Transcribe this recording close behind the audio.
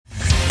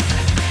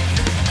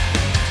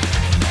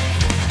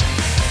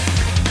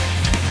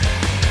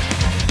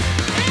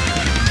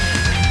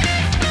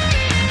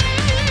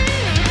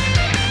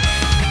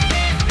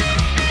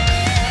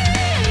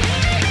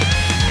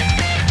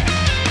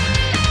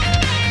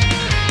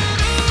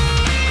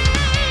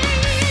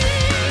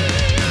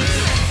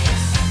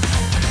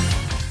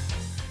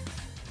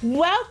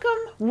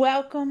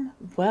Welcome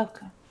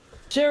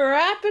to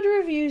Rapid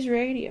Reviews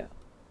Radio,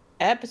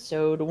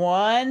 episode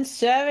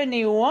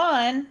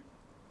 171.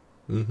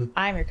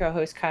 I'm your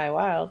co-host, Kai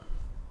Wild.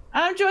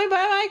 I'm joined by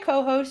my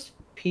co-host,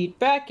 Pete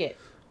Beckett.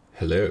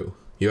 Hello.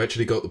 You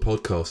actually got the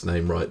podcast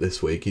name right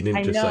this week. You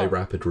didn't just say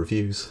Rapid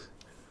Reviews.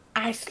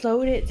 I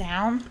slowed it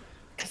down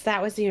because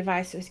that was the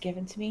advice that was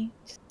given to me.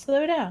 Just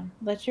slow down.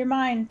 Let your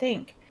mind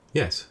think.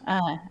 Yes.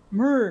 And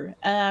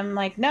I'm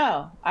like,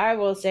 no, I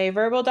will say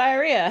verbal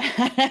diarrhea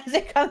as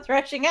it comes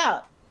rushing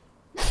out.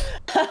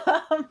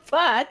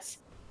 But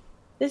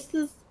this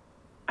is,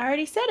 I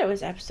already said it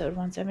was episode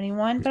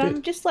 171, but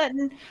I'm just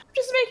making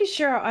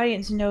sure our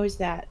audience knows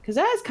that, because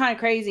that is kind of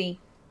crazy.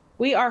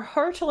 We are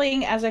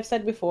hurtling, as I've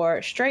said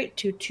before, straight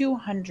to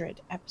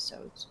 200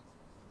 episodes.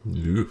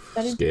 Oof,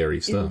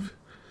 scary stuff.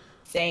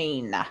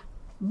 Insane.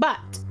 But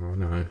I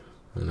know.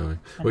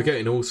 We're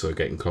getting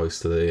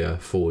close to the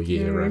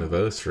 4-year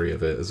anniversary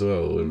of it as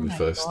well when we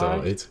first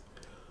started.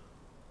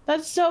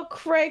 That's so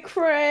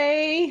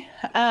cray.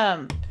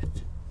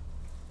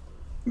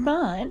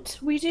 But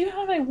we do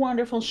have a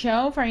wonderful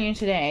show for you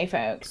today,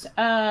 folks.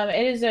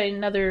 It is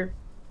another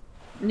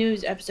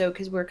news episode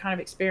because we're kind of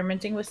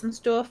experimenting with some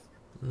stuff.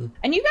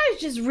 And you guys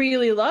just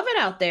really love it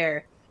out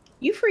there.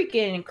 You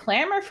freaking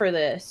clamor for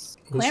this.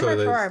 Clamor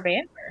for our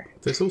banter.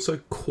 There's also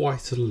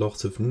quite a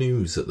lot of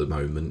news at the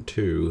moment,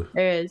 too.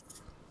 There is.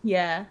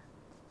 Yeah.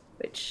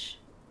 Which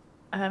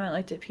I haven't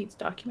looked at Pete's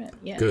document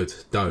yet. Good.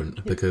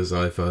 Don't. Because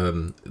I've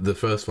the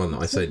first one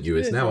that I sent you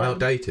is now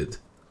outdated.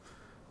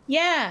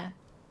 Yeah.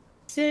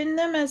 Send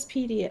them as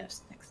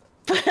PDFs next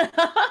time.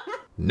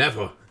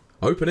 Never.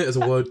 Open it as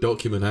a Word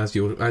document as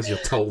you're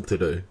told to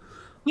do.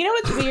 You know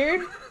what's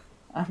weird?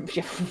 I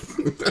knew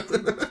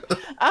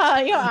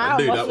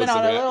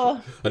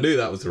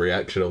that was the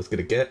reaction I was going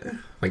to get.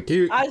 Thank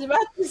you. I was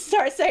about to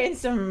start saying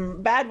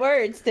some bad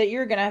words that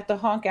you're going to have to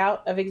honk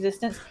out of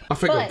existence. I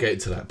think I'm getting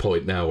to that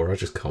point now where I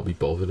just can't be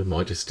bothered. I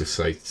might just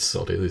say,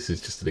 sorry, this is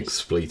just an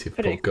expletive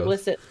podcast.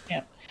 Explicit,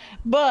 yeah.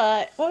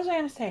 But, what was I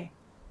going to say?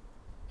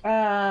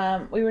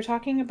 We were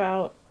talking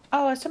about...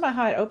 Oh, I was talking about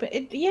how it opened...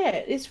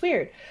 it's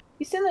weird.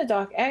 You send the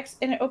docx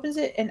and it opens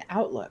it in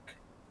Outlook.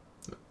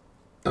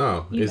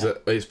 Oh,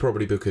 it's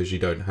probably because you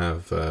don't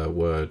have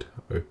Word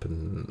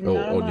open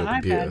on your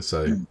computer, iPad.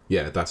 So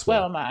yeah, that's why.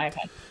 Well, on my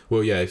iPad.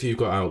 Well, yeah, if you've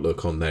got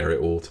Outlook on there,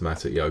 it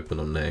automatically open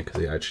on there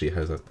because it actually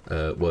has a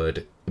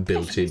Word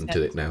built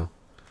into it now.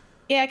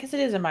 Yeah, because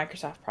it is a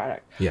Microsoft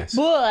product. Yes.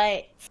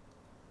 But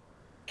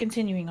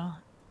continuing on,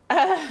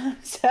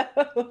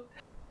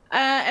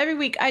 every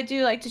week I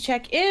do like to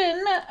check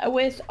in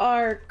with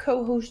our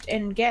co-host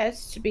and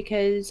guests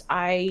because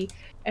I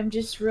am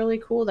just really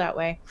cool that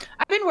way.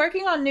 I've been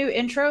working on new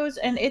intros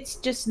and it's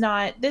just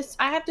not this.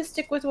 I have to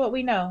stick with what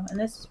we know, and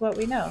this is what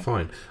we know.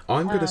 Fine.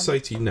 I'm going to say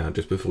to you now,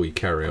 just before you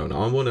carry on,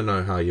 I want to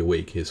know how your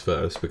week is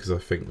first because I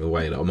think the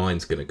way that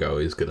mine's going to go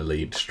is going to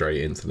lead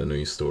straight into the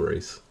news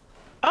stories.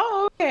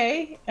 Oh,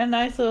 okay. A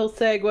nice little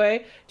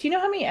segue. Do you know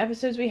how many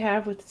episodes we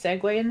have with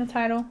segue in the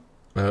title?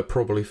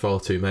 Probably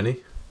far too many.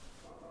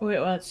 Wait,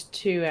 well, it's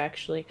 2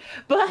 actually,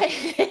 but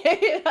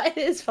it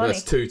is funny.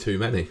 That's too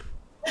many.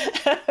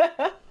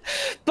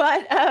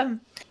 But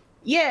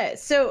yeah,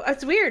 so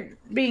it's weird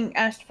being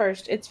asked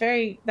first.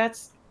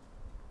 That's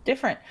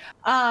different.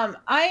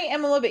 I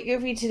am a little bit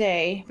goofy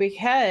today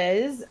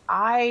because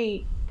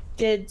I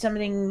did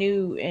something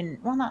new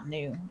not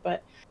new,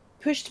 but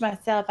pushed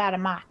myself out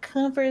of my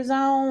comfort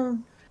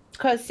zone.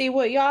 Because see,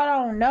 what y'all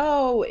don't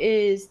know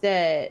is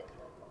that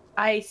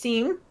I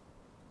seem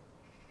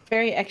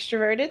very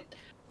extroverted,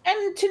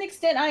 and to an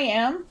extent I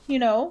am,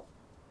 to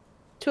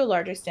a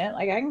large extent.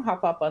 Like, I can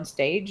hop up on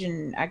stage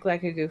and act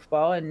like a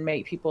goofball and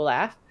make people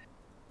laugh.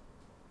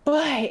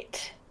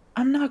 But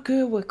I'm not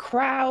good with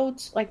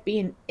crowds, like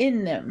being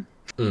in them.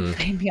 I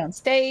can be on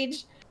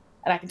stage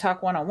and I can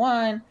talk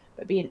one-on-one,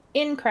 but being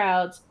in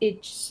crowds,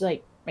 it just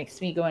like makes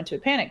me go into a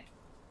panic.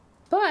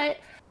 But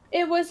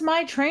it was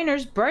my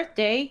trainer's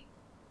birthday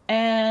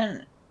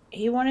and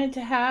he wanted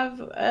to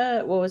have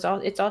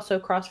it's also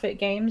CrossFit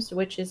Games,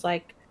 which is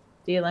like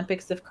the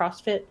Olympics of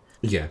CrossFit.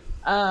 Yeah.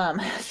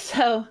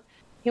 So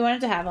he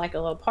wanted to have like a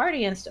little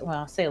party and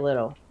well, I say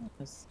little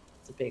because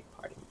it's a big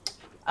party.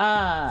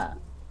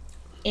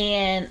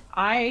 And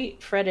I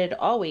fretted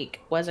all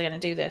week. Was I going to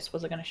do this?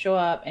 Was I going to show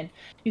up? And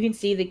you can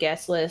see the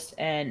guest list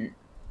and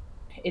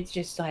it's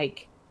just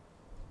like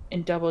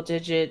in double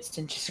digits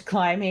and just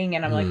climbing.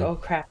 And I'm like, oh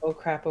crap.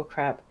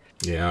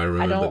 Yeah, I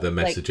remember the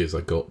messages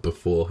I got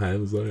beforehand. I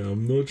was like,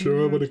 I'm not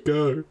sure I want to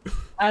go.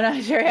 I'm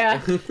not sure.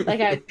 Yeah.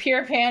 Like I had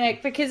pure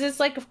panic because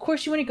it's like, of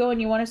course you want to go and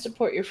you want to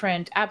support your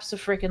friend.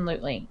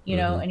 Abso-freaking-lutely,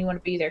 and you want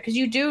to be there. Because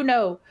you do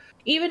know,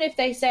 even if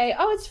they say,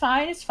 oh, it's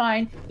fine.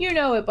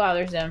 It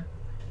bothers them.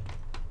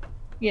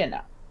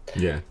 Yeah.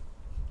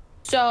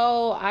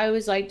 So I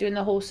was like doing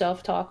the whole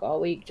self-talk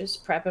all week,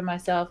 just prepping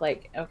myself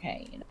like,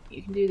 okay,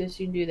 you can do this.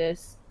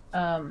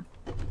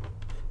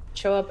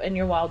 Show up in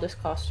your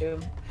wildest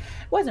costume.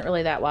 It wasn't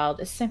really that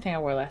wild. It's the same thing I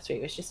wore last week.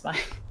 It was just my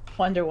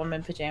Wonder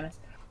Woman pajamas.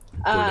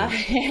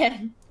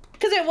 And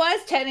Because it was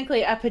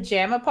technically a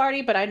pajama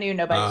party, but I knew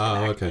nobody was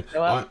going to okay.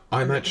 show up.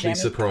 I'm in actually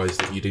pajamas. surprised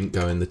that you didn't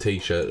go in the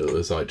t-shirt that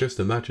was like, just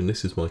imagine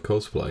this is my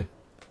cosplay.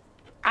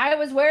 I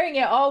was wearing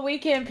it all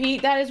weekend,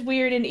 Pete. That is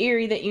weird and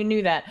eerie that you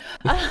knew that.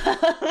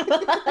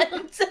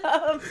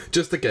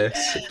 Just a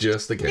guess.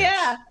 Just a guess.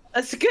 Yeah,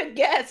 that's a good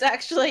guess,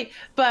 actually.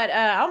 But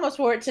I almost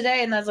wore it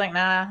today, and I was like,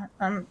 nah,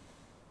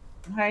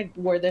 I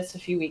wore this a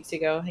few weeks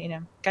ago. You know,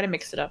 got to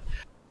mix it up.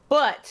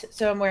 But,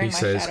 so I'm wearing He my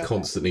says shadow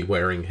constantly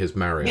wearing his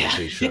Mario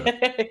t-shirt.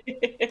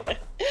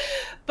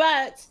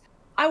 But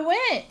I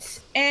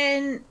went,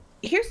 and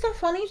here's the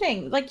funny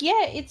thing. Like,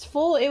 yeah, it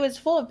was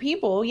full of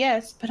people,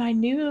 yes, but I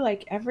knew,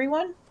 like,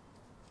 everyone.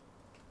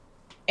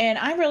 And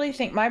I really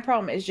think my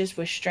problem is just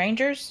with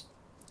strangers.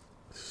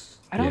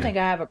 I don't think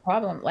I have a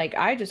problem. Like,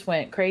 I just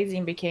went crazy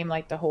and became,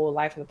 like, the whole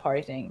life of the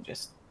party thing.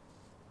 Just,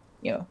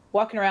 you know,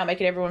 walking around,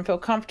 making everyone feel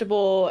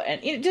comfortable,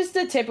 and just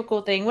the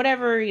typical thing,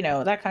 whatever, you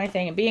know, that kind of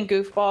thing. And being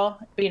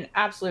being an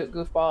absolute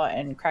goofball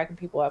and cracking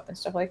people up and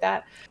stuff like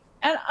that.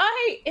 And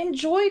I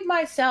enjoyed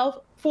myself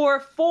for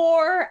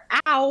 4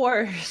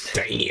 hours.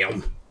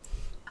 Damn.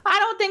 I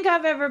don't think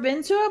I've ever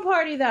been to a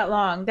party that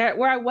long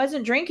where I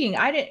wasn't drinking.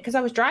 I didn't, because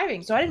I was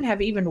driving, so I didn't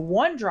have even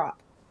one drop.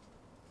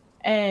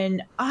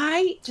 And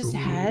I just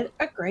had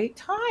a great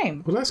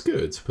time. Well, that's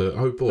good, but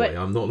oh boy,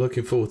 I'm not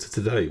looking forward to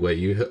today where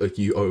you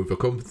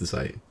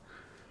overcompensate.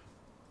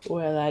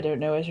 Well, I don't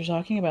know what you're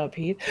talking about,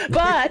 Pete.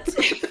 But,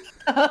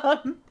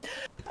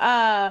 but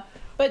I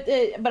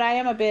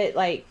am a bit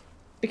like,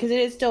 because it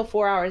is still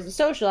 4 hours of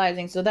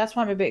socializing, so that's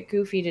why I'm a bit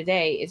goofy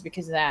today, is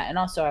because of that. And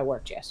also I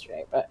worked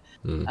yesterday, but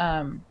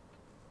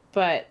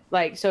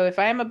like, so if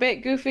I am a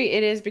bit goofy,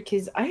 it is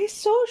because I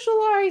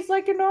socialize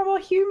like a normal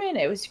human.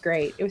 It was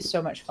great. It was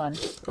so much fun.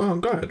 Oh,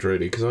 I'm glad,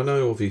 really, because I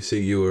know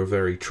obviously you were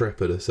very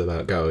trepidous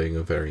about going,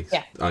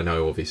 I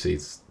know obviously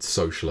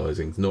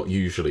socialising's not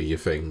usually your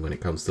thing when it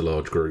comes to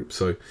large groups,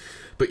 so,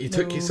 but you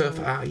took yourself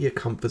out of your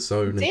comfort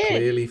zone and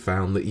clearly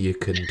found that you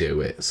can do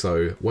it,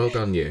 so well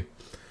done you.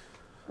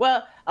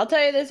 Well, I'll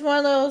tell you this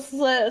one little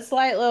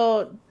slight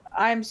little,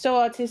 I'm so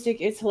autistic,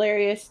 it's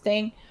hilarious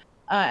thing.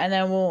 And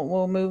then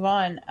we'll move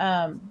on.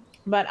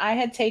 But I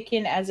had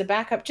taken as a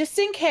backup, just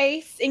in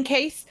case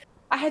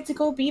I had to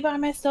go be by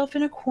myself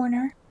in a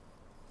corner.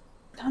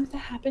 Sometimes that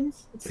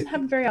happens. It doesn't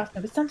happen very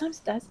often, but sometimes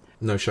it does.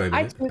 No shame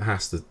in it.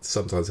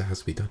 Sometimes it has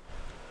to be done.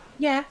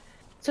 Yeah.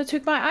 So I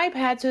took my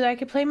iPad so that I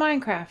could play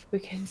Minecraft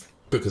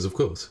because of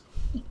course.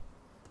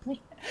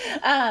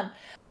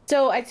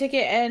 So I took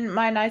it in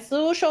my nice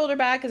little shoulder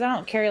bag, because I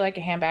don't carry like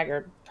a handbag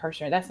or purse.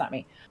 That's not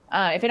me.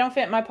 If it don't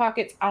fit in my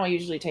pockets, I don't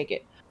usually take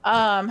it.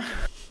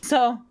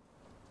 So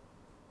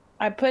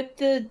I put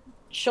the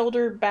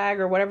shoulder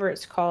bag or whatever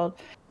it's called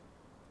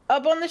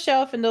up on the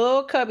shelf in the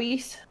little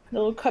cubby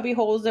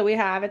holes that we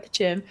have at the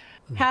gym.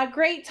 Had a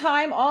great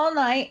time all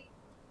night.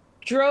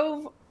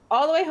 Drove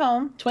all the way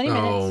home, 20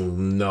 minutes. Oh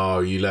no,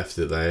 you left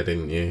it there,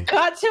 didn't you?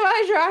 Got to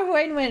my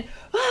driveway and went,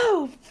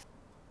 oh,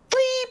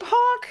 bleep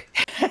hawk.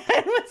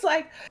 And was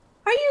like,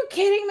 are you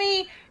kidding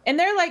me? And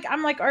they're like,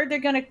 I'm like, are they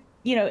gonna,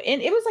 you know,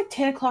 and it was like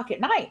 10 o'clock at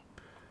night.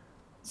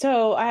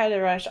 So I had to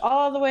rush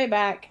all the way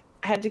back.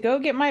 I had to go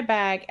get my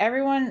bag.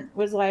 Everyone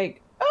was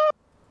like, oh,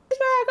 his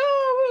bag.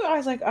 Oh, I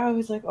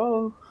was like,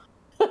 oh.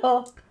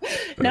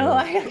 No,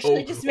 I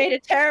actually just made a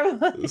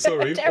terrible.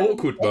 Sorry,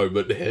 awkward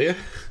moment here.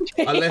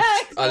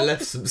 I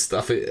left some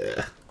stuff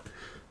here.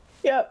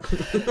 Yep.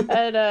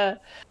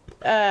 But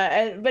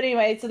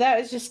anyway, so that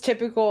was just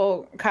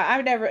typical.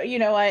 I've never, you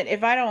know what?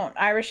 If I don't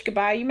Irish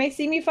goodbye, you may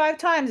see me 5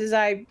 times as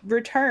I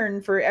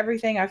return for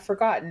everything I've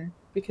forgotten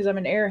because I'm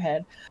an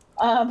airhead.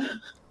 But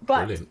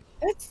Brilliant.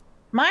 That's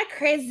my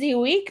crazy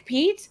week,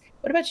 Pete.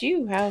 What about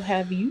you? How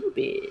have you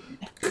been?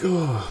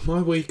 God,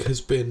 my week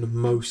has been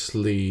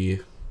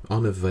mostly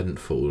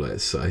uneventful,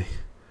 let's say.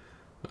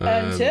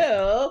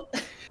 Until?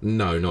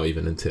 No, not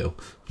even until.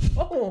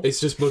 Oh.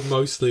 It's just been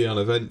mostly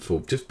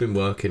uneventful. Just been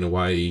working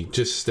away,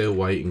 just still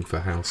waiting for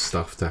house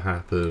stuff to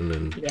happen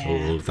and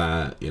all of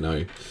that, you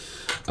know.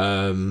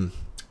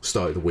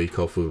 Started the week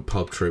off with a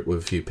pub trip with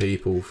a few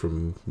people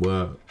from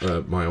work,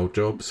 my old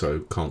job,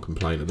 so can't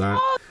complain of that.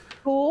 Oh,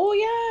 cool,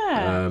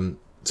 yeah.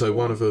 So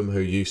one of them who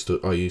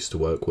I used to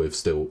work with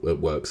still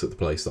works at the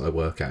place that I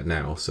work at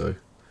now, so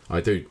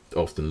I do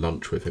often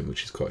lunch with him,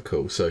 which is quite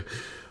cool. So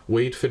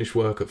we'd finished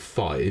work at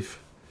 5,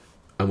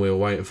 and we were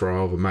waiting for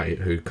our other mate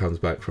who comes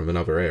back from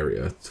another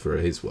area for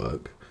his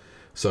work.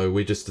 So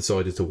we just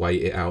decided to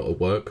wait it out at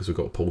work because we've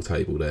got a pool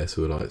table there,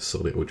 so we're like,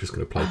 solid, we're just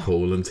going to play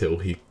pool until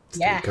he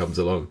comes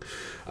along.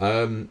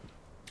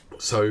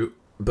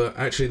 But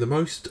actually the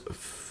most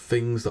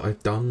things that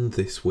I've done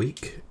this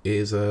week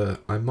is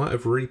I might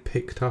have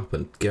re-picked up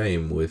a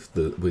game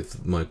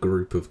with my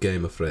group of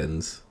gamer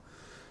friends.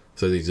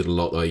 So these are a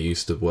lot that I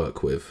used to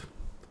work with.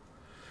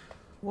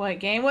 What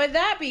game would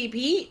that be,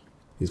 Pete?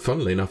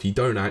 Funnily enough, you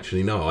don't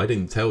actually know. I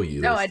didn't tell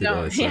you this. No, I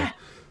don't. Yeah.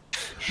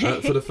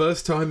 For the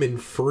first time in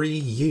 3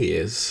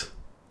 years,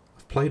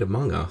 I've played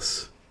Among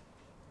Us.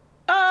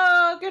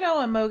 Oh, good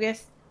old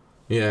Amogus.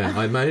 Yeah,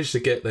 I managed to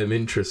get them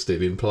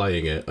interested in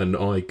playing it, and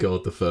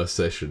God, the first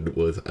session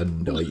was a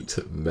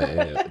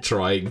nightmare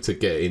trying to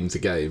get into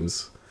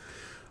games.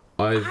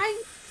 I've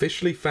I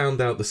officially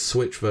found out the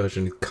Switch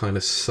version is kind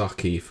of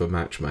sucky for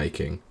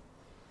matchmaking.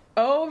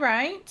 Oh,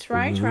 right.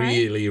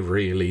 Really,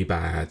 really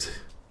bad.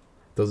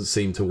 Doesn't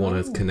seem to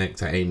want to Oh. connect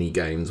to any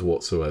games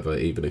whatsoever,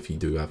 even if you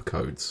do have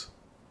codes.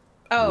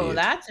 Oh, Weird.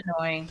 that's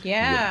annoying.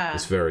 Yeah, Yeah.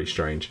 it's very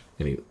strange.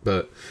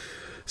 But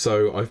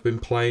so I've been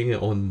playing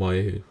it on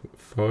my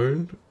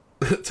phone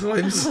at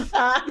times.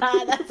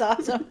 That's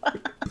awesome.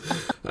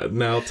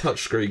 Now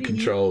touchscreen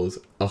controls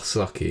are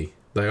sucky.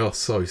 They are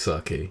so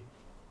sucky.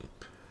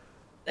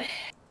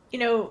 You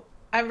know,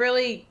 I've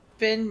really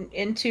been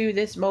into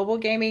this mobile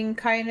gaming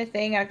kind of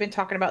thing. I've been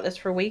talking about this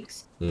for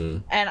weeks.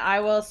 Mm. And I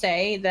will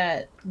say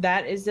that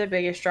is the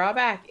biggest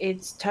drawback.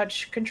 Its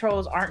touch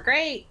controls aren't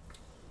great.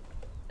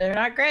 They're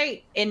not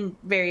great in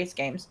various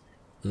games.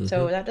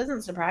 So that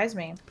doesn't surprise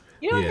me.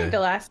 You know, I think the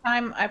last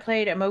time I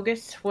played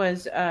Amogus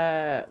was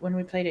when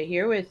we played it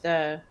here with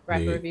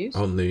Rapid Reviews.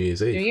 On New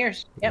Year's Eve. New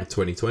Year's. Yep.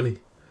 2020.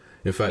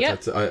 In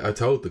fact, I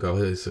told the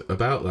guys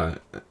about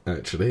that,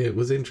 actually. It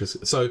was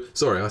interesting. So,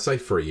 sorry, I say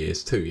 3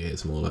 years, 2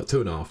 years more, like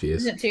 2.5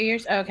 years. Is it 2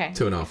 years? Okay.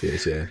 2.5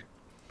 years, yeah.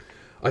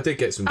 I did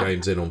get some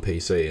games in on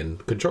PC,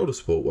 and controller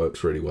support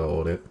works really well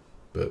on it.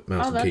 But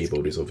mouse and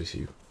keyboard is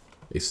obviously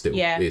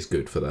is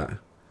good for that.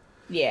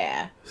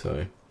 Yeah.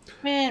 So.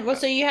 Man, well,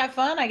 so you have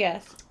fun, I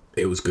guess.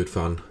 It was good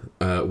fun.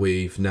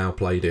 We've now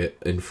played it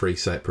in 3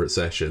 separate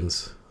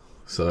sessions,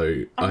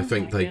 so I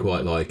think they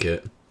quite like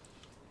it.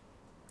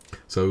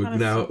 So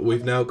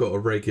we've now got a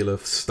regular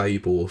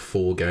stable of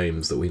 4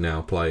 games that we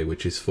now play,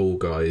 which is Fall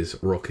Guys,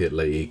 Rocket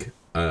League,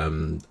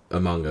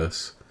 Among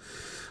Us,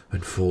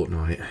 and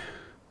Fortnite.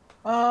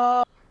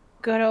 Oh,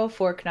 good old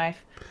fork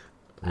knife.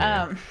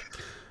 Yeah.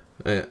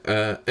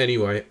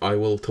 Anyway, I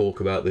will talk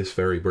about this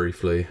very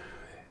briefly.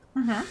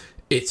 Mm-hmm.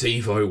 It's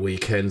Evo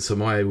weekend, so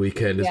my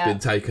weekend has been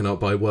taken up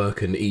by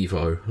work and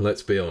Evo.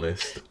 Let's be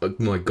honest. Oh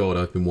my God,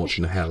 I've been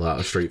watching the hell out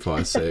of Street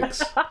Fighter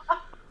 6.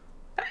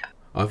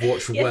 I've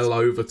watched well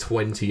over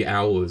 20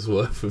 hours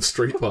worth of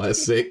Street Fighter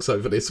 6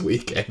 over this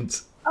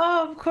weekend.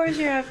 Oh, of course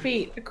you have,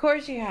 Pete. Of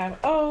course you have.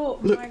 Oh,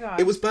 look, my God.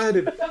 It was bad.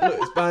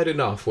 It's bad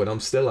enough when I'm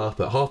still up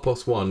at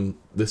 1:30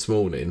 this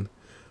morning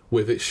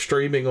with it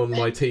streaming on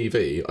my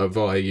TV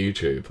via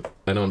YouTube,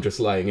 and I'm just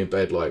laying in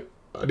bed like,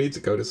 I need to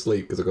go to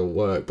sleep because I got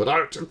work, but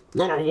I just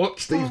gotta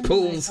watch these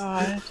pools.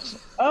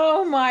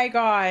 Oh my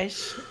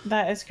gosh,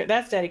 that's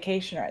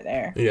dedication right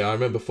there. Yeah, I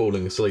remember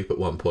falling asleep at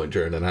one point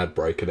during an ad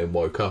break, and then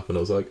woke up and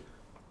I was like,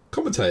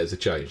 commentators have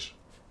changed.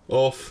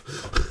 Off.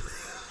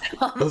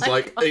 I was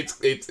like, it's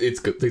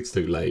good. It's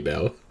too late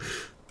now.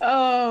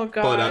 Oh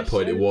gosh. By that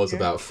point, it was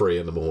about 3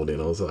 a.m.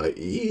 I was like,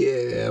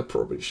 yeah, I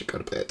probably should go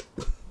to bed.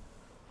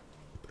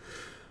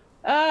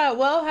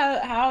 Well,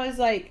 how is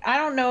I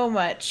don't know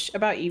much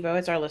about Evo,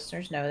 as our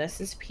listeners know. This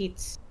is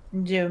Pete's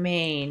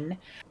domain.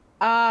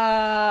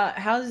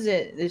 How's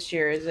it this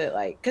year? Is it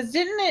because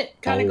didn't it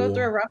kind of go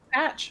through a rough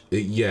patch?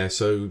 Yeah,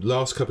 so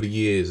last couple of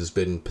years has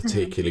been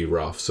particularly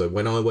rough. So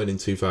when I went in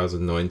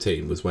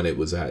 2019 was when it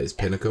was at its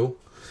pinnacle.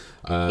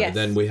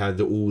 Then we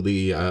had all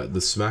the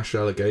Smash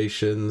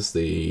allegations,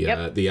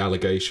 the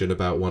allegation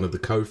about one of the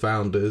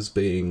co-founders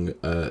being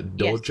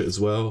Dodge as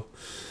well.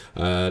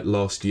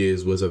 Last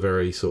year's was a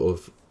very sort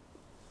of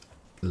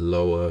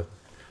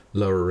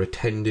lower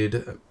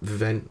attended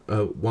event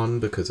one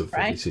because of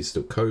obviously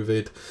still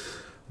COVID.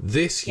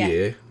 This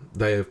year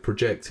they have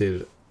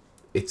projected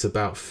it's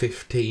about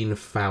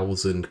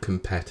 15,000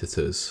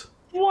 competitors.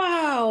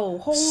 Wow!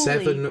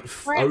 Holy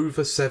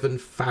over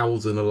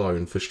 7,000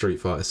 alone for Street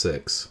Fighter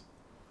 6.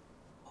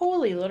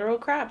 Holy literal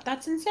crap!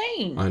 That's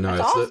insane. I know.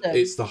 That's awesome.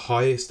 It's the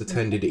highest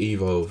attended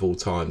Evo of all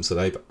time.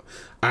 So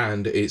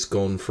it's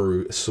gone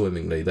through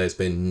swimmingly. There's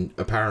been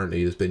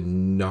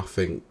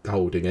nothing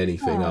holding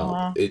anything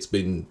up. It's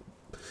been,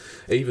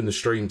 even the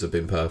streams have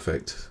been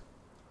perfect.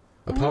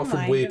 Apart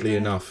from weirdly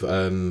enough,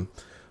 I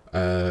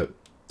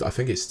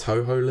think it's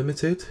Toho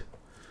Limited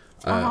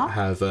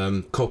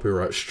have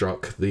copyright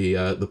struck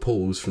the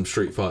pools from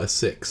Street Fighter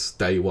 6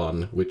 day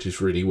one, which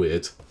is really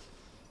weird.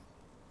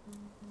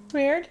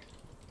 Weird.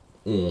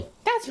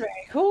 That's very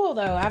cool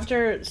though.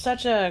 After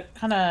such a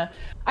kind of,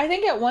 I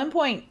think at one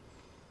point,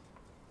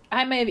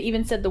 I may have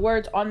even said the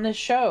words on this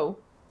show.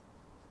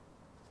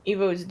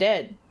 Evo is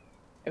dead.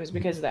 It was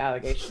because of the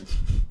allegations.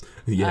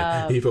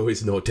 Yeah, Evo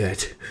is not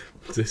dead.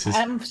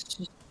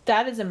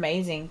 That is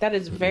amazing. That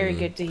is very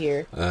good to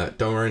hear.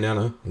 Don't worry,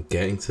 Nana. I'm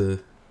getting to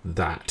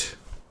that.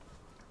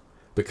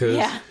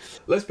 Because,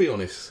 let's be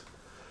honest,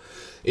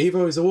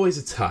 Evo is always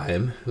a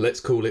time, let's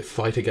call it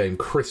Fighter Game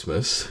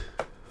Christmas.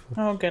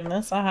 Oh,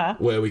 goodness.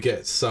 Where we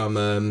get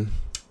some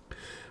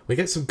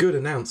good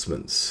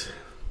announcements.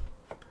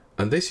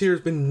 And this year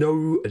has been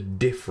no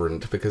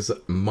different because,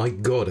 my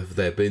God, have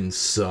there been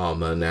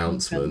some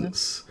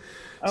announcements.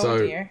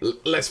 Dear.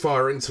 Let's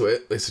fire into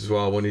it. This is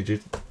why I wanted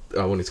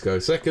to go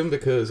second,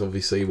 because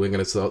obviously we're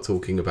going to start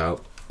talking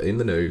about, in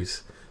the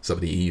news, some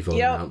of the Evo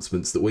Yep.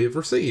 announcements that we have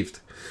received.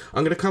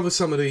 I'm going to cover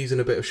some of these in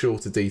a bit of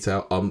shorter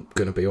detail. I'm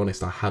going to be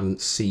honest, I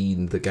haven't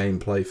seen the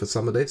gameplay for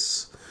some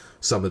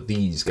of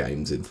these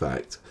games, in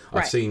fact.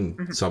 I've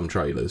seen some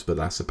trailers, but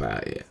that's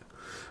about it.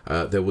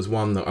 There was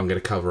one that I'm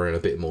going to cover in a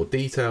bit more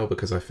detail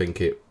because I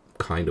think it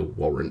kind of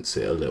warrants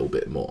it a little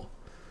bit more.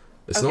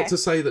 It's not to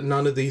say that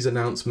none of these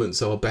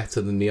announcements are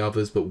better than the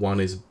others, but one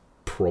is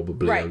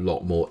probably a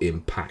lot more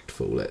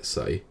impactful, let's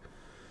say.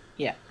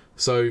 Yeah.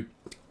 So,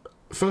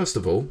 first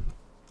of all,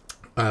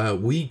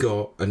 we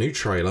got a new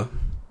trailer,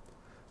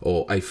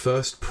 or a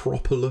first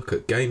proper look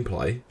at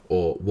gameplay,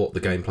 or what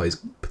the gameplay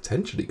is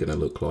potentially going to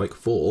look like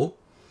for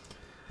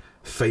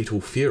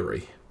Fatal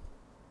Fury.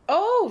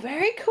 Oh,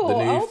 very cool.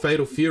 The new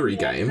Fatal Fury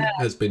game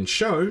has been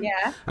shown,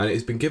 and it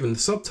has been given the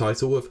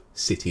subtitle of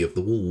City of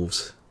the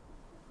Wolves.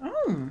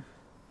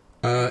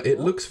 It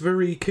looks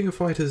very King of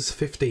Fighters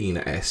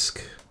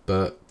 15-esque,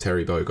 but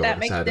Terry Bogard That has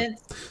makes had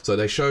sense. it. So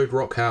they showed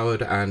Rock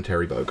Howard and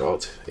Terry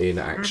Bogard in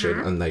action,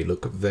 and they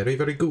look very,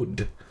 very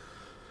good.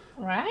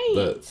 Right.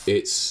 But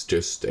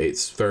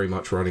it's very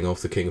much running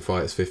off the King of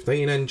Fighters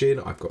 15 engine.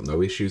 I've got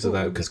no issues with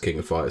that because King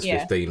of Fighters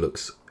 15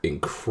 looks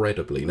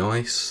incredibly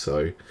nice.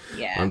 So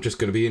I'm just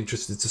going to be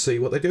interested to see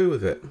what they do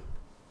with it.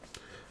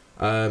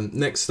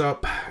 Next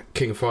up,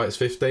 King of Fighters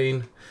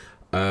 15.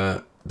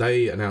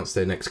 They announced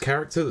their next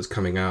character that's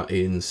coming out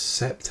in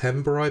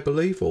September, I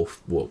believe, or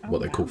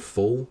what they call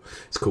fall.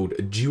 It's called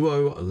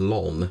Duo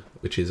Lon,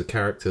 which is a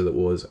character that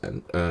was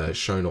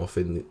shown off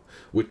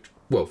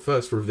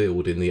first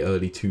revealed in the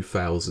early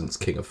 2000s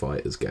King of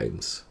Fighters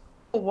games.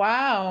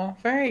 Wow,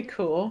 very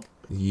cool.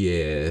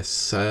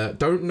 Yes.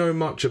 Don't know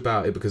much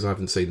about it because I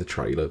haven't seen the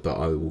trailer, but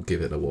I will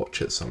give it a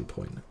watch at some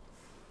point.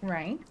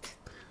 Right.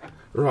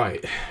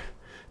 Right.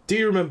 Do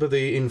you remember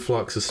the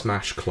influx of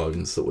Smash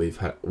clones that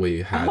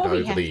we had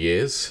over the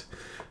years?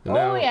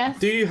 Now, yes.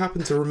 Do you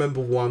happen to remember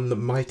one that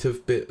might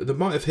have hit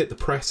the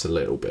press a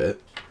little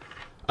bit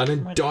and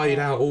then died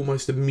out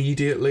almost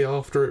immediately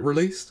after it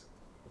released?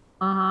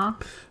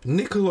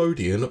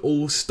 Nickelodeon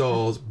All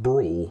Stars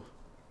Brawl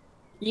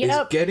is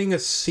getting a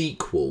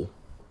sequel.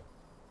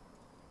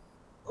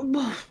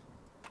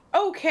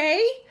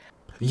 Okay.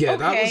 Yeah,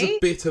 that was a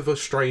bit of a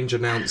strange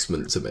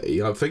announcement to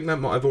me. I think that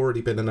might have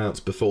already been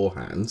announced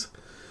beforehand.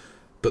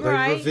 But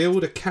they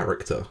revealed a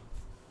character.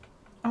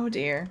 Oh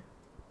dear.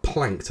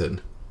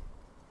 Plankton.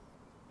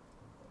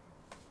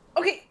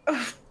 Okay,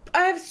 I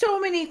have so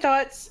many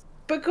thoughts,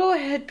 but go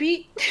ahead,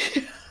 Pete.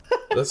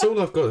 That's all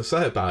I've got to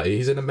say about it.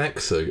 He's in a mech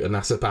suit, and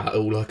that's about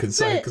all I can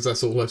say because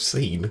that's all I've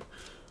seen.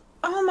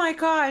 Oh my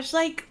gosh,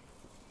 okay,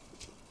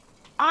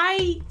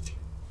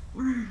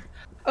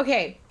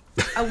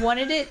 I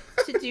wanted it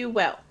to do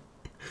well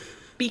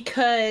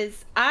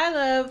because I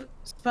love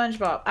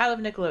SpongeBob. I love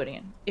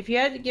Nickelodeon. If you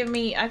had to give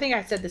me, I think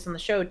I said this on the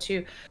show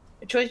too,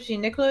 a choice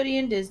between Nickelodeon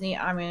and Disney,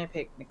 I'm gonna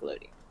pick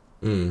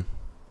Nickelodeon.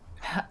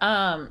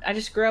 I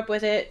just grew up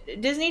with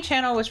it. Disney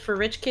Channel was for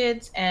rich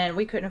kids, and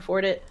we couldn't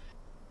afford it,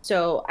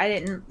 so I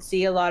didn't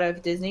see a lot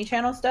of Disney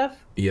Channel stuff.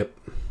 Yep.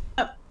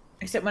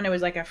 Except when it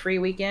was like a free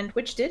weekend,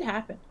 which did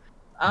happen.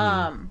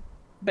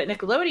 But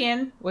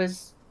Nickelodeon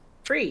was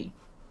free.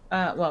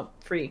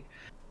 Free.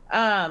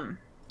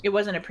 It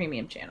wasn't a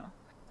premium channel.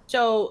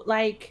 So,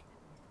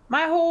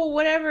 my whole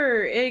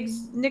whatever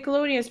is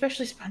Nickelodeon,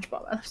 especially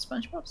SpongeBob. I love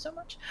SpongeBob so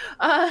much.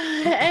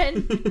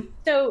 And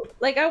so,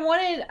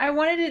 I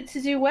wanted it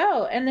to do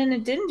well, and then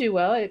it didn't do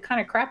well. It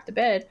kind of crapped the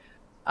bed.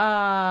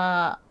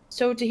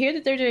 So to hear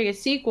that they're doing a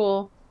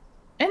sequel,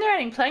 and they're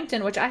adding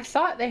Plankton, which I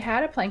thought they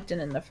had a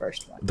Plankton in the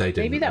first one. They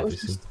didn't. Maybe that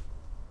obviously. was just.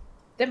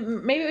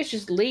 Maybe it was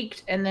just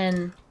leaked, and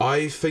then.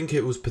 I think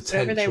it was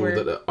potential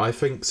that I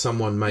think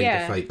someone made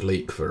a fake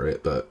leak for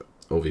it, but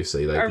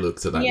obviously they've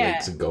looked at that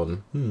leaks and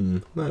gone,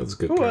 that was a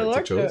good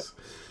character choice.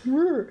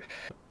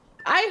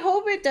 I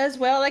hope it does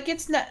well.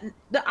 It's not.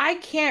 I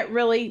can't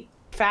really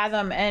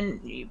fathom,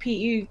 and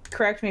Pete, you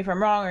correct me if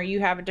I'm wrong, or you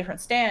have a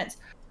different stance.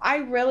 I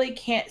really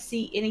can't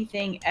see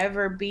anything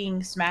ever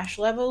being Smash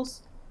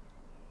levels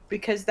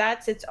because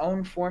that's its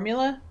own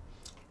formula.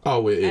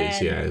 Oh, it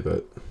is,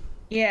 but.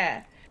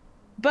 Yeah.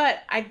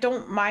 But I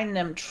don't mind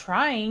them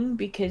trying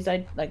because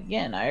I love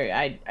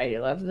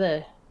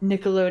the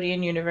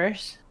Nickelodeon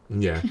universe.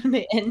 Yeah.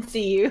 The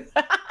NCU.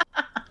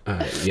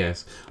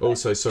 Yes.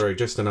 Also, sorry,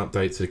 just an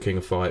update to the King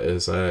of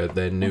Fighters.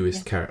 Their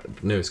newest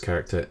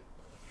character,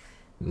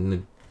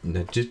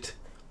 Najd,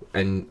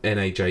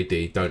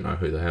 Najd. Don't know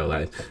who the hell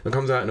that is. It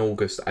comes out in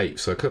August 8th,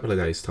 so a couple of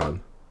days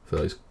time for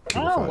those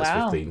King of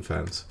Fighters 15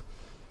 fans.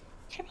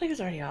 I can't believe it's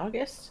already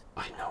August.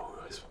 I know,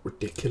 it's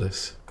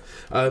ridiculous.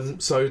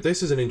 So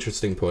this is an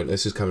interesting point.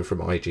 This is coming from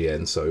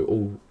IGN.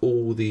 So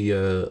all the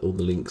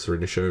links are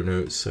in the show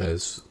notes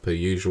as per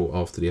usual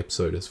after the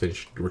episode has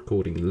finished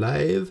recording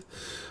live.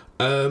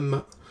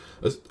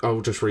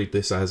 I'll just read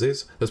this as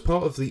is. As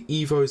part of the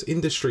Evo's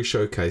industry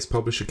showcase,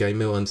 publisher Game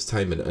Mill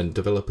Entertainment and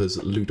developers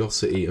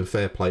Ludosity and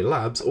Fairplay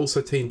Labs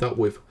also teamed up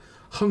with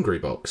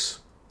Hungrybox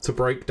to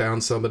break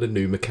down some of the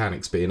new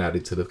mechanics being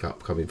added to the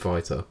upcoming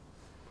fighter.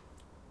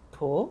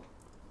 Cool.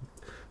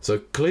 So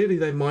clearly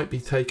they might be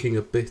taking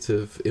a bit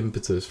of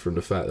impetus from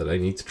the fact that they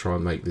need to try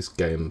and make this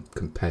game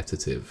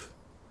competitive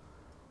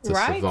to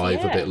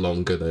survive a bit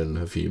longer than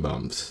a few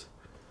months.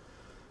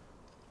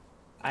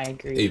 I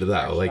agree. Either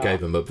that or they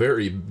gave them a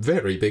very,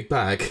 very big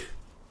bag.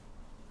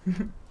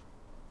 Don't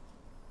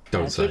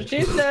That's say. what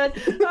she said.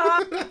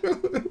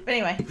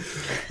 Anyway.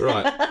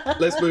 Right,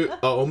 let's move.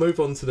 I'll move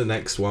on to the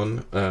next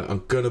one.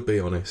 I'm gonna be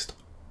honest.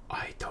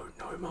 I don't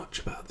know much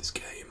about this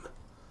game.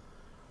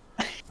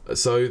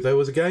 So there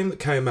was a game that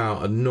came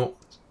out a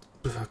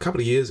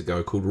couple of years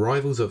ago called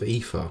Rivals of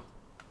Aether.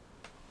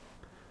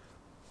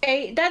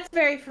 Hey, that's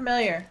very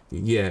familiar.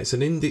 Yeah, it's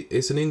an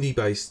indie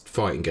based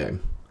fighting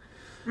game.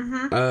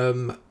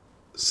 Mm-hmm.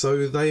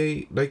 So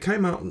they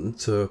came out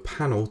into a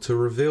panel to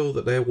reveal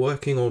that they're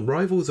working on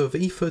Rivals of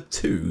Aether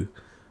 2,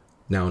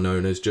 now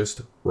known as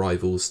just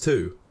Rivals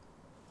 2.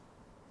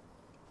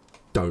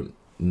 Don't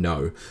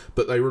know.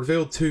 But they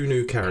revealed 2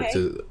 new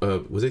characters.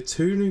 Okay. Was it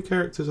 2 new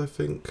characters, I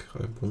think?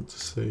 I want to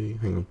see.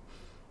 Hang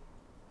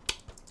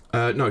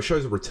on. No, it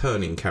shows a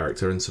returning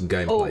character and some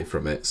gameplay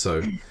from it.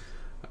 So,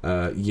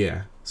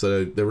 yeah.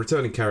 So the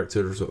returning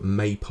character is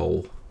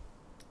Maypole.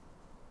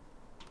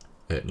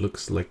 It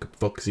looks like a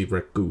foxy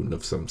raccoon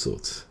of some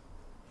sort.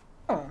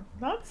 Oh,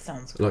 that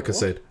sounds cool. Like I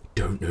said,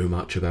 don't know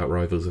much about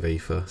Rivals of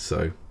Aether,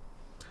 so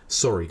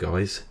sorry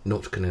guys,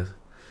 not gonna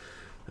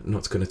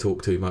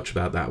talk too much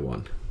about that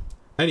one.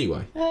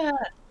 Anyway,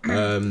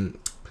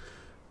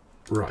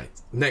 right.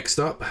 Next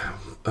up,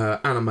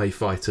 anime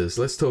fighters.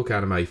 Let's talk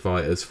anime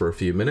fighters for a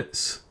few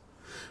minutes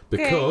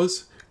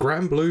because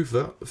Grand Blue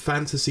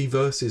Fantasy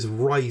Versus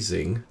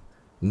Rising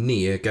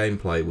Nier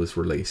gameplay was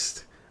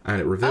released,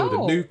 and it revealed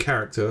a new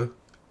character,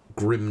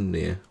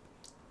 Grimnir.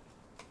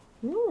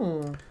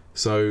 Ooh.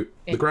 So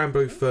the Grand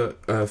Blue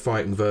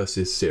Fighting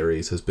Versus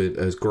series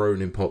has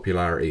grown in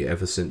popularity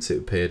ever since it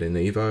appeared in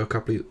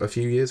Evo a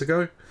few years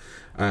ago,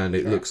 and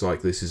it looks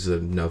like this is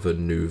another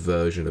new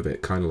version of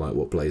it, kind of like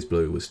what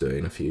BlazBlue was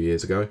doing a few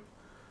years ago.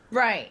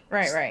 Right.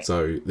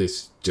 So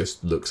this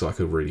just looks like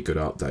a really good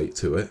update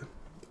to it.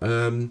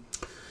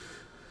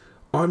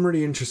 I'm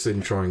really interested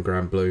in trying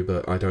Grand Blue,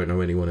 but I don't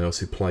know anyone else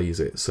who plays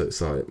it, so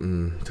it's like,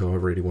 do I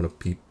really want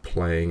to be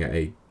playing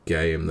a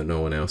game that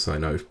no one else I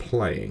know is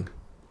playing?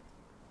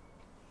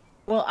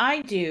 Well,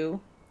 I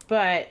do,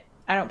 but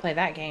I don't play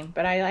that game.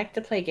 But I like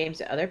to play games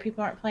that other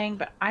people aren't playing,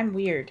 but I'm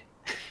weird.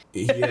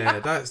 Yeah,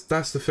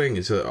 that's the thing,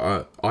 is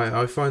that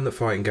I find that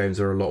fighting games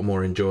are a lot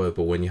more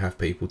enjoyable when you have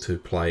people to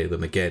play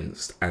them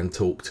against and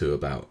talk to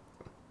about.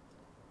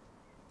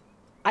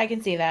 I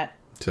can see that.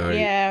 So,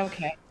 yeah,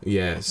 okay.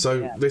 Yeah,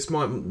 so this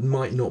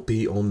might not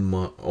be on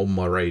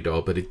my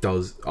radar, but it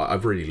does. I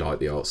really like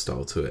the art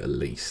style to it, at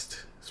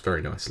least. It's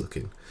very nice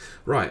looking.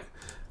 Right,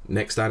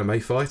 next anime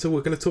fighter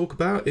we're going to talk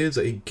about is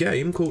a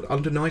game called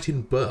Under Night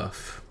in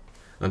Birth.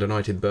 Under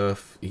Night in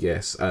Birth,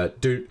 yes.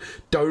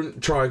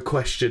 Don't try and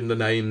question the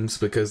names,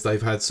 because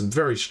they've had some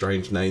very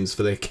strange names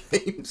for their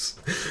games.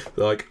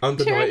 Like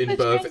Under Night in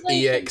Birth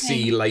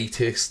EXE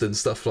Latest and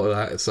stuff like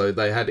that. So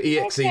they had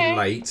EXE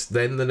Late,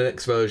 then the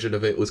next version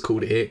of it was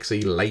called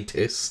EXE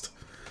Latest.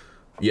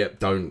 Yep,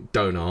 don't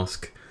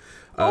ask.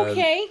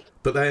 Okay.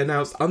 But they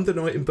announced Under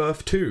Night in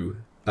Birth 2,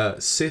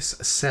 Cis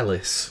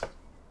Celis.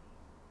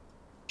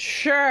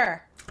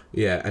 Sure.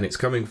 Yeah, and it's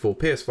coming for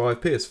PS5,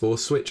 PS4,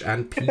 Switch,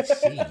 and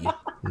PC.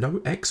 No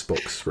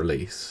Xbox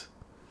release.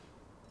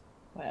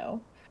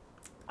 Well,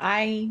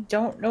 I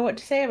don't know what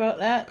to say about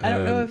that. I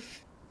don't know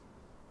if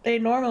they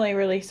normally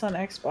release on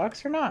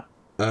Xbox or not.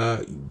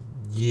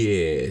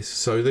 Yes.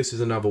 So this is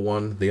another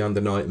one. The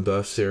Under Night in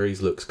Birth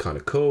series looks kind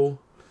of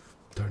cool.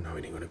 Don't know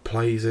anyone who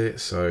plays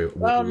it, so...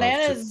 Well,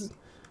 Nana's...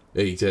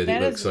 He did.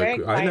 It looks so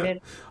cool. I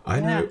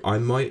know. I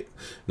might...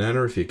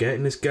 Nana, if you're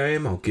getting this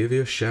game, I'll give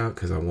you a shout,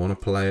 because I want to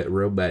play it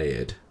real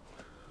bad.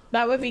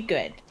 That would be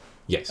good.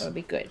 Yes. That would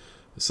be good.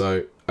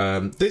 So,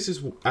 this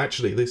is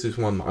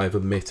one that I've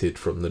omitted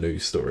from the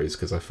news stories,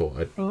 because I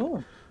thought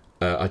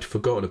I'd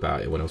forgotten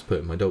about it when I was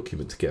putting my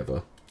document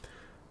together.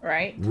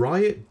 Right.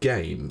 Riot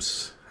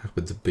Games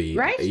happened to be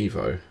at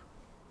Evo,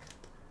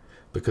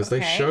 because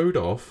they showed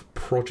off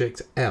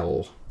Project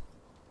L.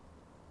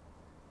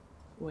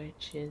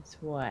 Which is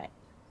what?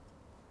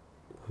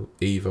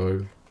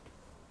 Evo.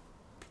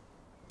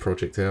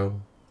 Project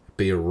L.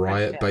 Be a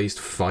Riot-based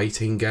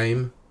fighting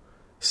game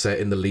set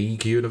in the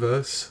League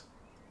universe.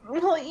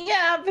 Well,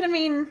 yeah, but I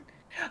mean...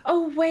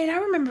 Oh, wait, I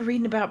remember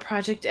reading about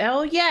Project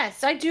L.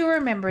 Yes, I do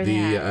remember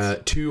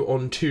that. The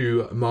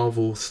 2-on-2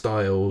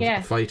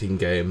 Marvel-style fighting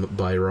game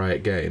by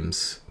Riot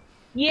Games.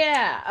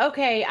 Yeah,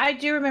 okay, I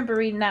do remember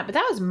reading that, but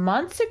that was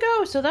months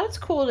ago, so that's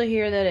cool to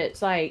hear that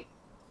it's, like,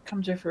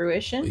 come to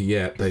fruition.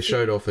 Yeah, they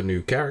showed off a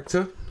new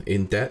character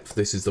in depth.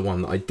 This is the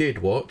one that I did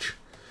watch.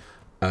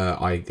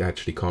 I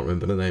actually can't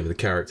remember the name of the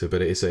character,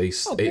 but it's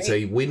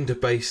a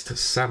wind-based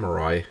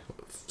samurai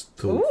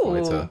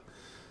fighter.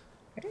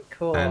 Very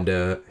cool.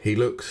 And he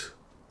looks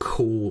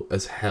cool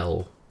as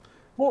hell.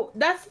 Well,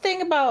 that's the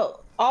thing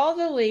about all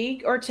the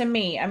League, or to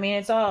me, I mean,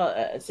 it's all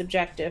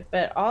subjective,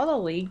 but all the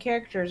League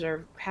characters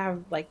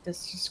have like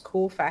this just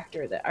cool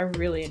factor that I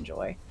really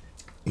enjoy.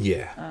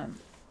 Yeah.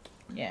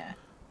 Yeah.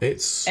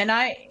 It's... And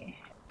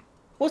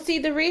well, see,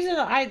 the reason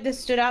this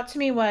stood out to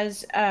me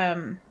was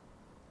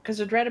because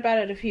I'd read about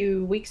it a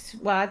few weeks,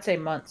 well, I'd say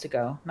months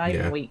ago, not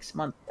even weeks,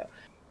 months ago.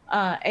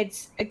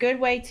 It's a good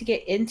way to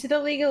get into the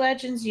League of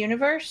Legends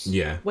universe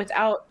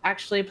without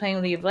actually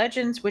playing League of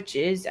Legends, which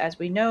is, as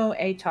we know,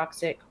 a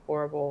toxic,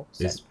 horrible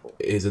cesspool.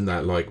 Isn't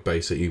that like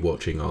basically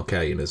watching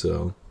Arcane as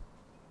well?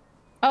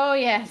 Oh,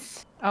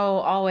 yes. Oh,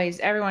 always.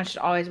 Everyone should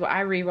always.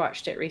 I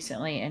rewatched it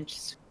recently and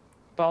just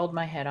bawled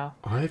my head off.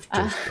 I've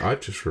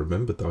just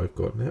remembered that I've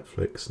got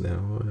Netflix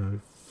now.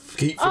 I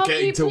keep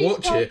forgetting to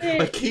watch it.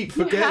 I keep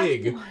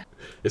forgetting.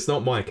 It's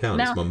not my account,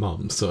 it's my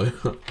mum's, so...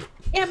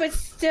 Yeah, but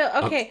still,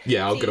 okay.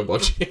 I'm gonna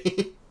watch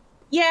it.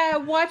 Yeah,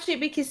 watch it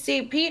because,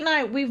 see, Pete and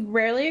I, we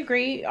rarely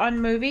agree on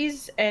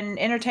movies and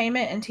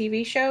entertainment and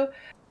TV show,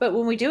 but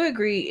when we do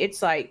agree,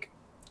 it's like...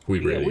 We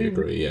really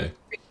agree, yeah.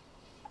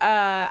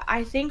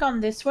 I think on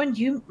this one,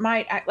 you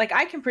might... Like,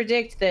 I can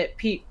predict that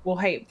Pete will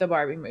hate the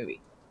Barbie movie,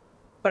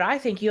 but I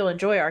think you'll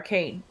enjoy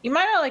Arcane. You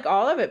might not like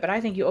all of it, but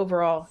I think you'll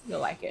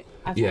like it.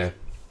 Yeah.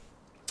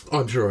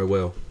 I'm sure I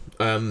will.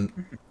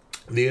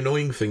 The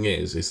annoying thing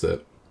is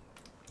that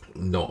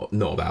not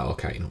about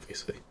Arcane,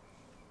 obviously.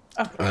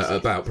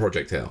 About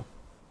Project L.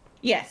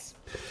 Yes.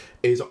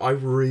 Is I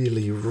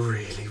really,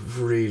 really,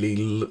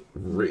 really,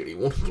 really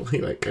want to play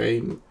that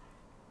game.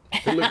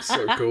 It looks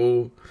so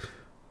cool.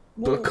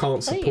 But I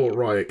can't support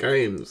Riot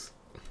Games.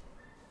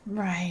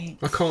 Right.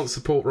 I can't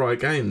support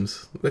Riot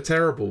Games. They're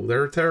terrible.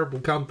 They're a terrible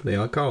company.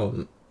 I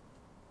can't.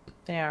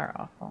 They are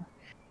awful.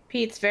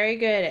 Pete's very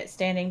good at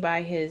standing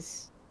by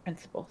his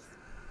principles.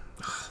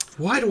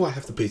 Why do I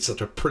have to be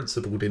such a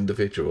principled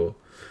individual?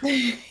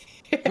 Why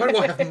do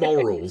I have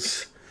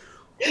morals?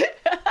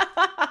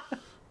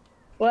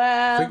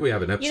 Well, I think we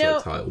have an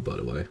episode title, by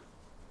the way.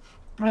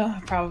 Oh,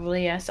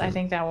 probably, yes. I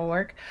think that will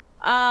work.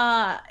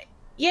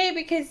 Yeah,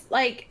 because,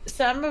 like,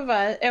 some of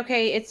us...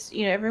 Okay, it's,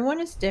 everyone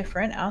is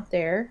different out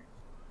there.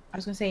 I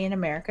was going to say in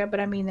America, but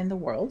I mean in the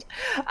world.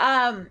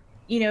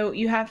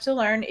 You have to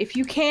learn, if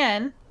you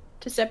can,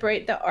 to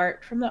separate the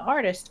art from the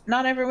artist.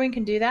 Not everyone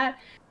can do that,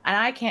 and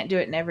I can't do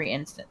it in every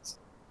instance.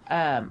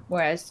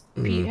 Whereas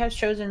Pete has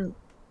chosen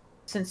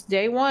since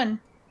day one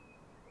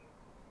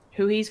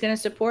who he's going to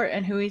support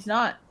and who he's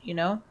not,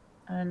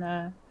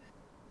 and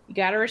you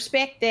got to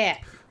respect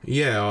that.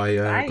 Yeah,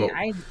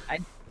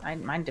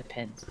 mine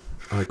depends.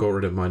 I got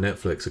rid of my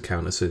Netflix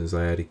account as soon as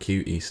I added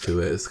cuties to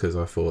it. It's because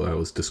I thought that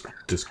was just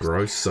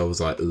gross. So I was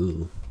like,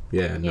 ooh,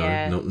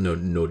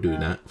 no, doing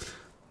that.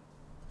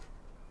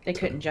 They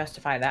couldn't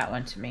justify that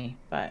one to me,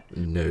 but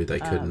no, they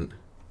couldn't.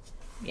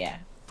 Yeah.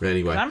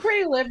 Anyway, I'm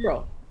pretty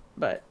liberal,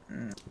 but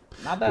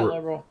not that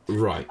liberal.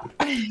 Right.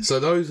 So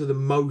those are the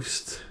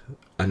most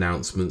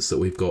announcements that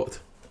we've got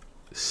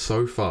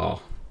so far.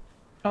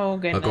 Oh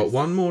goodness. I've got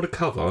one more to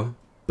cover,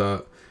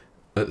 but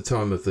at the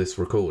time of this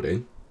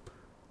recording,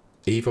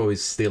 Evo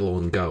is still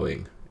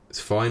ongoing. It's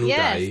final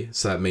day,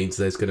 so that means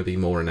there's going to be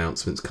more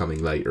announcements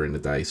coming later in the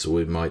day. So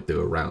we might do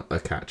a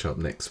catch up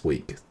next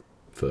week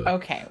for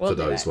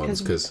those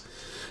ones because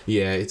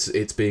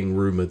it's being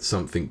rumored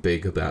something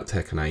big about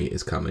Tekken 8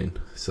 is coming.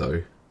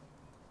 So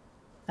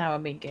that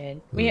would be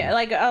good.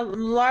 Like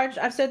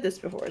I've said this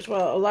before as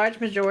well. A large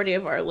majority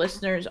of our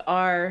listeners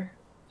are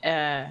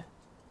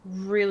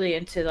really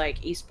into like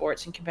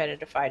esports and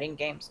competitive fighting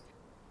games.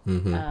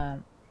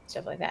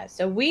 Stuff like that.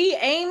 So we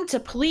aim to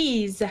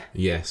please.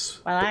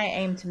 Yes. While I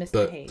aim to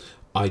misbehave.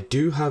 I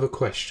do have a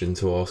question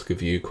to ask of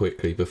you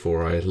quickly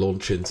before I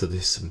launch into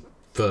this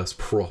first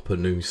proper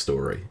news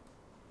story.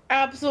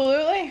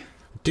 Absolutely.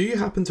 Do you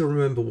happen to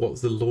remember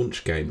what the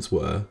launch games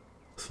were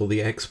for the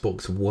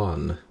Xbox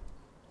One?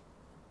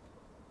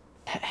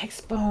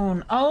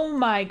 Xbone. Oh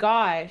my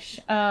gosh.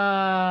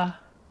 I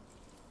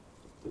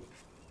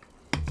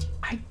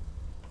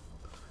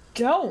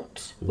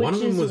don't. One of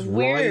them was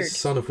weird. Rise,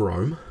 Son of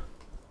Rome.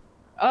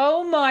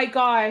 Oh my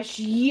gosh,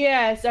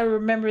 yes, I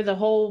remember the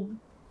whole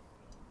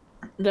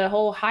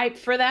hype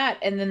for that,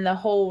 and then the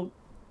whole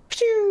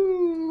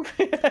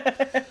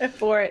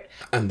for it.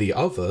 And the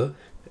other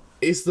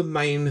is the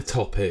main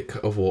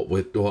topic of what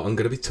I'm going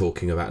to be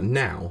talking about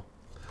now.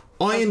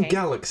 Iron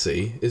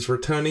Galaxy is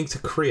returning to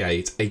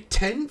create a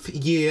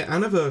 10th year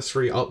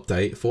anniversary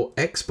update for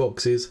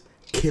Xbox's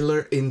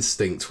Killer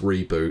Instinct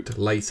reboot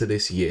later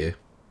this year.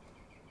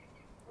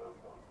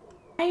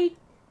 I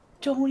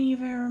don't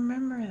even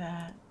remember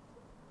that.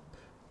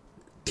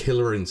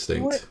 Killer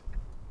Instinct. What?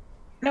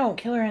 No,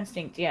 Killer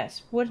Instinct,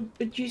 yes.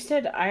 But you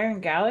said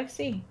Iron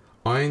Galaxy?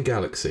 Iron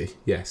Galaxy,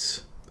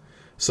 yes.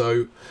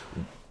 So,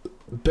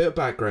 bit of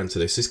background to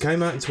this. This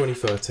came out in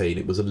 2013.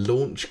 It was a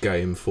launch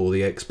game for the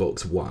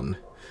Xbox One.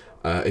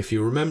 If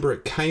you remember,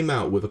 it came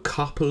out with a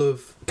couple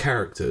of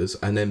characters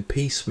and then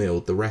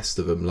piecemealed the rest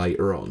of them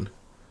later on.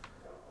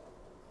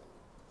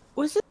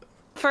 Was it the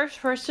first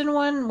person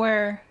one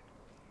where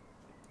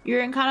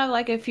you're in kind of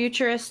like a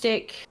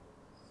futuristic...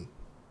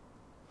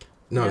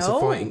 No, it's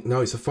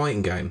a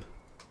fighting game.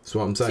 That's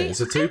what I'm saying.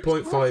 It's a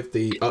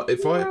 2.5D.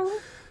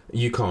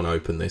 You can't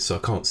open this, so I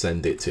can't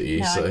send it to you.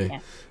 No, so, I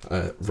can't.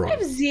 I right.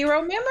 have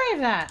zero memory of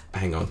that.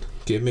 Hang on.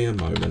 Give me a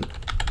moment.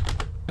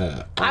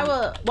 I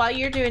will. While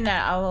you're doing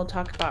that, I will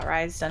talk about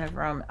Rise, Son of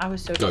Rome. I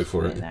was so Go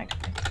for disappointed it. in that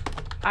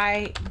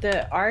game.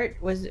 The art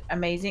was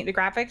amazing. The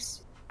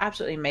graphics,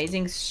 absolutely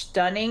amazing,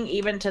 stunning,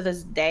 even to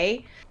this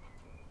day.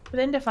 But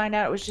then to find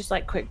out it was just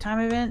like quick time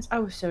events, I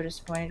was so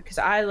disappointed because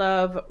I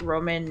love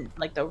Roman,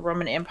 like the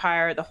Roman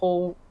Empire, the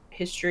whole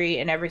history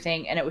and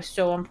everything, and it was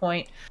so on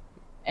point.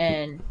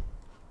 And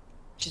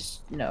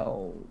just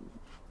no,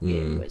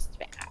 it was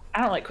bad.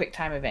 I don't like quick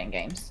time event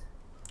games.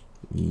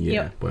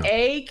 Yeah, well.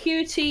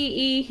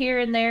 AQTE here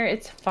and there,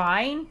 it's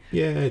fine.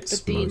 Yeah, it's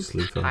But the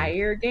mostly fine.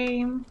 entire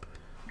game,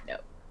 no.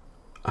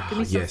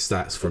 Yes,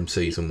 that's from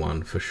season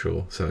 1 for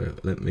sure. So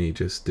let me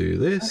just do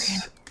this.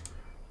 Okay.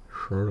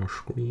 Share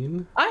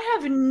screen. I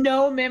have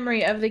no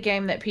memory of the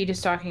game that Pete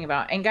is talking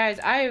about. And guys,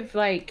 I've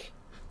like,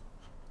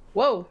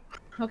 whoa,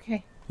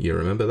 okay. You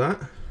remember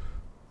that?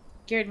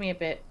 Scared me a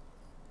bit.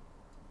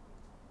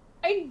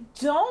 I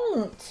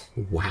don't.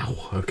 Wow,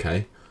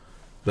 okay.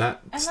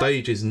 That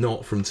stage is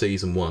not from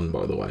season 1,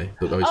 by the way,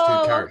 but those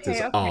two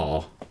characters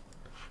are.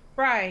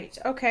 Right,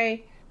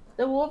 okay.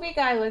 The Wolfie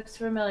guy looks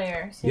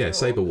familiar.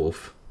 Saber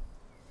Wolf.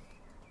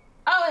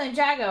 Oh, and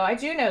then Jago. I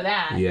do know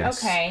that.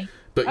 Yes. Okay.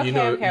 But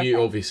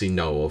you obviously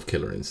know of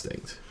Killer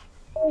Instinct.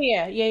 Oh,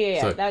 yeah.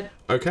 So,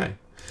 okay.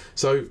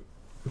 So,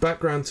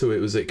 background to it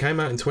was it came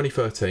out in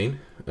 2013.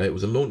 It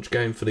was a launch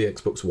game for the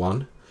Xbox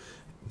One.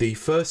 The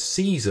first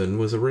season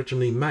was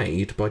originally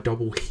made by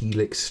Double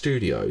Helix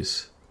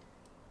Studios.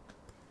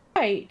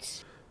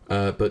 Right.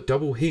 But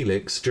Double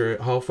Helix,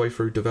 halfway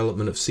through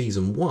development of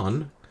season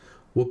 1,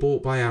 were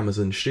bought by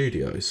Amazon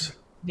Studios.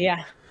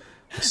 Yeah.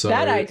 So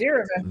that I do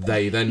remember.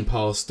 They then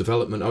passed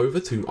development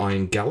over to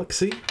Iron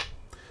Galaxy,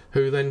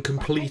 who then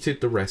completed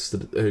the rest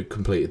of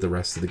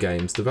the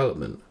game's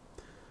development,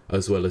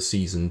 as well as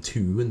season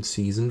 2 and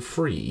season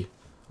 3.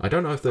 I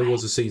don't know if there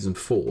was a season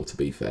 4, to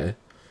be fair.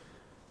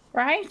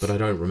 Right. But I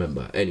don't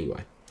remember.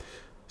 Anyway.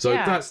 So I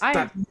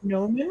have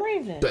no memory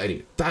of it. But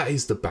anyway, that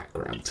is the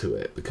background to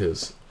it,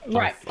 because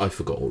I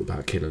forgot all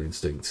about Killer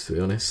Instinct, to be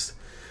honest.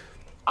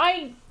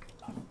 I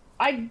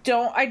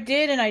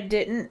did and I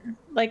didn't.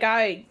 Like,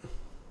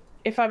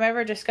 if I'm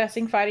ever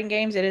discussing fighting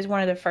games, it is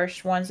one of the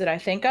first ones that I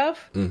think of.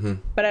 Mm-hmm.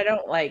 But I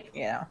don't wake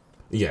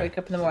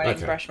up in the morning,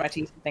 brush my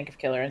teeth, and think of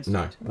Killer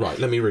Instinct. No, right,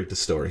 let me read the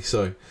story.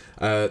 So,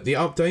 the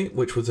update,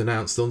 which was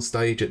announced on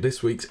stage at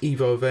this week's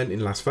Evo event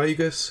in Las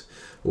Vegas,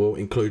 will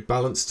include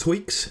balance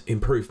tweaks,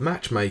 improved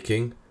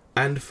matchmaking,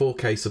 and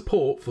 4K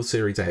support for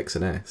Series X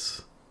and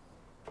S.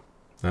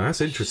 Now, that's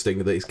interesting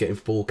that it's getting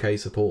 4K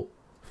support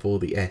for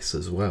the S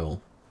as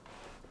well.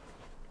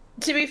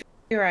 To be fair,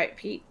 you're right,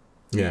 Pete.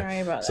 Yeah, right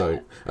about so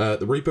the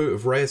reboot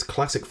of Rare's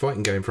classic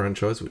fighting game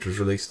franchise, which was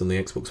released on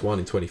the Xbox One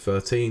in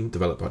 2013,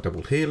 developed by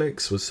Double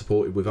Helix, was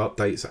supported with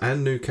updates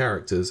and new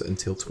characters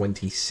until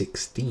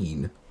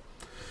 2016.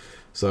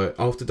 So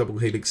after Double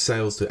Helix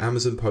sales to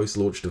Amazon,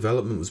 post-launch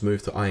development was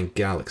moved to Iron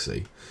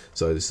Galaxy.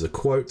 So this is a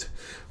quote: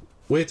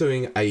 "We're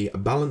doing a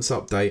balance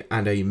update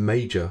and a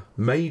major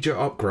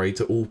upgrade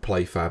to all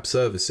PlayFab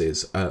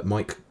services."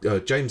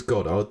 James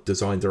Goddard,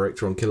 design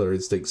director on Killer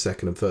Instinct's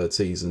second and third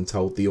season,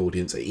 told the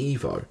audience at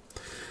Evo.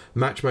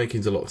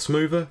 "Matchmaking's a lot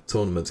smoother,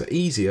 tournaments are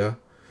easier,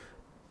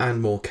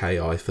 and more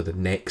KI for the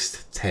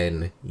next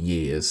 10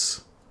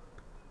 years.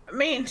 I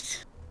mean,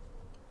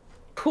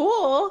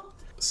 cool.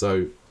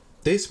 So,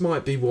 this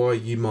might be why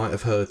you might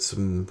have heard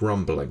some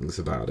rumblings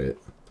about it.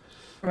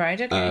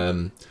 Right,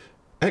 okay.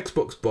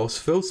 Xbox boss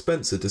Phil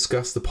Spencer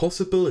discussed the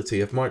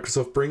possibility of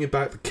Microsoft bringing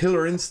back the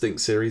Killer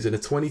Instinct series in a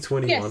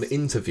 2021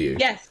 interview.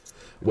 Yes,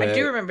 I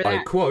do remember that.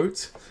 I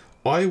quote,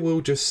 "I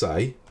will just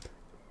say,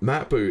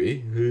 Matt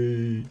Booty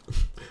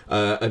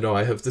and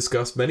I have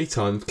discussed many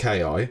times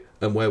KI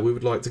and where we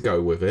would like to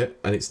go with it,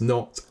 and it's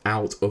not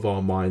out of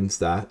our minds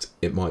that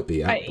it might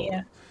be out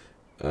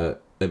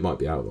it might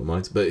be out of our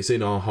minds, but it's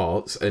in our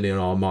hearts and in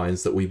our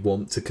minds that we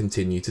want to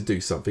continue to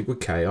do something with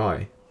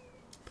KI.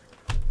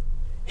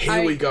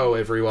 Here we go,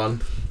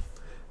 everyone.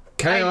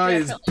 KI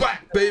is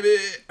back, baby!"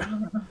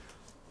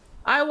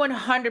 I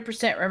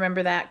 100%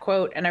 remember that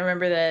quote, and I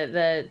remember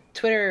the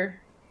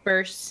Twitter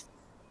verse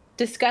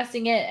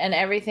discussing it and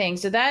everything.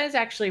 So that is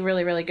actually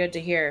really, really good to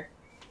hear.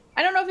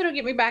 I don't know if it'll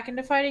get me back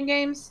into fighting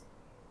games,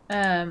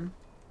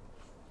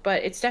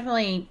 but it's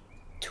definitely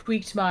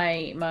tweaked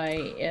my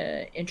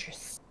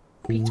interests.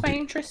 Piqued my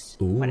interest.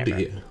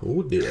 Whatever.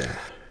 Oh dear.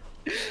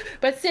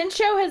 But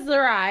Sincho has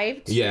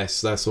arrived.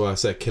 Yes, that's why I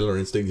said Killer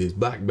Instinct is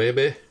back,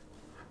 baby.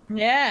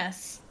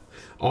 Yes.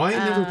 I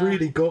never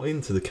really got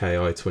into the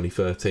KI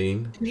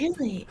 2013.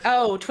 Really?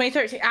 Oh,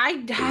 2013.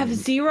 I have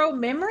zero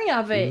memory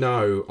of it.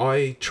 No,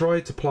 I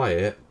tried to play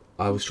it.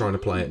 I was trying to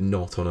play it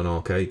not on an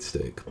arcade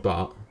stick,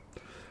 but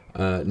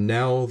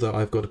now that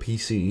I've got a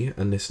PC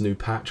and this new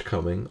patch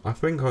coming, I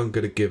think I'm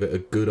going to give it a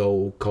good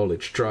old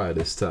college try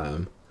this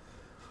time.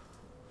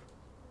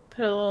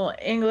 Put a little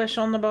English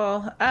on the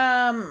ball.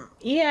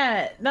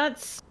 Yeah,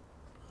 that's...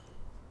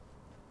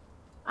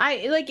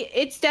 I like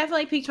it's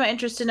definitely piqued my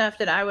interest enough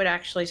that I would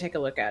actually take a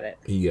look at it.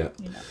 Yeah.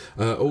 You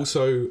know.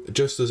 Also,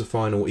 just as a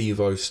final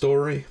Evo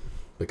story,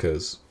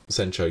 because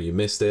Sencho, you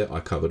missed it. I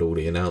covered all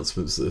the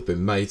announcements that have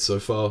been made so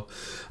far,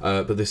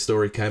 but this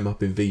story came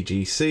up in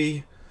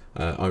VGC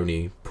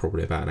only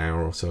probably about an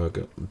hour or so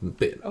ago.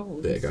 Bit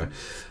ago.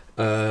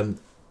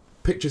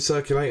 Pictures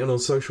circulating on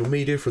social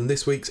media from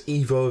this week's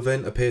Evo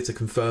event appear to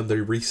confirm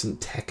the recent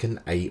Tekken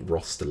 8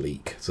 roster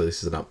leak. So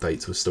this is an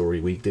update to a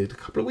story we did a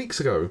couple of weeks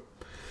ago.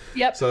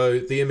 Yep. So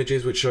the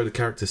images which show the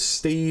character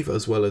Steve,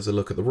 as well as a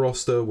look at the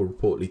roster, were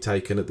reportedly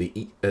taken at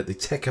the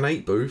Tekken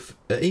 8 booth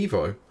at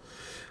Evo,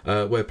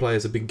 where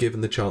players have been given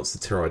the chance to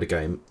try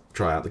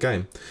out the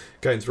game.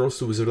 Game's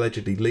roster was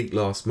allegedly leaked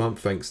last month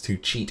thanks to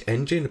Cheat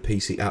Engine, a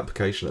PC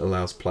application that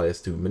allows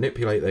players to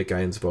manipulate their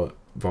games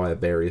via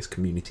various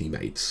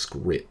community-made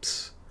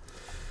scripts.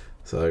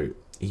 So,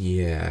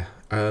 yeah.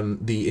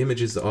 The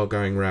images that are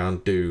going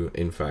around do,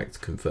 in fact,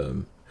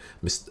 confirm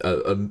a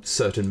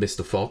certain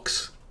Mr.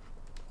 Fox,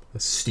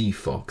 Steve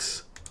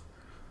Fox.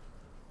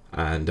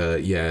 And,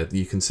 yeah,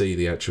 you can see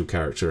the actual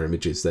character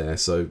images there.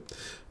 So,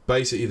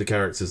 basically, the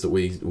characters that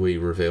we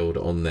revealed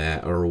on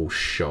there are all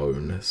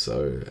shown.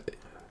 So,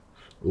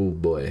 oh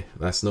boy,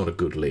 that's not a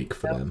good leak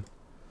for them.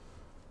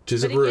 Which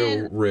is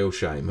real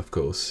shame, of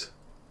course.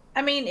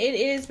 I mean, it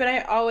is, but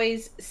I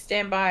always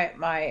stand by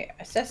my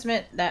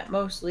assessment that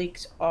most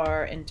leaks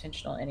are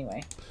intentional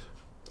anyway.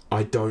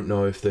 I don't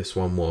know if this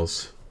one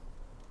was.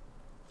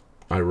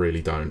 I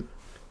really don't.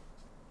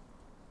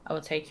 I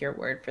will take your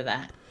word for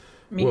that.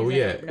 Well,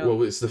 yeah.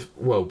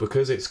 Well,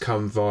 because it's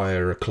come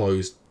via a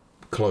closed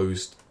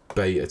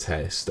beta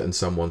test, and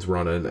someone's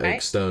run an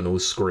external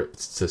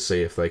script to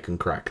see if they can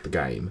crack the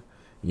game.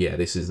 Yeah,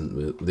 this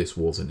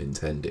wasn't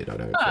intended. I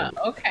don't think.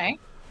 Okay.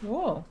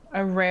 Whoa,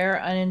 a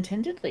rare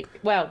unintended leak.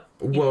 Well,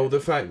 the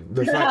fact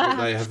that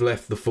they have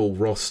left the full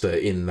roster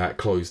in that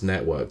closed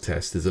network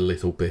test is a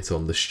little bit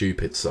on the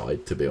stupid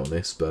side, to be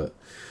honest. But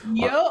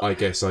I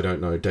guess I don't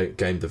know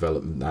game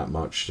development that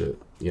much to,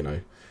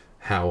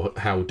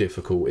 how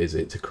difficult is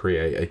it to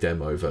create a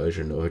demo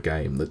version of a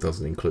game that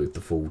doesn't include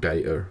the full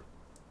data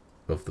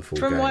of the full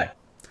game?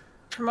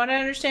 From what I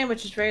understand,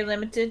 which is very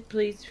limited,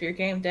 please, if you're a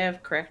game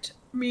dev, correct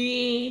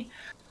me.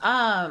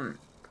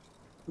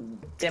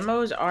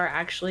 Demos are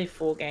actually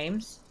full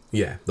games.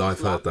 Yeah, I've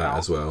heard that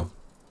as well.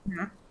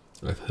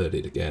 Mm-hmm. I've heard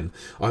it again.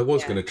 I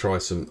was going to try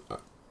some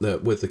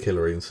with the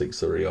Killer Instinct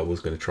 3. I was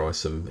going to try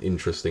some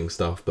interesting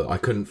stuff, but I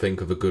couldn't think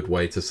of a good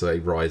way to say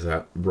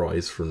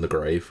rise from the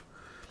grave.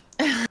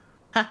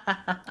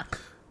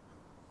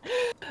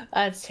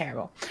 That's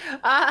terrible.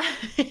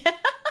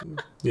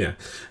 Yeah.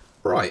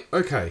 Right.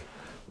 Okay.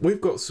 We've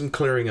got some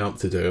clearing up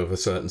to do of a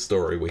certain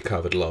story we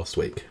covered last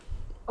week.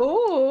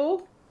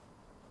 Ooh.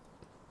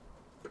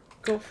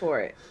 Go for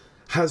it.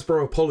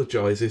 Hasbro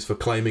apologises for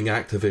claiming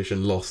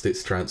Activision lost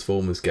its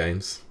Transformers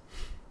games.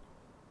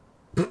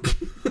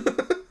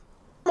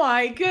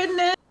 My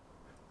goodness.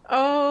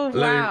 Oh,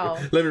 wow.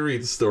 Let me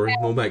read the story.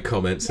 We'll make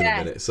comments in a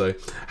minute. So,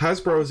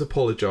 Hasbro has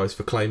apologised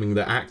for claiming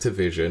that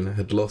Activision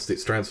had lost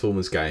its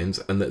Transformers games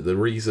and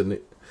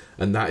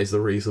that is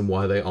the reason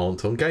why they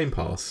aren't on Game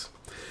Pass.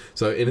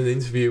 So, in an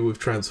interview with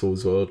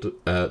Transformers World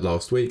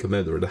last week, a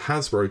member of the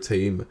Hasbro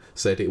team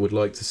said it would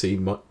like to see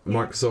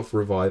Microsoft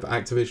revive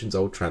Activision's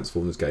old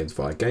Transformers games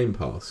via Game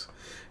Pass.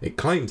 It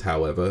claimed,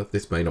 however,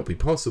 this may not be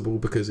possible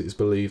because it's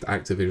believed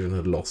Activision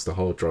had lost the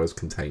hard drives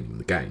containing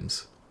the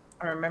games.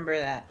 I remember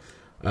that.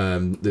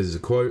 This is a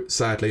quote.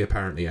 Sadly,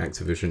 apparently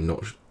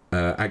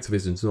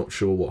Activision's not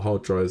sure what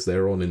hard drives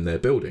they're on in their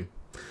building.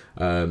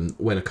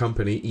 When a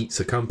company eats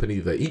a company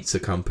that eats a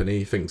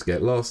company, things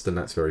get lost, and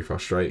that's very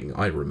frustrating.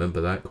 I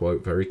remember that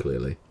quote very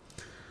clearly.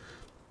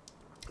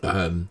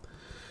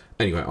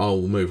 Anyway,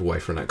 I'll move away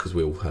from that because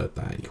we all heard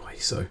that anyway.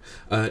 So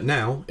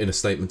now, in a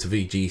statement to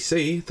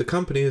VGC, the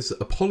company has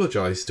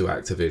apologised to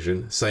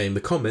Activision, saying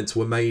the comments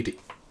were made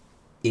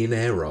in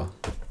error.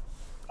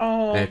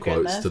 Oh, air quotes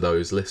goodness. to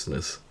those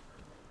listeners.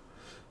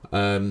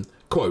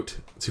 Quote,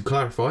 to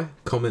clarify,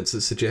 comments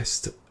that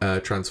suggest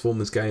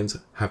Transformers games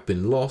have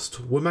been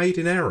lost were made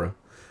in error.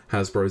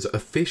 Hasbro's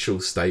official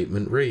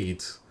statement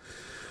reads,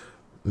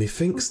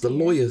 methinks the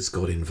lawyers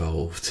got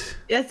involved.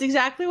 That's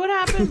exactly what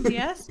happened,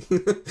 yes.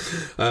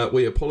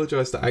 We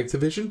apologise to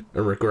Activision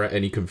and regret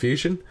any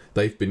confusion.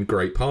 They've been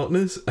great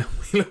partners and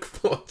we look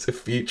forward to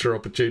future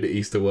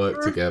opportunities to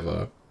work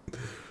together.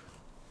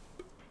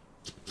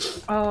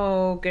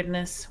 Oh,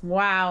 goodness.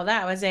 Wow,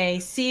 that was a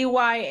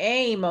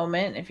CYA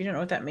moment. If you don't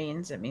know what that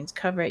means, it means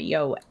cover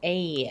your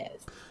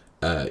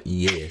ass.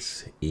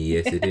 Yes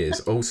it is.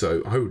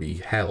 Also, holy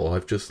hell,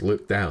 I've just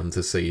looked down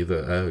to see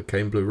that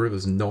Kane Blue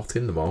River's not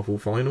in the Marvel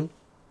final.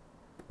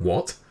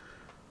 What?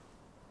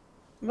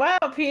 Wow,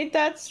 Pete,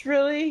 that's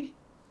really...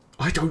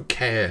 I don't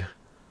care.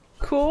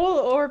 Cool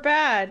or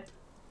bad?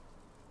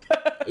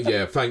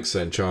 Yeah, thanks,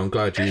 Sencha. I'm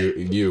glad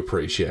you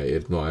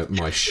appreciated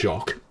my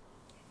shock.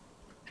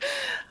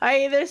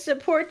 I either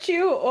support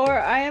you or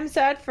I am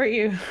sad for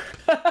you.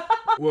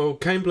 Well,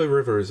 Kane Blue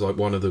River is like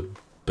one of the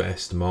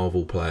best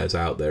Marvel players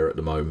out there at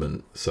the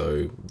moment.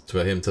 So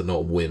for him to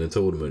not win a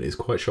tournament is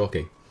quite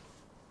shocking.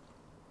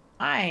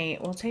 I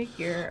will take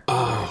your.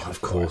 Oh,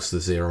 of course, the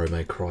Zero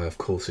May Cry. Of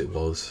course it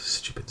was.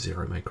 Stupid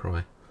Zero May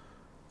Cry.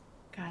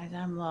 Guys,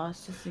 I'm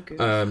lost. It's a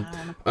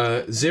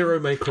good Zero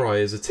May Cry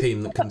is a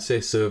team that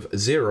consists of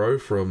Zero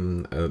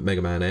from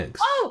Mega Man X.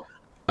 Oh!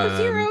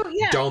 Zero,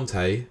 yeah.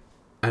 Dante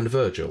and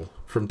Virgil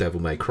from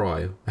Devil May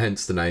Cry.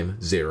 Hence the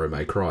name Zero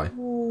May Cry.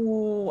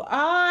 Ooh,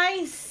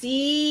 I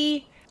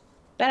see.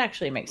 That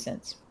actually makes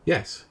sense.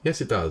 Yes,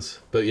 it does.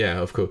 But yeah,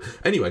 of course.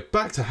 Anyway,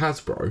 back to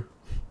Hasbro.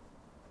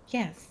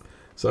 Yes.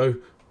 So,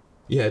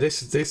 yeah,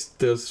 this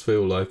does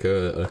feel like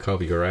a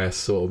cover your ass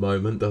sort of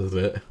moment, doesn't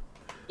it?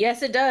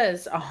 Yes, it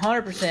does.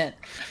 100%.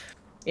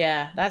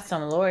 Yeah, that's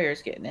some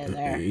lawyers getting in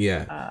there.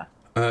 Yeah.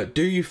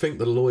 Do you think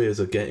the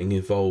lawyers are getting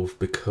involved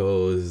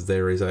because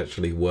there is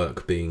actually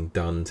work being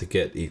done to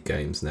get these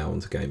games now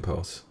onto Game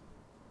Pass?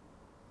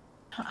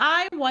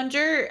 I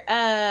wonder,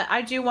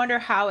 I do wonder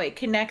how it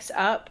connects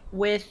up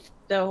with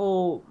the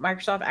whole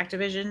Microsoft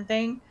Activision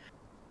thing,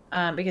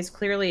 because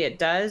clearly it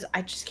does.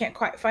 I just can't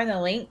quite find the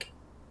link,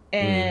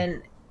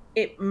 and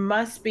it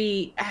must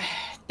be,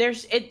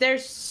 there's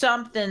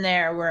something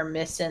there we're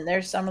missing.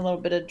 There's some little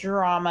bit of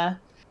drama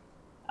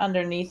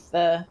underneath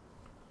the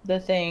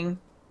thing,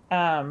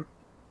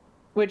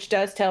 which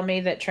does tell me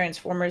that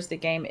Transformers the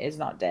game is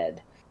not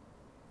dead.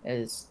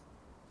 Is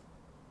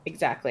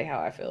exactly how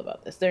I feel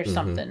about this. There's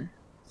something,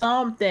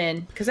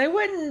 because they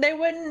wouldn't,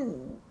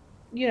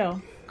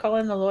 call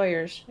in the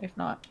lawyers if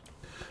not.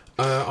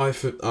 I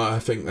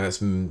think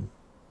that's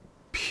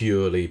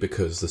purely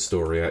because the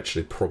story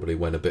actually probably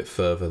went a bit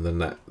further than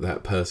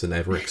that person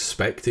ever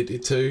expected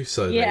it to.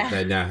 So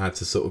they now had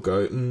to sort of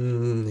go,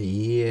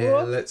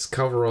 let's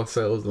cover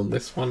ourselves on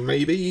this one,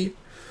 maybe.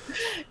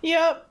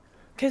 Yep.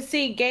 Because,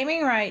 see,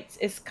 gaming rights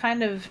is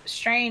kind of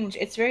strange.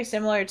 It's very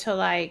similar to,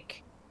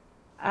 like,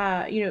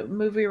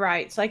 movie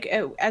rights. Like,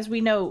 as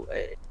we know,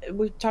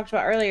 we talked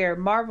about earlier,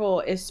 Marvel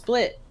is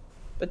split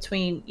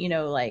between,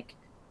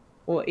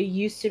 it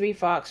used to be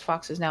Fox.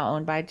 Fox is now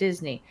owned by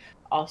Disney.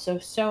 Also,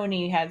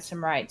 Sony had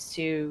some rights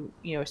to,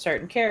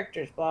 certain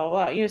characters, blah,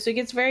 blah, blah. So it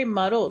gets very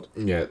muddled.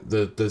 Yeah,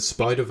 the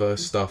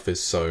Spider-Verse stuff is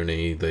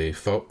Sony,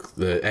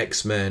 the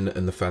X-Men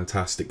and the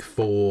Fantastic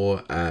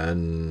Four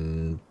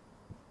and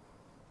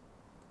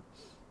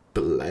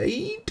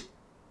Blade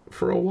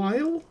for a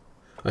while,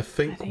 I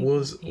think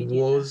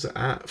was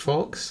at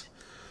Fox.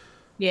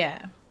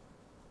 Yeah.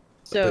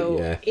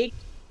 So it's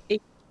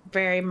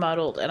very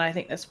muddled, and I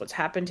think that's what's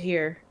happened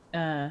here.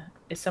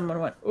 Is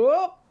someone went,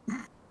 whoop.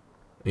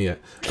 Yeah,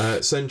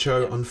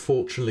 Sencho.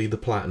 Unfortunately, the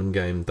Platinum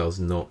game does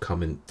not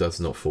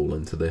fall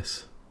into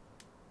this.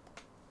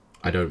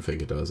 I don't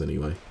think it does,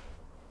 anyway.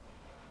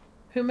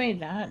 Who made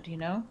that? Do you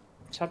know?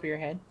 Top of your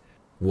head.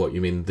 What,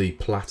 you mean the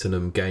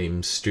Platinum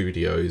Games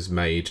Studios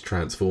made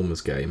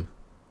Transformers game?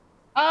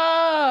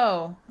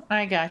 Oh,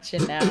 I got you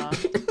now.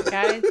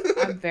 Guys,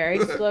 I'm very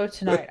slow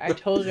tonight. I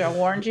told you, I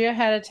warned you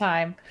ahead of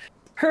time.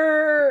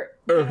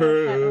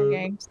 Platinum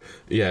Games.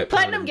 Yeah,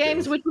 Platinum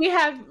Games, which we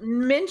have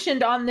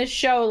mentioned on this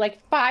show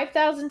like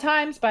 5,000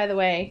 times, by the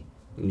way.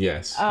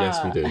 Yes,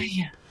 yes, we do.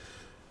 Yeah.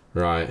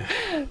 Right.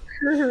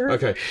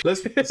 Okay,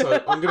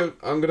 so I'm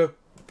gonna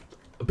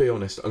be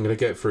honest. I'm gonna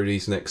get through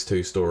these next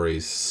two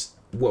stories.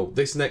 Well,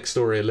 this next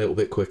story a little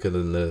bit quicker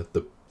than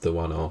the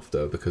one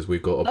after, because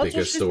we've got a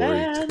bigger story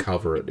to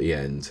cover at the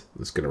end.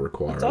 That's going to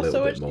require a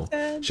little bit more.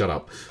 Shut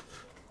up.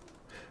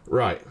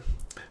 Right.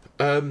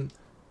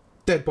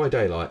 Dead by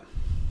Daylight.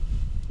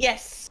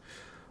 Yes.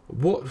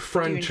 What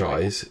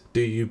franchise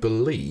do you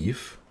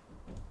believe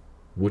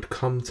would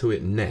come to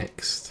it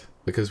next?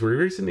 Because we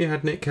recently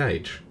had Nick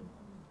Cage.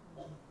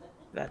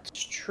 That's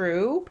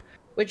true.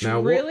 Which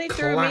now, really what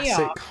threw me off.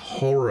 classic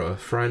horror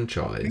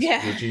franchise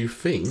would you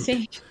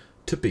think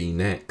to be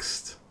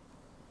next?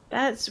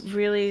 That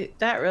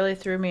really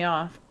threw me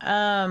off.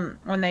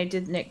 When they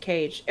did Nick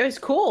Cage, it was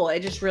cool.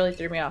 It just really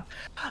threw me off.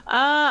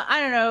 I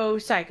don't know,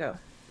 Psycho.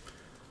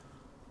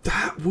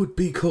 That would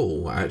be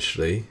cool,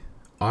 actually.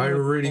 I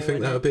really think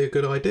that would be a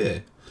good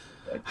idea.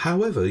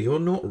 However,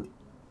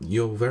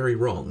 you're very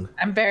wrong.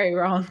 I'm very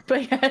wrong,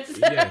 but yes.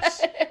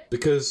 Yes,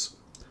 because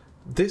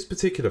this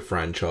particular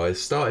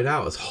franchise started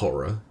out as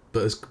horror,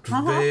 but has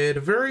veered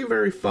very,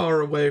 very far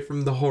away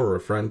from the horror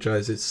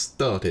franchise it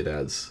started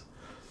as.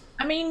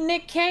 I mean,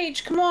 Nick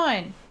Cage, come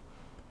on.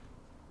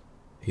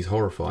 He's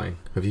horrifying.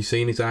 Have you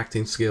seen his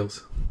acting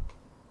skills?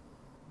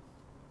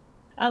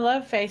 I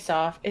love Face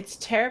Off. It's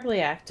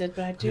terribly acted,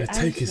 but I do.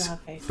 Take his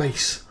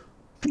face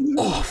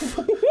off.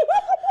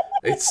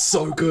 It's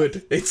so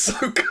good. It's so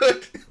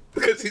good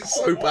because it's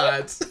so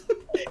bad.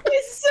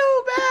 It's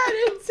so bad.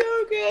 It's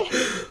so good.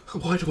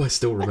 Why do I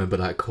still remember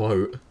that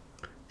quote?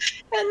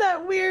 And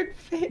that weird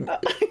face.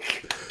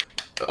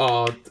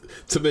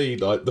 To me,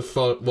 like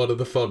one of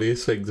the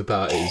funniest things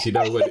about it is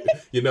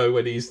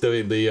when he's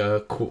doing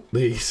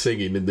the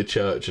singing in the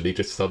church and he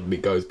just suddenly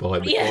goes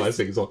behind the choir and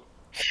sings on.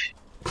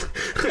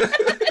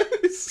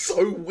 It's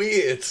so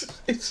weird.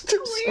 It's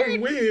just so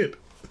weird.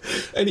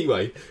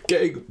 Anyway,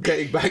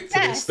 getting back to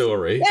this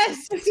story.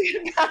 Yes, let's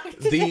get back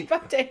to Dead by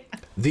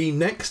Daylight. The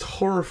next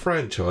horror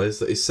franchise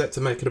that is set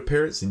to make an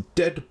appearance in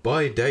Dead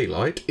by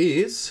Daylight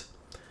is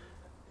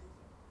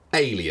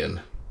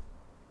Alien.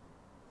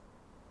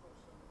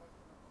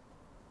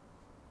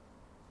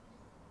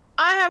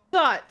 I have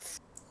thoughts.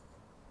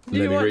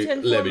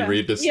 Let me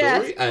read the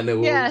story and then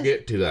we'll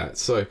get to that.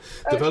 So,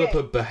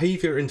 developer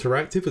Behavior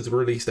Interactive has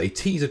released a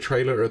teaser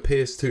trailer that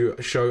appears to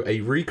show a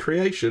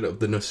recreation of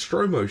the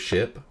Nostromo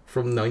ship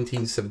from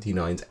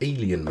 1979's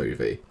Alien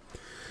movie.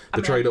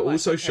 The trailer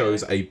also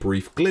shows a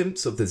brief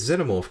glimpse of the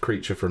xenomorph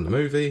creature from the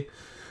movie,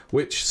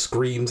 which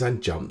screams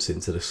and jumps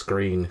into the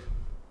screen.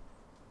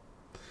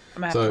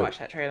 I'm going to have to watch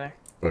that trailer.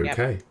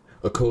 Okay. Yep.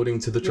 According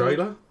to the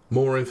trailer,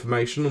 more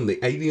information on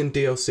the Alien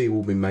DLC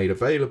will be made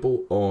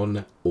available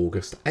on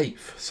August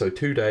 8th. So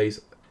 2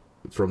 days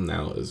from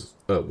now,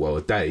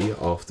 a day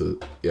after,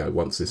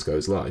 once this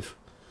goes live.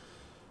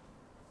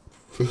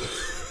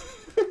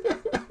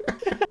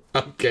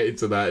 I'll get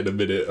into that in a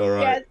minute,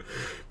 alright? Yes.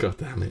 God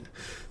damn it.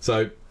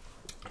 So,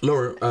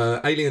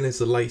 Laura, Alien is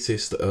the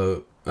latest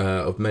of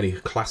many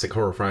classic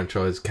horror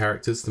franchise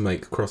characters to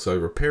make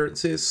crossover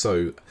appearances.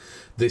 So,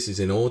 this is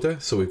in order.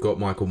 So, we've got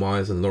Michael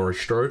Myers and Laurie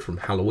Strode from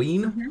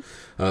Halloween,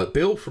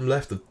 Bill from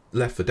Left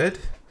 4 Dead,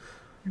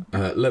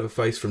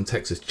 Leatherface from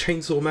Texas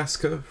Chainsaw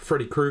Massacre,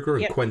 Freddy Krueger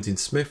and Quentin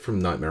Smith from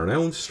Nightmare on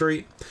Elm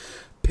Street,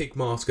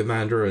 Pigmask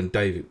Amanda and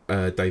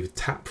David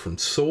Tapp from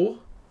Saw.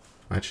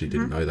 I actually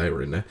didn't know they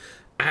were in there.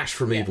 Ash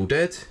from Evil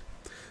Dead,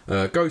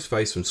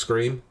 Ghostface from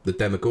Scream, the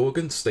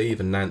Demogorgon,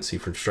 Steve and Nancy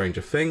from Stranger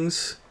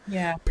Things,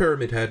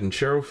 Pyramid Head and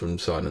Cheryl from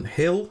Silent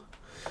Hill,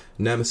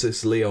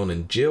 Nemesis, Leon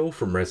and Jill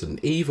from Resident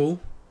Evil,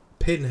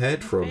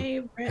 Pinhead from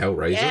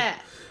Hellraiser,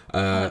 I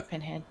love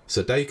Pinhead.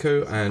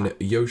 Sadako and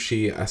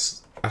Yoshi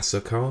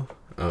Asakawa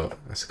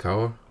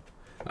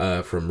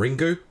from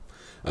Ringu,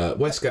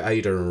 Wesker,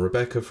 Ada and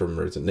Rebecca from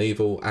Resident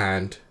Evil,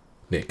 and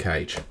Nick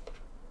Cage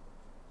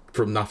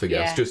from nothing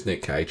else, just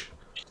Nick Cage.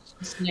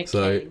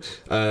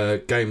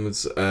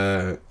 Games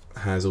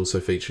has also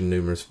featured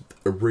numerous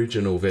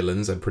original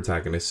villains and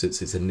protagonists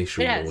since its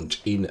initial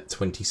launch in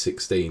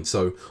 2016.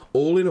 So,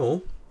 all in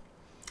all,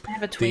 I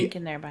have a twink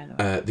in there, by the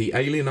way. The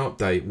Alien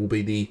update will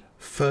be the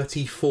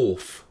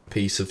 34th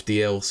piece of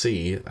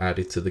DLC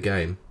added to the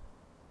game.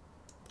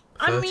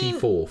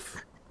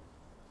 34th.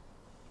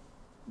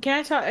 Can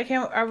I talk?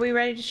 Are we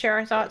ready to share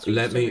our thoughts?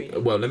 Let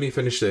me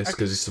finish this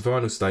because it's the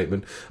final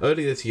statement.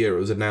 Earlier this year, it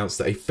was announced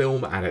that a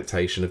film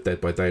adaptation of Dead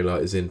by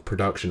Daylight is in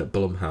production at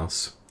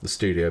Blumhouse, the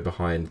studio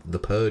behind The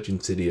Purge,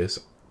 Insidious,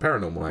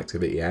 Paranormal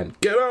Activity, and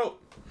Get Out.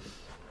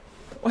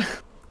 I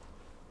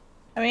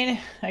mean,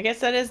 I guess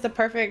that is the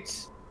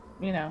perfect,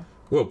 Well,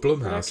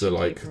 Blumhouse are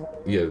like,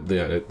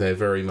 they're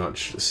very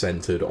much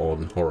centered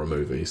on horror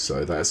movies,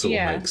 so that sort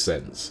of makes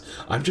sense.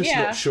 I'm just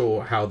not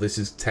sure how this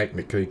is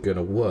technically going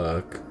to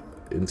work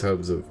in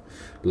terms of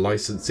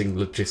licensing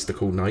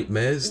logistical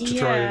nightmares to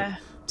try and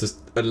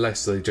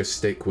unless they just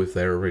stick with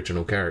their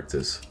original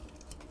characters.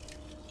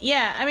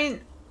 Yeah, I mean,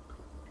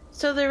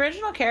 so the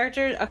original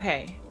characters.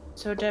 Okay,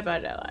 so Dead by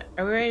Daylight.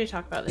 Are we ready to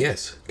talk about this?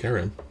 Yes,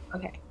 Karen.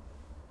 Okay.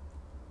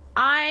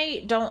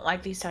 I don't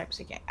like these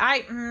types of games.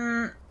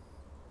 I'm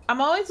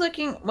always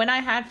looking when I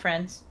had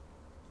friends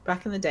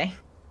back in the day.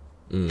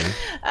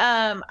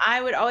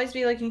 I would always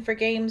be looking for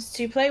games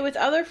to play with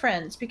other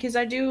friends because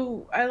I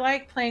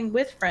like playing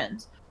with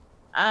friends.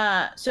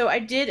 So I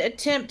did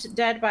attempt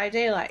Dead by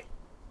Daylight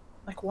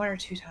like 1 or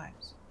 2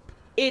 times.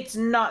 It's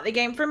not the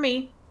game for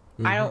me.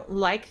 I don't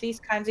like these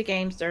kinds of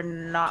games. They're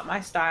not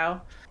my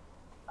style.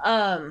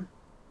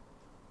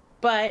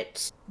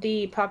 But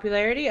the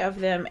popularity of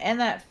them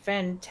and that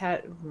I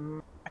can't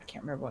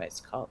remember what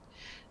it's called,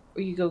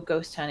 where you go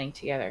ghost hunting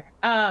together.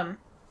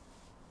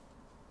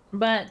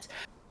 But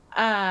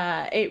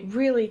it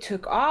really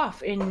took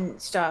off in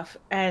stuff,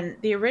 and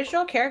the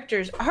original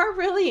characters are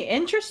really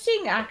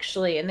interesting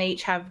actually, and they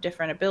each have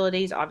different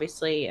abilities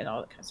obviously and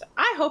all that kind of stuff.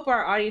 I hope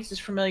our audience is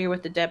familiar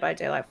with the Dead by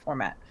Daylight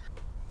format.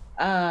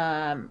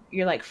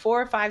 You're like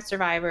 4 or 5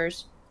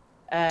 survivors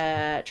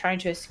trying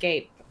to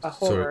escape a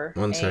horror.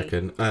 Sorry, one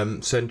second.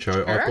 Sencho,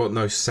 Sure? I've got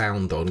no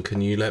sound on. Can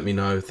you let me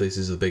know if this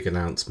is a big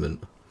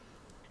announcement?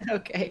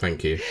 Okay.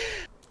 Thank you.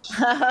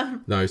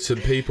 No, some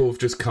people have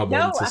just come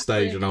onto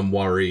stage and I'm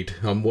worried.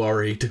 What I'm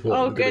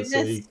gonna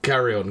see.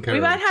 Carry on. We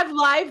might have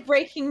live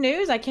breaking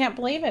news. I can't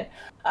believe it.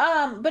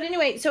 But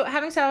anyway, so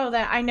having said all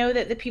that, I know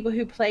that the people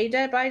who play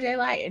Dead by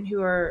Daylight and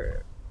who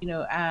are,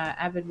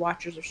 avid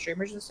watchers or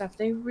streamers and stuff,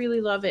 they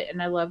really love it,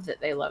 and I love that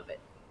they love it.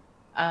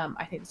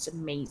 I think it's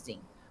amazing.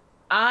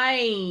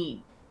 I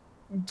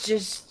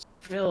just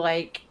feel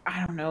like,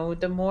 I don't know,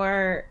 the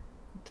more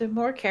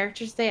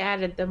characters they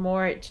added, the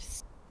more it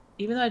just,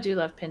 even though I do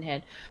love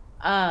Pinhead,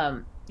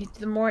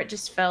 the more it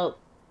just felt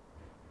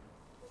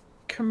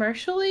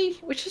commercially,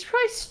 which is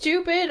probably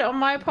stupid on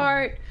my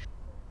part.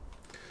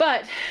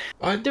 But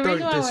I don't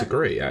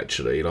disagree,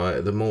 actually.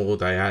 Like, the more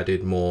they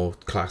added more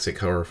classic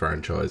horror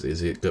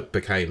franchises, it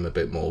became a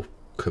bit more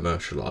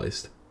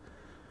commercialized.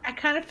 I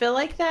kind of feel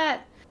like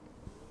that,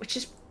 which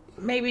is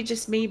maybe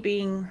just me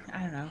being,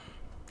 I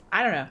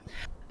don't know.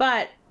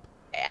 But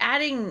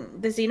adding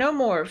the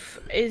xenomorph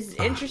is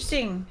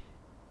interesting.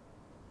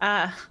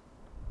 Uh,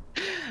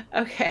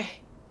 okay.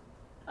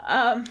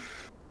 Um,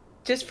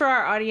 just for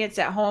our audience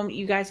at home,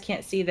 you guys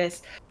can't see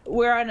this.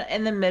 We're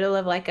in the middle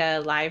of like a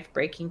live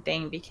breaking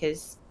thing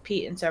because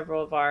Pete and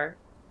several of our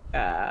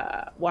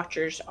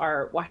watchers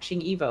are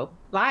watching Evo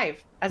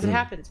live as it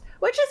happens,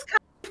 which is kind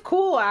of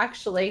cool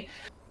actually.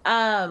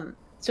 So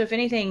if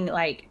anything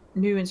like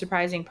new and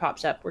surprising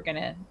pops up, we're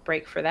gonna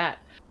break for that.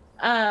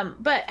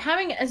 But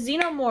having a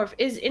xenomorph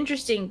is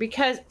interesting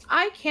because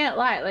I can't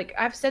lie. Like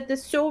I've said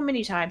this so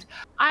many times.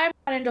 I'm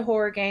not into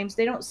horror games.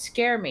 They don't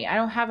scare me. I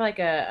don't have like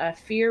a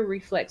fear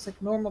reflex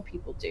like normal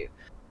people do.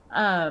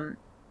 Um,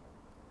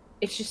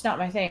 it's just not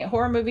my thing.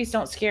 Horror movies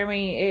don't scare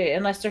me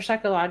unless they're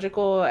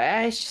psychological.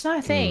 It's just not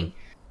a thing.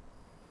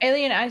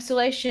 Alien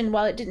Isolation,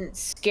 while it didn't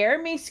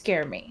scare me,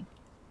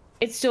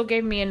 it still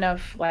gave me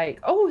enough like,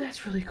 oh,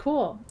 that's really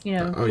cool.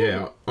 Oh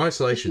yeah,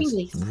 Isolation's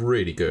tingles.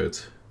 really good.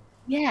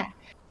 Yeah.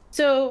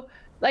 So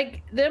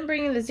like them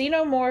bringing the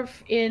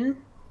xenomorph in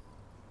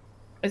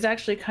is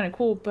actually kind of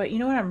cool. But you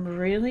know what I'm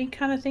really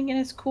kind of thinking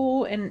is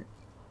cool, and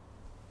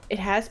it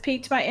has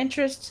piqued my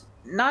interest.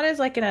 Not as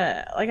like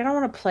I don't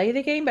want to play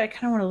the game, but I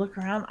kind of want to look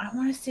around. I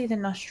want to see the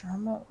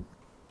Nostromo.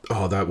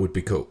 Oh, that would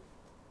be cool.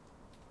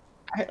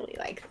 I really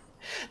like.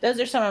 Those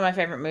are some of my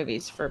favorite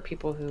movies for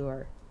people who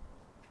are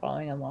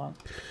following along.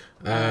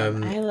 I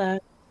love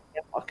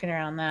walking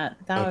around that.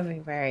 That would be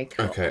very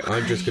cool. Okay,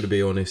 I'm just going to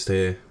be honest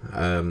here.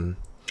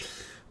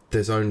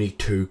 There's only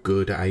 2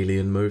 good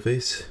Alien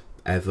movies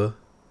ever.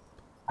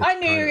 I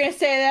knew you were going to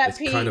say that,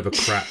 Pete. It's kind of a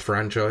crap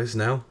franchise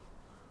now.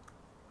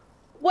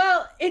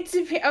 Well, it's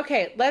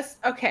okay. Let's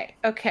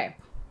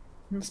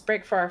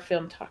break for our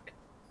film talk.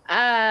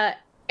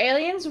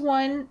 Aliens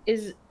 1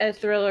 is a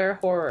thriller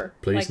horror.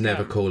 Please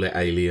never call it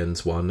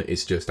Aliens 1.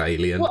 It's just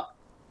Alien. Well,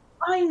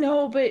 I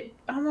know, but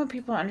I want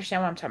people to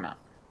understand what I'm talking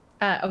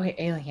about. Okay,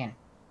 Alien.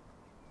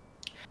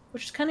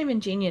 Which is kind of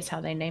ingenious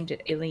how they named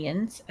it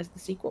Aliens as the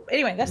sequel. But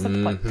anyway, that's not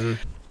the point.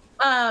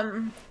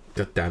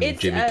 God damn it,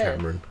 Jimmy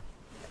Cameron.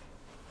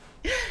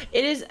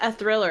 It is a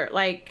thriller,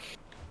 like...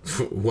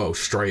 Well,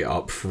 straight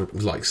up,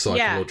 like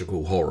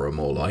psychological horror,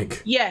 more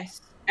like.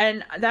 Yes,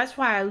 and that's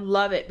why I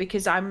love it,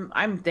 because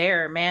I'm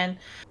there, man.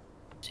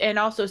 And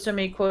also so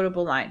many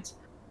quotable lines.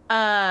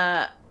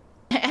 And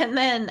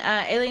then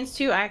Aliens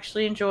 2 I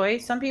actually enjoy.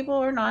 Some people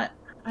are not.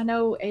 I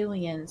know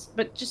Aliens,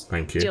 but just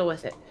deal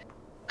with it.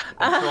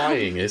 I'm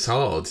trying, it's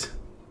hard.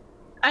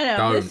 I know.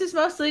 Don't. This is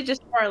mostly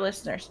just for our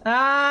listeners.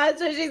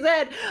 That's what she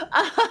said.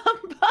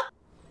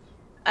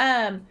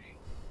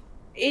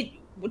 It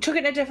took it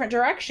in a different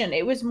direction.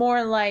 It was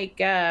more like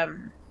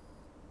kind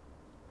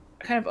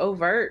of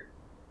overt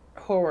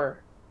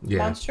horror. Yeah.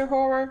 Monster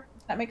horror.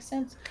 Does that make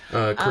sense?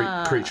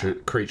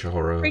 Creature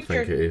horror, I think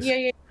it is.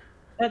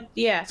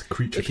 Yeah. It's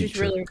creature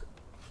feature. Really,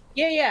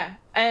 yeah.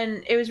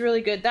 And it was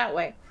really good that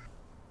way.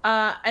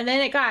 And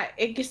then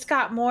it just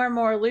got more and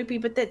more loopy,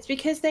 but that's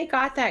because they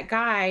got that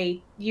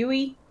guy,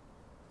 Yui.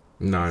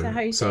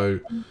 No. So,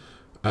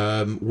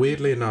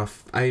 weirdly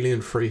enough,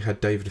 Alien 3 had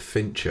David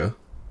Fincher.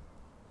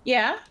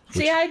 Yeah.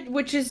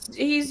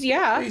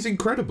 He's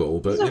incredible,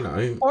 but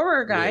he's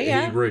horror guy,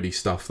 he really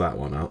stuffed that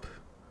one up.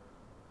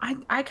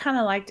 I kind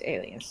of liked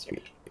Aliens 3.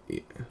 Yeah.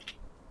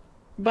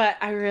 But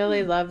I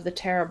really love the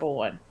terrible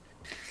one.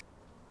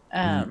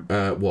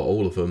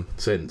 All of them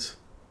since?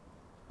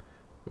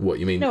 What,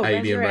 you mean no,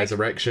 Alien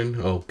Resurrection?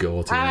 Oh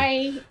god.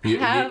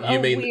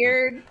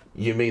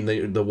 You mean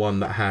the one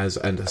that has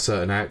a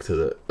certain actor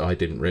that I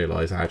didn't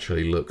realise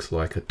actually looks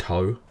like a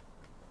toe?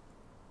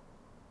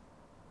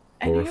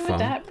 Or a thumb? Would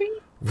that be?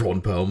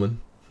 Ron Perlman.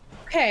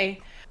 Okay.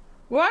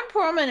 Ron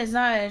Perlman is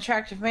not an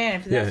attractive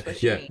man, if that's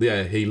what you mean.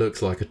 Yeah, he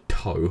looks like a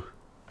toe.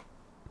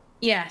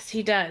 Yes,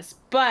 he does.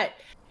 But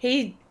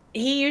he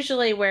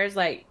usually wears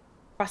like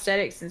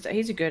prosthetics and stuff.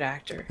 He's a good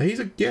actor.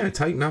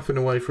 Take nothing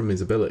away from his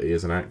ability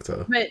as an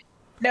actor. But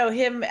no,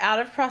 him out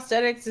of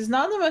prosthetics is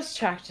not the most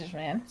attractive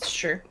man. It's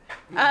true.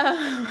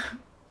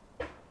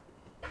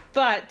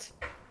 But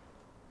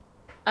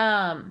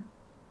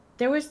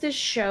there was this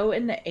show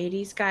in the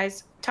 80s,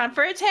 guys. Time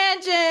for a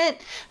tangent.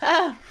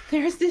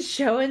 There was this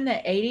show in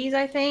the 80s,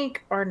 I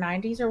think, or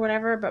 90s or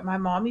whatever, but my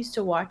mom used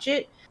to watch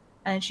it,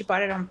 and she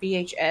bought it on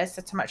VHS.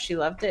 That's how much she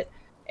loved it.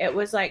 It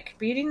was like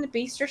Beauty and the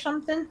Beast or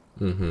something.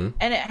 Mm-hmm.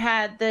 And it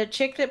had the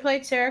chick that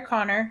played Sarah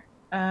Connor.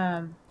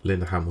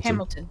 Linda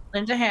Hamilton.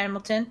 Linda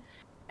Hamilton.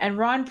 And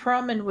Ron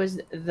Perlman was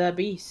the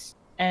Beast.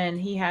 And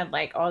he had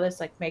like all this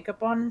like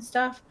makeup on and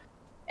stuff.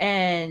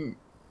 And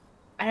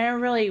I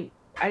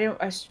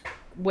was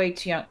way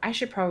too young. I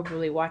should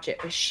probably watch it.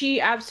 But she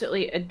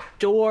absolutely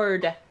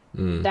adored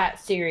that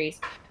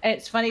series. And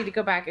it's funny to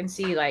go back and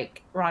see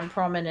like Ron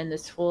Perlman in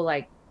this full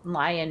like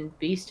lion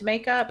beast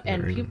makeup.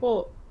 And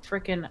people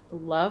freaking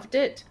loved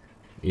it.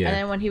 Yeah. And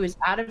then when he was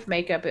out of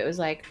makeup, it was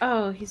like,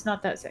 oh, he's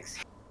not that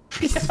sexy.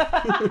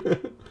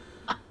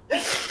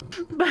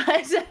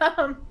 But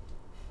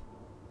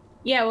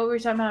yeah, what were we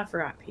talking about? I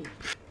forgot, Pete.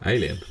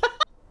 Alien.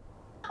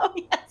 Oh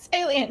yes,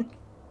 Alien.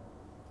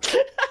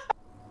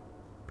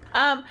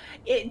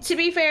 To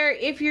be fair,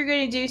 if you're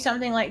going to do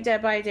something like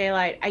Dead by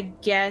Daylight, I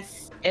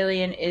guess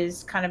Alien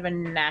is kind of a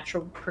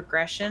natural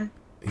progression.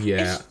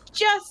 Yeah, It's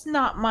just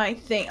not my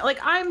thing. Like,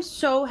 I'm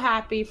so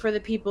happy for the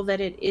people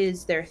that it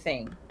is their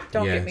thing.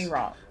 Don't get me yes.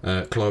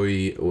 wrong.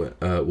 Chloe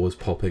was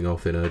popping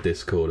off in her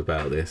Discord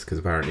about this because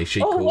apparently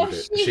she Oh, called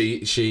was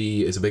it.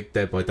 She is a big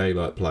Dead by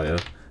Daylight player,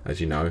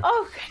 as you know,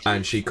 Oh,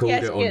 and she called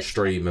yes, it on yes.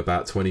 stream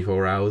about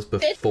 24 hours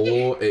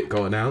before it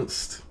got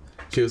announced.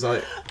 She was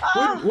like,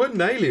 Oh.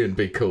 "Wouldn't Alien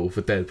be cool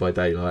for Dead by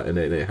Daylight?" And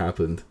then it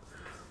happened.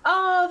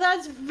 Oh,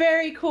 that's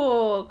very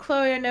cool.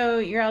 Chloe, I know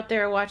you're out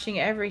there watching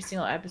every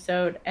single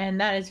episode,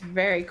 and that is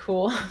very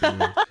cool.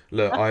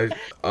 Look, I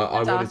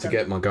wanted to awesome.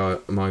 get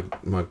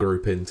my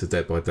group into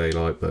Dead by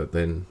Daylight, but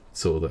then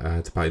saw that I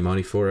had to pay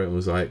money for it and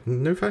was like,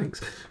 no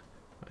thanks.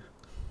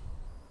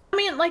 I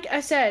mean, like I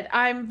said,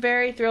 I'm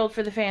very thrilled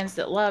for the fans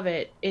that love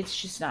it. It's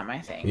just not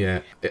my thing.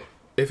 Yeah,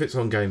 if it's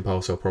on Game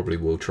Pass, I probably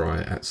will try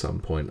it at some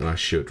point, and I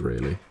should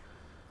really.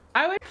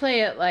 I would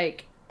play it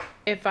like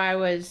if I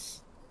was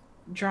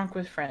drunk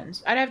with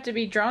friends. I'd have to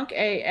be drunk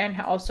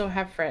and also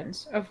have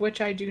friends, of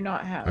which I do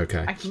not have.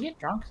 Okay. I can get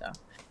drunk though.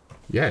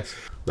 Yes,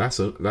 that's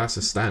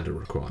a standard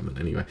requirement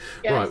anyway.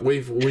 Yes. Right,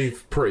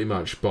 we've pretty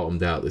much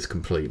bottomed out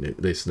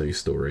this news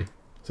story.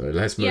 So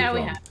let's move on.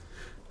 We have.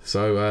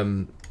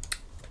 So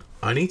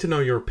I need to know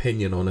your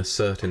opinion on a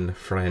certain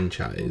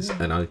franchise,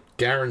 and I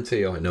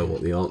guarantee I know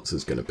what the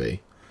answer's going to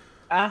be.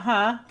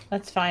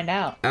 Let's find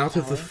out. Out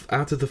of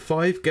the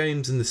 5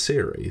 games in the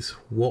series,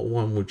 what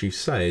one would you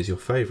say is your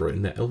favourite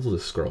in the Elder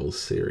Scrolls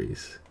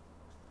series?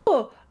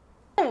 Oh,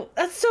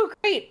 that's so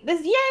great!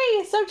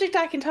 Yay, a subject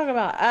I can talk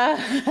about.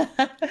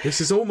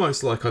 This is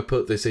almost like I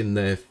put this in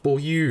there for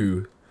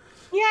you.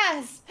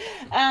 Yes,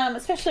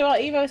 especially while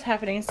Evo's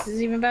happening, this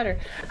is even better.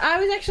 I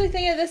was actually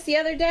thinking of this the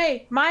other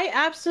day. My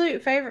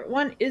absolute favorite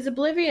one is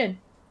Oblivion.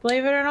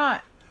 Believe it or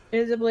not, it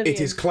is Oblivion.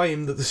 It is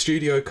claimed that the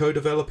studio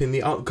co-developing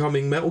the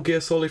upcoming Metal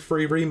Gear Solid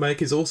 3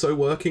 remake is also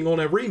working on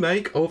a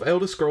remake of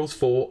Elder Scrolls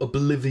 4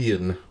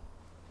 Oblivion.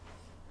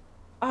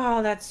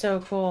 Oh, that's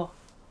so cool.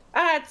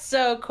 That's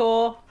so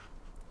cool.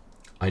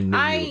 I knew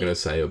you were going to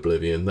say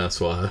Oblivion, that's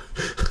why.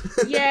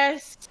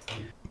 Yes.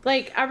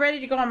 Like, I'm ready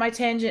to go on my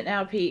tangent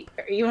now, Pete.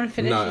 You want to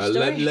finish your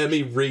story? Let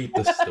me read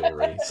the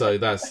story.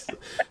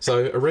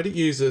 So a Reddit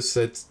user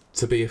said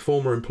to be a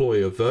former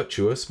employee of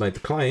Virtuous made the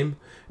claim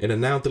in a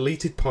now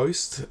deleted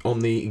post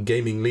on the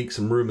Gaming Leaks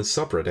and Rumours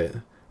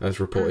subreddit,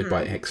 as reported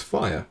by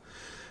Xfire.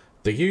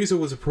 The user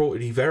was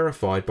reportedly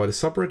verified by the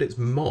subreddit's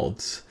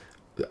mods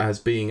as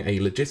being a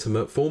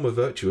legitimate former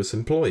Virtuous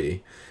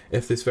employee.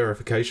 If this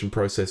verification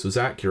process was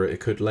accurate, it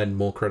could lend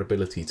more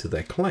credibility to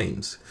their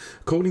claims.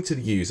 According to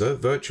the user,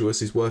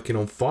 Virtuous is working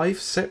on 5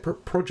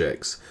 separate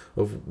projects,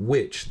 of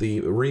which the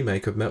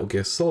remake of Metal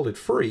Gear Solid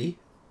 3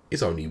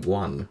 is only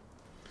one.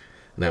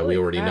 Now, we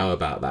already know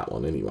about that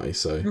one anyway,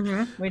 so...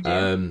 we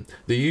do.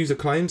 The user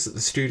claims that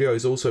the studio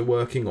is also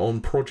working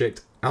on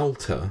Project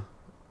Alta,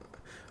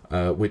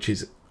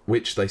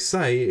 which they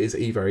say is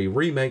either a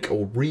remake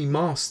or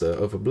remaster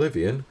of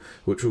Oblivion,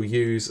 which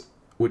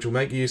will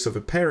make use of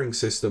a pairing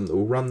system that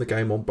will run the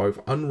game on both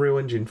Unreal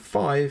Engine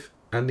 5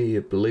 and the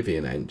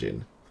Oblivion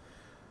engine.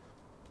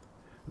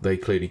 They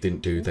clearly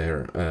didn't do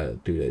their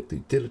due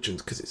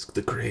diligence because it's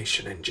the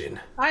Creation Engine.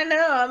 I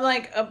know. I'm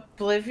like,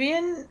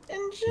 Oblivion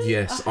engine?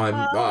 Yes,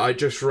 I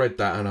just read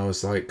that and I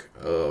was like,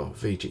 oh,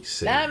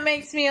 VGC. That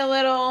makes me a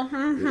little,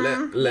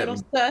 little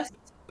sus.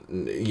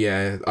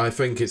 Yeah, I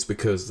think it's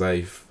because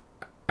they've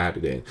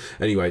added in.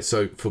 Anyway,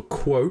 so for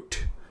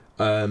quote,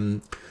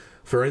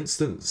 for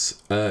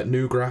instance,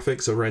 new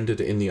graphics are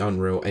rendered in the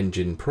Unreal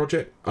Engine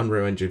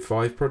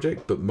 5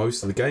 project, but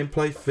most of the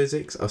gameplay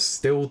physics are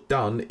still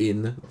done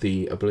in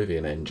the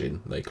Oblivion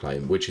engine, they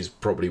claim, which is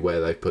probably where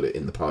they put it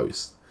in the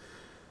post.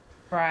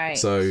 Right.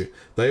 So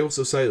they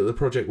also say that the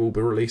project will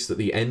be released at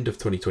the end of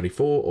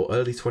 2024 or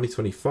early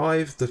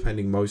 2025,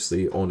 depending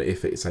mostly on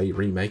if it's a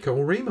remake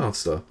or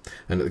remaster,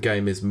 and that the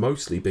game is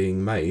mostly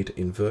being made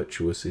in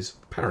Virtuous's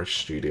Paris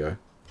studio.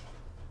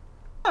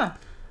 Huh.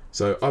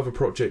 So other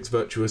projects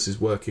Virtuous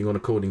is working on,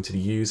 according to the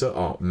user,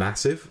 are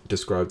Massive,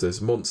 described as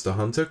Monster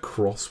Hunter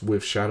cross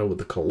with Shadow of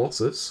the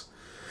Colossus,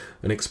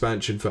 an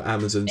expansion for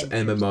Amazon's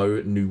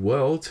MMO New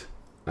World,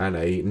 and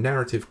a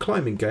narrative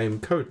climbing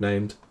game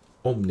codenamed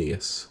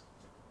Omnius.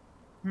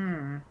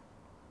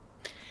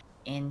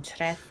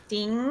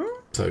 Interesting.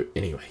 So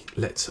anyway,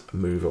 let's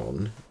move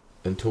on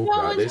and talk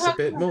about this a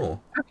bit more.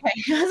 Okay,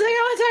 I was like,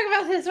 I want to talk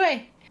about this.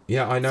 Wait.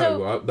 Yeah, I know.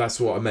 So, that's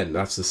what I meant.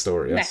 That's the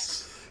story.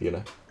 That's,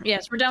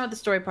 Yes, we're done with the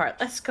story part.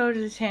 Let's go to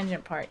the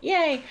tangent part.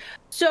 Yay!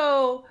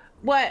 So,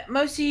 what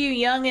most of you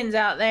youngins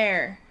out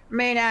there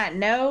may not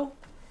know,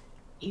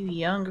 you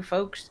younger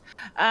folks,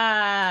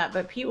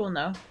 but people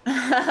know,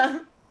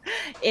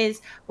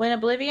 is when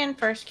Oblivion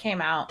first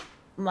came out,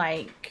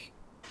 like,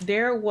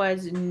 there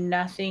was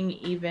nothing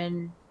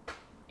even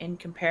in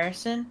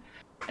comparison.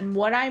 And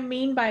what I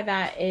mean by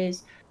that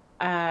is,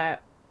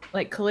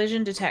 like,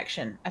 collision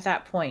detection at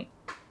that point.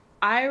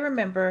 I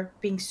remember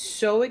being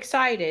so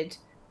excited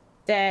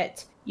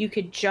that you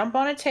could jump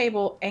on a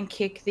table and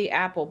kick the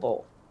apple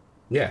bowl.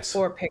 Yes.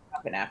 or pick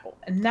up an apple.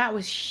 And that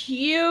was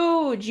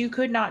huge. You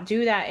could not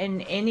do that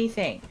in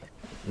anything.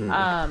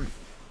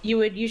 You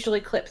would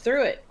usually clip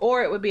through it,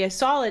 or it would be a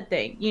solid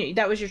thing.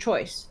 That was your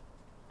choice.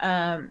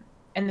 And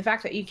the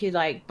fact that you could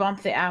like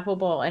bump the apple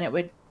bowl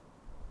and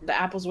the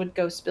apples would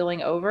go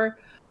spilling over,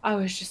 I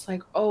was just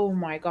like, oh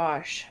my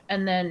gosh.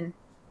 And then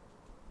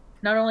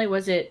not only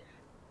was it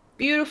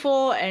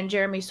beautiful, and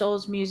Jeremy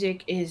Soul's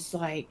music is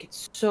like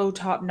it's so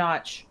top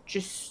notch.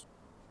 Just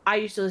I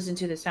used to listen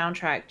to the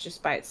soundtrack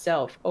just by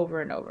itself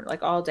over and over,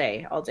 like all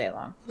day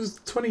long. Was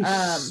it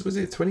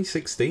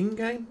 2016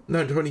 game?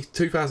 No,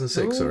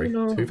 2006. Sorry,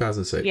 No.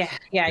 2006.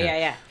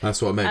 Yeah.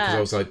 That's what I meant, because I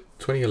was like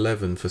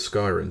 2011 for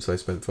Skyrim, so they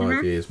spent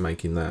 5 years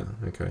making that.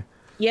 Okay.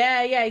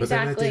 Yeah, But exactly.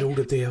 then they did all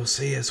the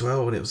DLC as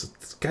well, and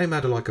the game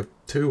had like a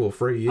 2 or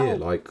 3 year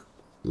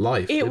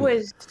life.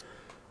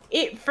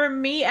 It for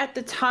me at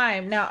the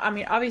time. Now, I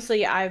mean,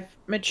 obviously, I've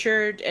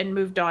matured and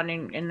moved on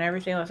and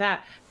everything like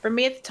that. For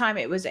me at the time,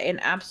 it was an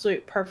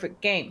absolute perfect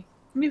game.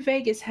 New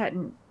Vegas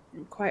hadn't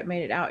quite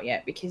made it out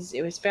yet because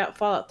it was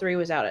Fallout 3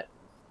 was out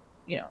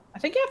I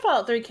think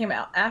Fallout 3 came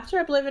out after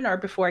Oblivion or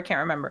before. I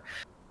can't remember.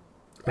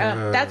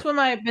 That's when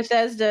my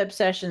Bethesda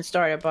obsession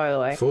started, by the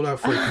way.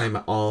 Fallout 3 came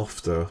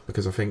after,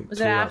 because I think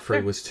Fallout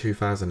 3 was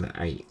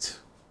 2008.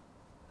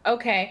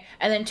 Okay,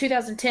 and then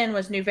 2010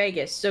 was New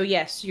Vegas. So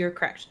yes, you're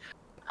correct.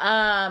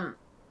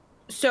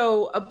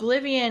 So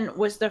Oblivion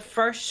was the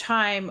first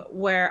time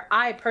where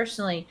I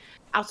personally,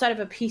 outside of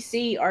a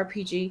PC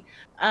RPG,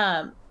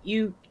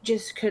 you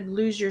just could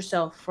lose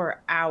yourself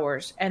for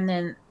hours, and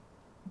then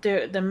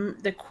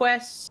the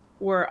quests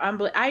were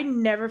unbelievable. I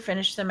never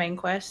finished the main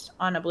quest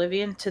on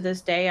Oblivion. To this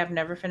day, I've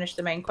never finished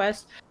the main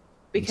quest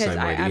because Same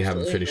way that you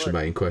haven't finished the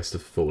main quest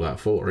of Fallout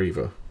 4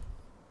 either.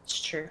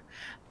 It's true.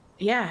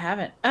 Yeah, I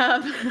haven't.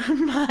 But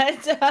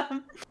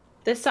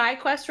the side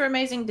quests were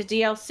amazing. The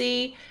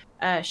DLC,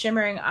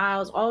 Shimmering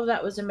Isles, all of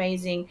that was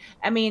amazing.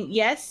 I mean,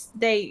 yes,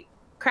 they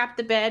crapped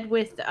the bed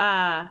with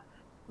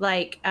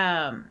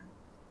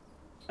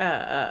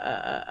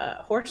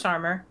horse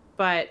armor,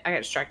 but I got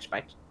distracted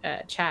by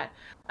chat.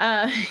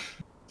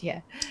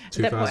 Yeah.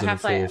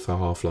 2004 for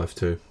Half-Life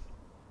 2.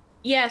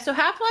 Yeah, so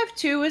Half-Life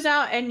 2 was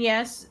out, and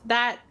yes,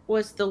 that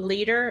was the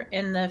leader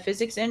in the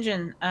physics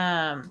engine.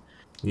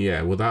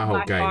 Yeah, well, that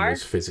whole game far.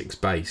 was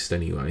physics-based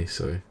anyway,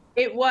 so...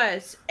 It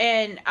was,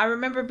 and I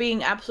remember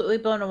being absolutely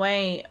blown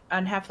away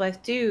on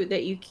Half-Life 2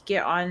 that you could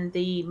get on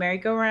the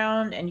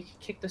merry-go-round and you could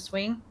kick the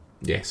swing.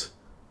 Yes.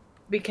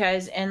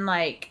 Because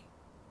I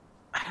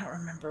don't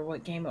remember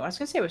what game it was. I was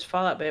going to say it was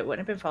Fallout, but it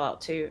wouldn't have been Fallout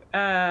 2.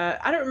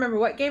 I don't remember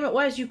what game it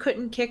was. You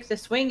couldn't kick the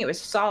swing. It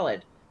was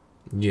solid.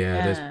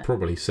 Yeah, there's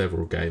probably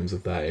several games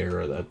of that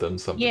era that have done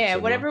something Yeah,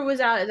 similar. whatever was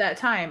out at that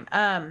time.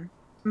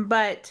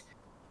 But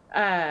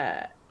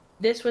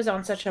this was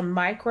on such a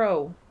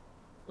micro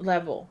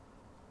level.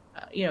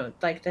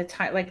 Like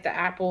the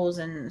apples,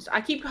 and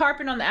I keep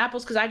harping on the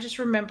apples because I just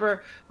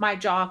remember my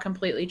jaw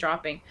completely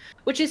dropping,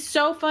 which is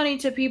so funny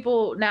to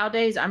people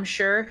nowadays, I'm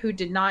sure, who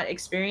did not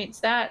experience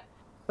that.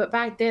 But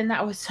back then,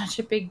 that was such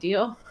a big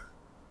deal.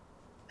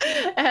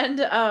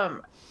 And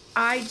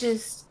I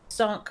just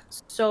sunk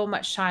so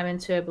much time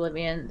into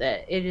Oblivion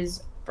that it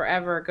is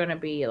forever going to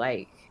be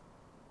like,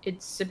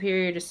 it's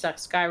superior to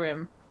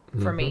Skyrim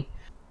for me.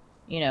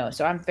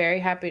 So I'm very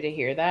happy to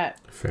hear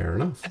that. Fair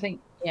enough. I think,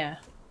 yeah.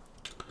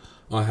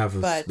 I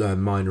have a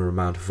minor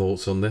amount of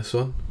thoughts on this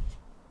one.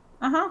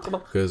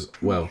 Because,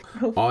 well,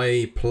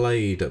 I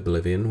played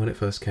Oblivion when it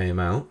first came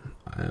out.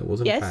 I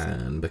wasn't a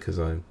fan because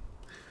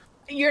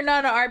You're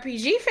not an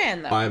RPG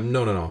fan, though. I'm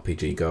not an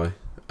RPG guy.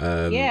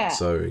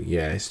 So,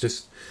 yeah,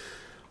 it's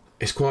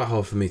quite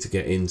hard for me to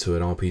get into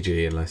an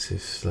RPG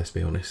unless let's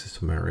be honest,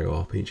 it's a Mario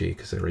RPG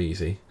because they're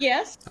easy.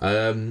 Yes.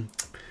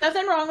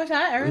 Nothing wrong with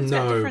that.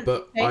 No,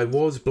 but tastes. I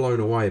was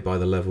blown away by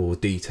the level of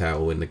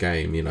detail in the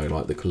game,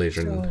 like the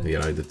collision,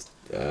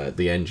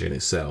 the engine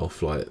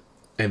itself, like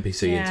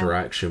NPC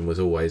interaction was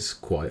always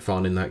quite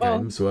fun in that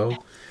game as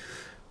well.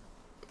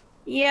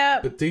 Yeah.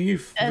 But do you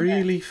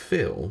really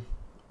feel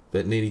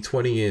that nearly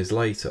 20 years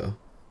later,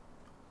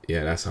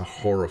 that's a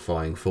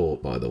horrifying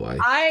thought, by the way.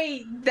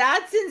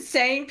 That's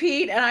insane,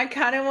 Pete, and I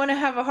kind of want to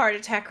have a heart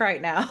attack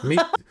right now.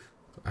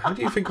 How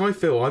do you think I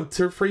feel? I'm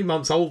 3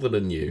 months older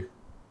than you.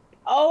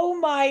 Oh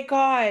my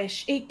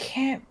gosh, it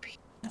can't be.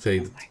 See,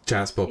 the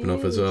chat's popping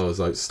off as well. I was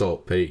like,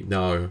 stop, Pete,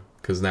 no.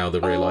 Because now the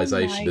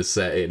realisation is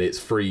set in. It's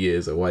 3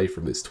 years away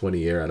from its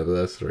 20-year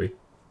anniversary.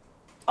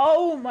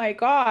 Oh my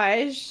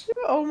gosh.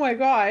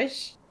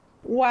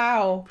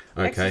 Wow.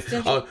 Okay.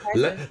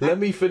 Let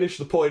me finish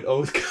the point I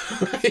was going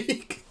to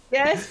make.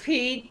 Yes,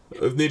 Pete.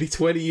 Of nearly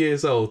 20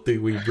 years old,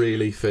 do we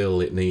really feel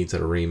it needs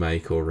a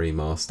remake or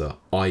remaster?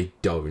 I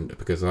don't,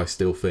 because I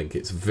still think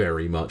it's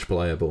very much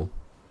playable.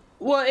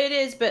 Well, it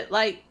is, but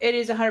it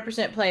is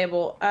 100%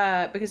 playable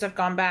because I've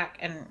gone back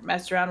and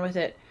messed around with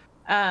it.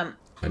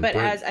 But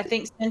as I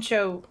think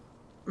Sincho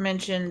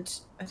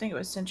mentioned, I think it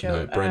was Sincho.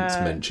 No, Brent's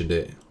mentioned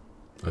it.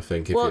 I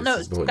think.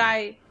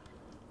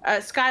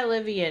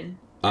 Skylivian.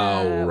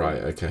 Oh,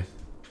 right, okay.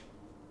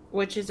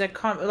 Which is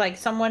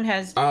someone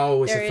has.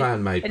 Oh, it's a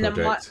fan-made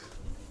project.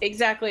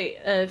 exactly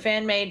a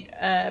fan made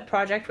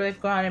project where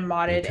they've gone and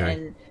modded Okay.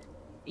 and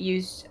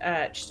used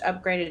just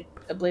upgraded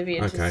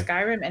Oblivion to Okay.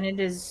 Skyrim, and it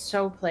is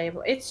so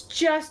playable. It's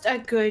just a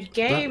good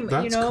game, you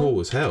That's know. cool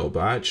as hell,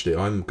 but actually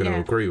I'm going to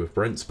Yeah, agree with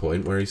Brent's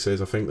point where he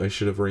says I think they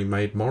should have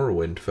remade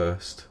Morrowind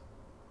first.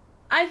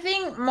 I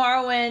think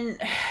Morrowind.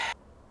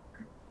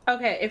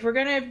 Okay, if we're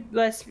gonna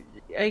let's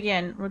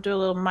again, we'll do a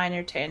little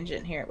minor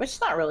tangent here, which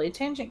is not really a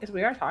tangent because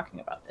we are talking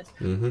about this.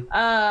 Mm-hmm.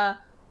 Uh,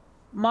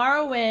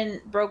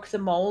 Morrowind broke the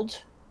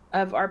mold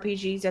of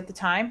RPGs at the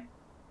time,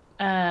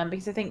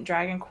 because I think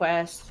Dragon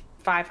Quest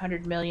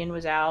 500 million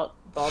was out,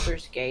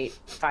 Baldur's Gate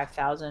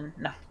 5,000.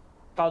 No,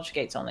 Baldur's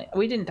Gate's only.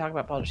 We didn't talk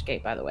about Baldur's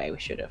Gate, by the way. We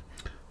should have.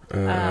 It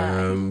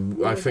I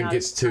was think out at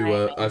it's the too.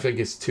 time, I and think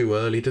it's too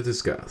early to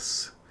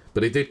discuss.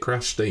 But it did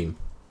crash Steam.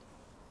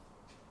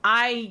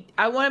 I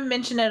want to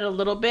mention it a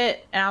little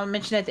bit, and I'll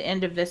mention it at the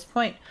end of this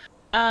point.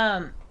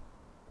 Um,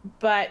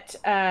 but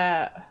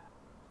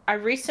I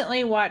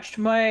recently watched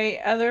my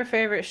other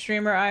favorite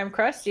streamer, I Am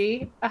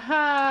Krusty.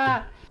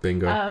 Aha!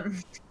 Bingo. Um,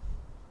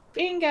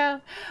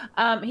 bingo.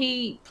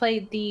 He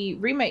played the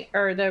remake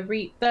or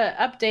the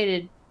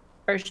updated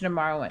version of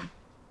Morrowind.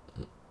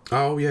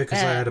 Oh yeah, because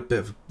Uh,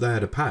 they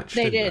had a patch,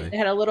 they didn't did. they? They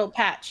had a little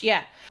patch,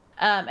 yeah.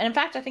 And in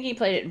fact, I think he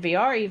played it in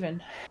VR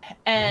even.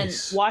 And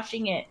Nice.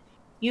 watching it,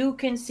 you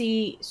can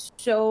see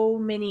so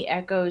many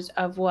echoes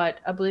of what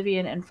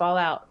Oblivion and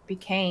Fallout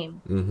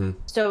became. Mm-hmm.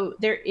 So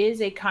there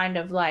is a kind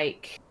of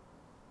like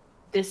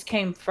this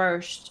came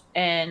first,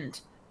 and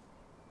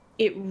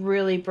it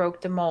really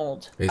broke the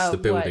mold It's the of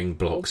what building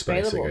blocks,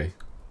 was available. basically.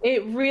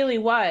 It really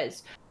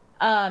was.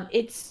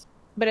 It's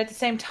but at the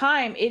same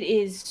time, it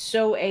is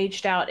so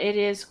aged out. It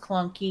is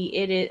clunky.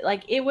 It is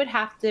like it would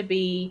have to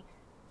be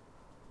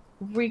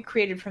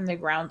recreated from the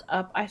ground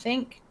up, I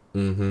think,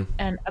 Mm-hmm.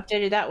 and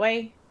updated that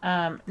way.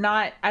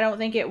 Not I don't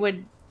think it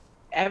would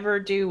ever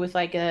do with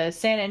like a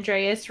San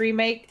Andreas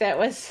remake that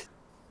was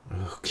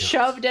Oh god.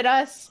 shoved at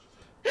us.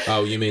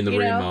 Oh, you mean the You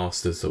know?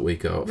 remasters that we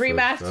got?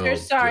 Remaster. Oh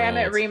Sorry, I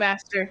meant god.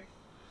 remaster.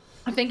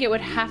 I think it would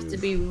have to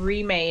be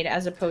remade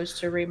as opposed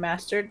to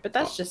remastered, but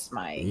that's just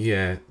my.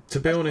 Yeah, to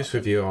be honest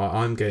with you,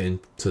 I'm getting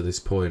to this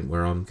point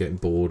where I'm getting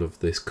bored of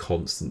this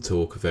constant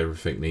talk of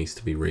everything needs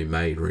to be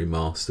remade,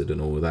 remastered,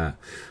 and all of that.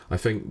 I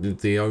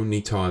think the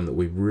only time that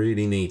we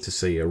really need to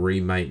see a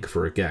remake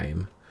for a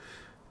game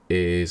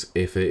is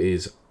if it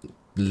is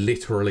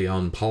literally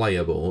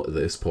unplayable at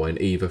this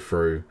point, either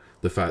through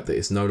the fact that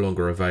it's no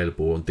longer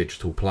available on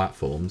digital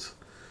platforms,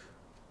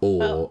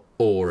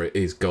 or it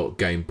is got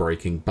game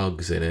breaking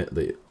bugs in it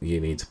that you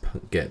need to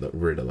get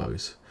rid of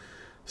those.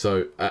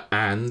 So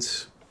and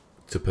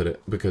to put it,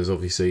 because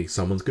obviously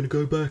someone's going to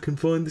go back and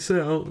find this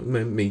out,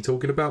 me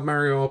talking about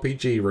Mario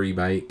RPG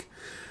remake,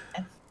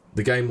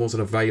 the game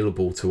wasn't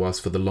available to us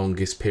for the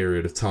longest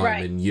period of time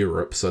Right. in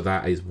Europe, so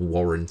that is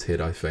warranted,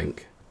 I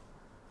think.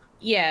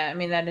 Yeah, I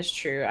mean that is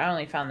true. I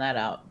only found that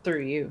out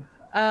through you.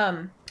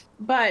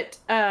 But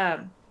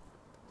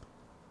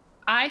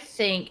I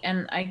think,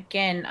 and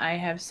again, I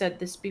have said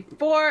this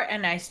before,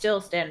 and I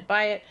still stand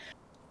by it.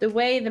 The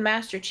way the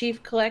Master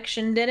Chief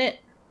Collection did it,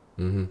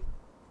 Mm-hmm.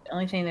 the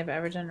only thing they've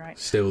ever done right.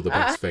 Still the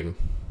best thing.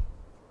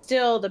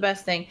 Still, the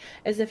best thing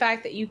is the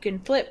fact that you can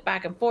flip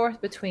back and forth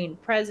between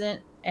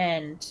present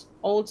and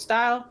old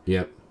style,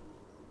 Yep.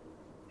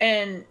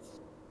 and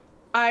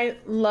I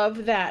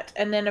love that.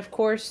 And then, of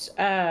course,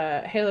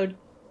 Halo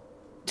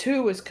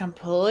 2 was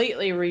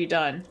completely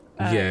redone.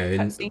 Yeah,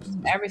 Cutscenes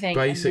and everything.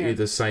 Basically and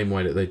the same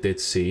way that they did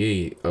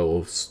CE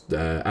or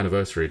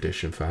Anniversary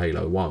Edition for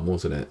Halo 1,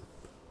 wasn't it?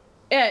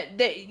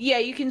 yeah,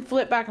 you can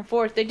flip back and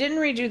forth. They didn't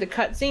redo the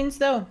cutscenes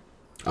though.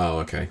 Oh,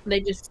 okay. They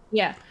just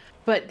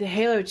but the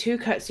Halo 2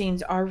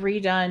 cutscenes are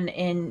redone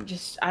in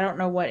just I don't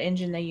know what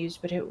engine they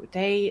used, but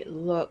they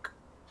look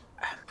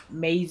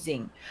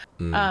amazing.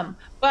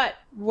 But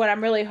what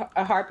I'm really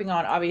harping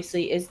on,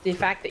 obviously, is the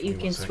fact that you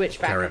can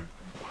switch back.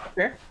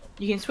 Sure.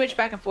 You can switch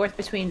back and forth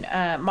between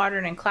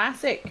modern and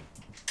classic,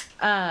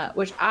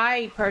 which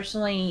I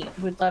personally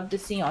would love to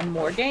see on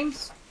more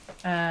games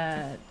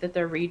that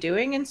they're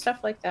redoing and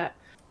stuff like that,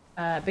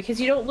 because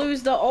you don't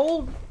lose the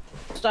old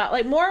style.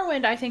 Like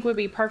Morrowind, I think would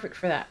be perfect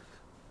for that,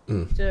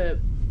 to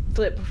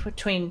flip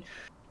between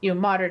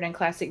modern and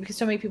classic, because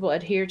so many people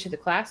adhere to the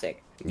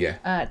classic.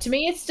 Yeah. To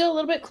me, it's still a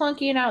little bit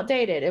clunky and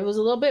outdated. It was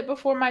a little bit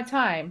before my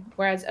time,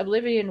 whereas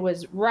Oblivion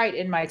was right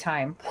in my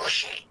time.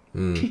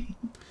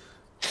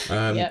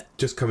 Yep.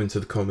 Just coming to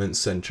the comments,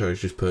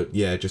 Sencho's just put,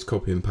 yeah, just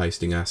copy and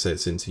pasting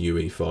assets into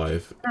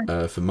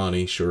UE5 for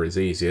money sure is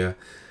easier.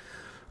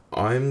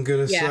 I'm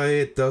going to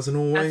say it doesn't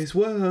always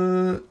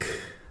work.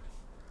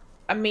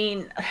 I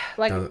mean,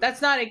 like,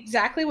 that's not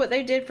exactly what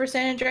they did for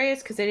San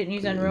Andreas, because they didn't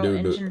use Unreal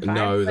Engine 5.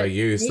 No, they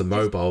used the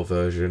mobile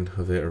version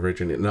of it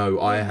originally. No,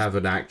 I have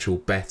an actual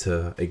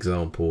better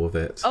example of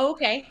it. Oh,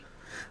 okay.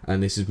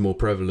 And this is more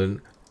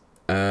prevalent,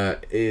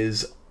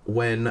 is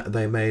when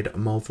they made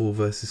Marvel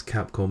vs.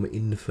 Capcom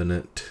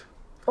Infinite.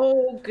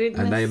 Oh And they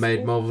goodness.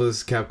 made Marvel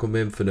vs. Capcom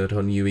Infinite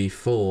on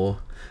UE4,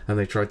 and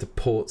they tried to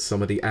port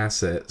some of the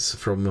assets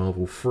from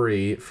Marvel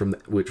 3,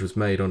 which was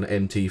made on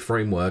MT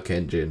Framework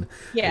Engine. And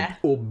Yeah.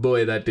 oh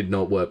boy, that did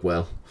not work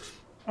well.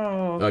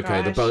 Oh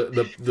Okay, gosh.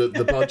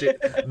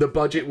 the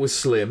budget was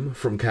slim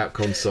from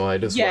Capcom's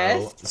side as Yes.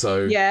 well.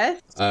 So,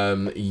 Yes.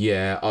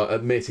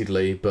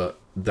 admittedly, but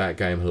that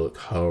game looked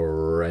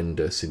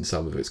horrendous in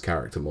some of its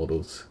character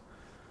models.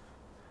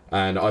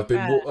 And I've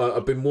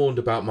been warned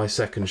about my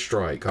second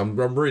strike. I'm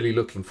really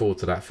looking forward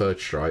to that third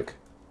strike.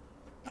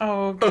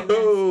 Oh goodness.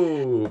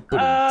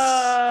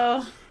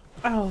 Oh,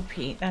 Oh,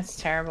 Pete, that's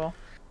terrible.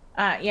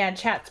 Yeah,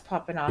 chat's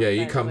popping off. yeah,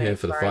 you by the come way, here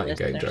for the our fighting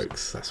game listeners.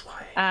 jokes. That's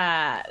why.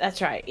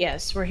 That's right.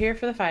 Yes, we're here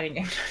for the fighting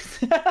game.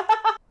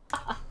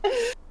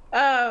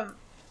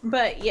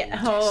 But yeah.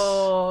 Yes.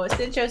 Oh,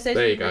 Cincho says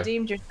There you you go.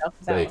 redeemed yourself.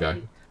 Is There you that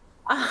go.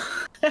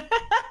 what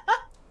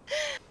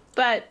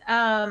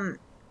But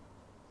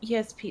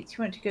yes, Pete,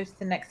 you want to go to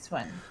the next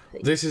one,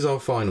 please? This is our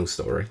final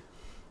story,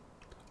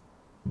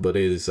 but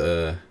it is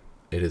a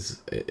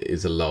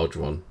large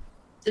one.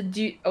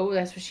 Oh,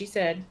 that's what she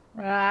said.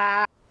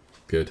 Ah.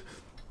 Good.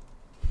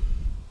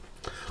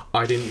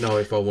 I didn't know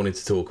if I wanted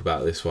to talk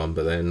about this one,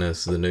 but then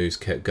as the news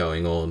kept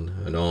going on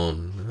and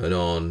on and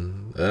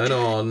on and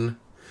on,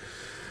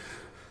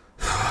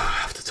 I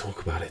have to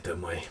talk about it,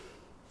 don't we?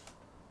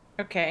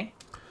 Okay.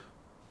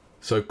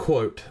 So,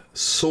 quote,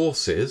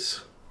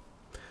 sources,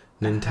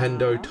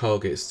 Nintendo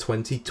targets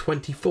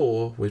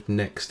 2024 with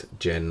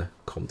next-gen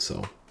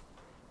console.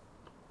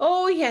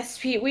 Oh, yes,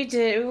 Pete, we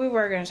did. We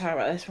were going to talk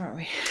about this, weren't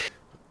we?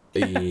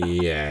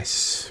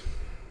 Yes.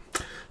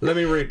 Let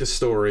me read the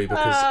story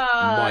because,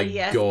 my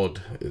yes.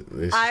 God,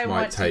 this might take a while. I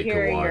want to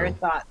hear your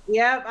thoughts.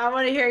 Yep, I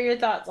want to hear your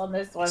thoughts on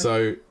this one.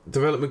 So,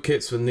 development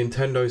kits for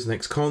Nintendo's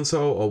next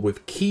console are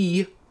with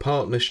key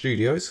partner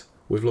studios,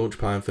 with launch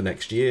plan for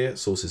next year,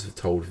 sources have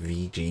told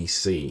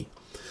VGC.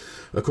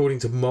 According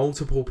to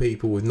multiple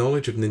people with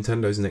knowledge of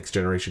Nintendo's next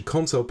generation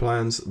console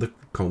plans, the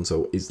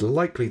console is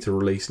likely to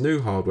release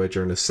new hardware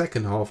during the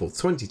second half of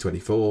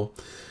 2024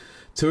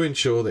 to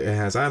ensure that it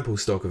has ample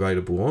stock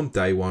available on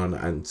day one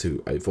and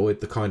to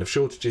avoid the kind of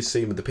shortages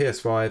seen with the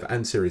PS5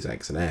 and Series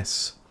X and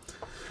S.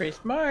 Pretty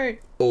smart.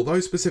 Although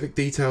specific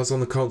details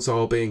on the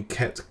console are being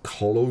kept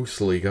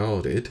closely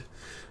guarded,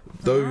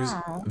 those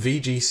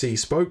VGC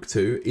spoke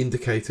to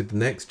indicated the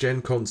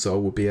next-gen console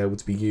would be able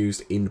to be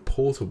used in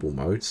portable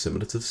mode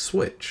similar to the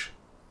Switch.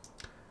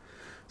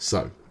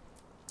 So,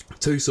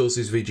 two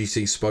sources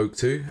VGC spoke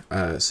to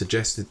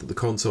suggested that the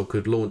console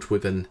could launch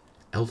with an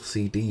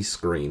LCD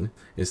screen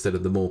instead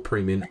of the more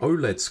premium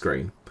OLED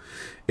screen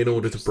in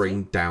order to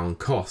bring down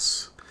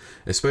costs,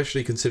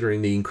 especially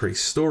considering the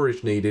increased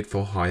storage needed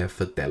for higher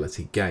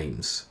fidelity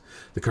games.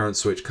 The current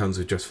Switch comes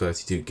with just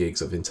 32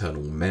 gigs of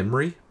internal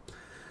memory,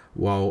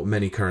 while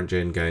many current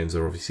gen games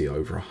are obviously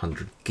over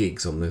 100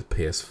 gigs on the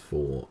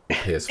PS4,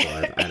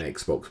 PS5 and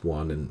Xbox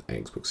One and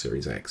Xbox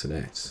Series X and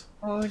S.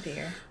 Oh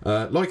dear.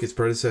 Like its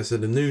predecessor,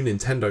 the new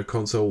Nintendo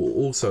console will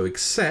also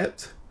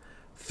accept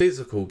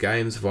physical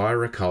games via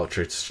a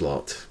cartridge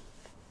slot.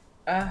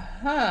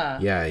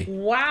 Yay.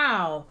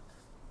 Wow.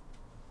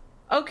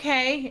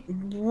 Okay,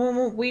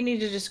 we need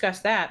to discuss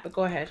that, but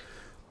go ahead.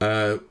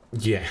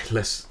 Yeah,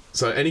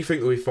 so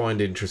anything that we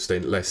find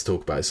interesting, let's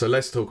talk about it. So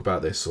let's talk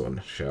about this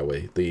one, shall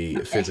we? The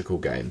physical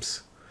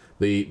games.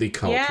 The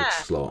cartridge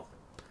slot.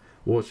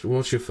 What's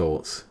your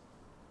thoughts?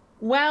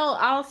 Well,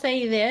 I'll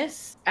say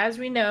this. As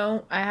we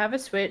know, I have a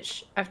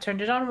Switch. I've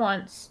turned it on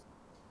once.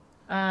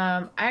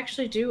 I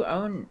actually do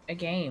own a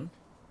game.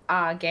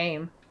 I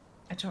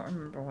don't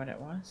remember what it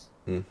was.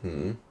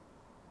 Mm-hmm.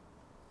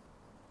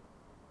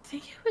 I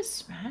think it was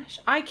Smash.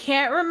 I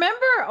can't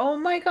remember. Oh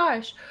my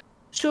gosh.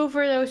 So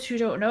for those who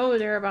don't know,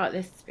 they're about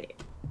this big.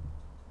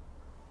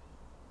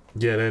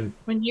 Yeah, then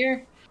When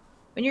your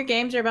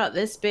games are about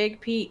this big,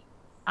 Pete,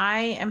 I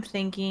am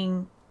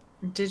thinking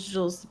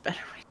digital's the better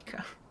way to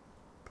go.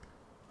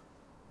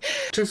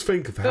 just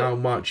think of how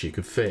much you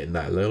could fit in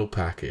that little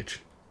package.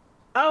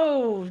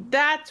 Oh,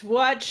 that's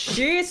what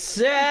she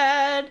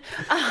said.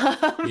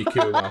 You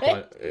queue him up.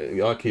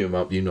 I queue him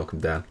up. You knock him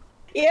down.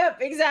 Yep,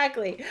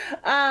 exactly.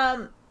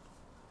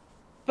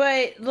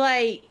 But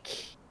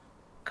like,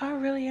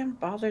 God, really am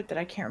bothered that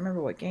I can't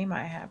remember what game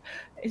I have.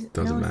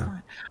 Doesn't it's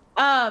matter.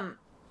 not.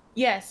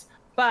 Yes,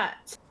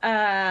 but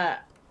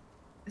that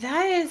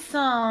is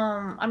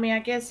I mean, I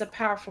guess a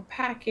powerful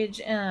package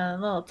in a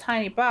little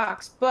tiny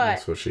box, but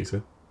That's what she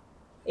said.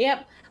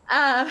 yep.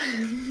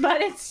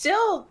 But it's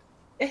so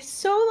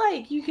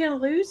like you can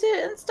lose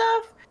it and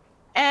stuff.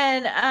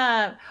 And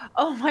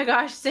oh my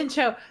gosh,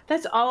 Cincho,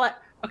 that's all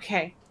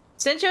okay.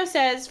 Cincho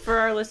says, for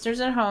our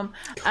listeners at home,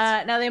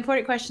 now the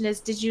important question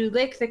is, did you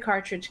lick the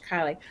cartridge,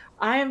 Kylie?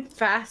 I am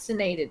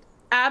fascinated,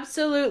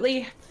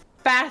 absolutely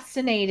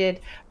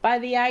fascinated by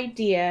the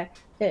idea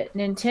that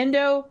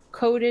Nintendo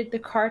coated the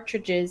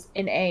cartridges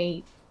in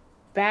a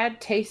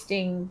bad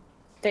tasting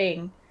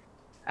thing.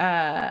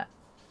 I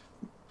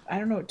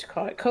don't know what to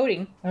call it,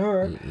 coating.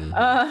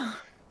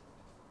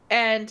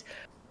 And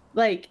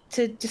like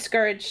to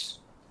discourage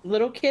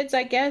little kids,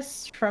 I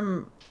guess,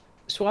 from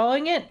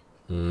swallowing it.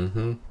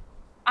 Mm-hmm.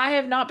 I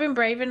have not been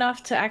brave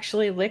enough to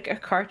actually lick a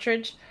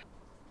cartridge.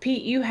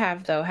 Pete, you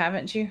have though,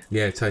 haven't you?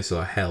 Yeah, it tastes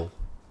like hell.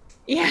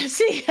 Yeah,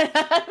 see,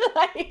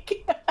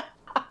 like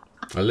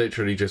I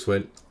literally just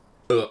went,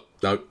 ugh,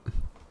 no.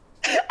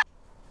 I'm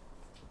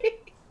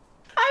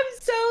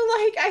so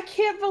like I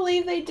can't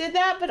believe they did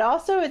that, but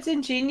also it's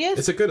ingenious.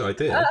 It's a good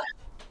idea.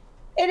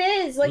 It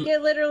is like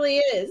it literally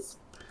is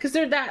because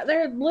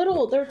they're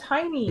little, they're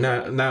tiny.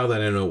 Now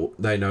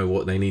they know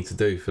what they need to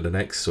do for the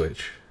next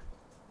Switch.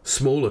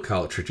 Smaller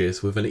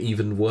cartridges with an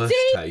even worse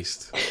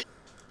taste.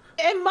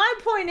 And my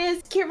point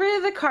is, get rid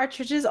of the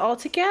cartridges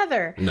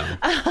altogether. No.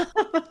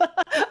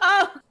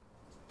 Oh,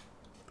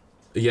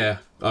 Yeah,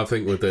 I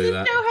think we'll do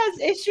that. Nintendo has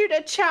issued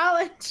a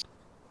challenge.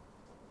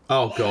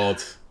 Oh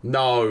God,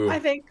 no! I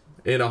think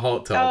In a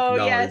hot tub. Oh,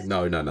 No, yes.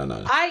 no.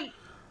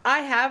 I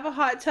have a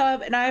hot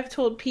tub, and I have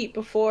told Pete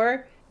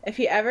before if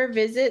he ever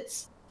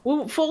visits,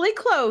 well, fully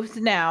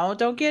clothed now.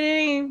 Don't get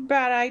any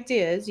bad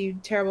ideas, you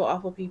terrible,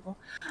 awful people.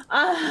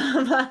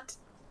 But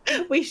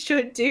we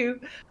should do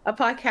a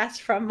podcast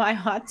from my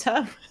hot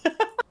tub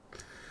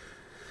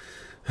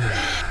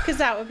because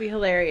that would be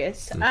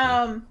hilarious.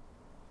 Okay.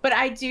 But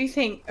I do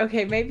think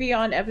maybe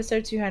on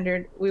episode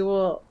 200 we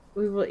will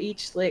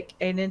each lick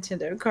a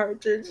Nintendo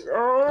cartridge.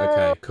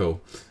 Okay,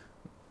 cool.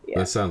 Yeah.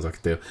 That sounds like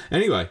a deal.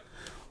 Anyway,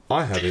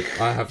 I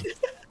have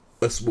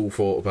a small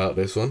thought about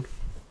this one.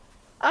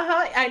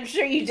 I'm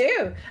sure you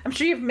do. I'm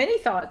sure you have many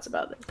thoughts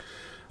about it.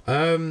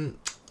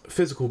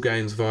 Physical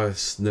games via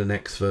the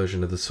next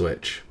version of the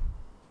Switch.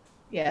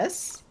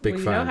 Yes. Big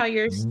well, fan. You know how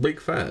yours... Big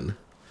fan.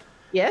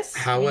 Yes.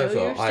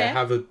 However, I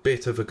have a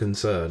bit of a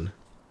concern.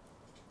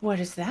 What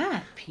is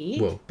that,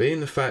 Pete? Well, being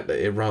the fact that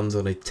it runs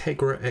on a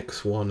Tegra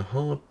X1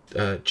 hard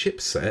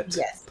chipset.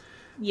 Yes.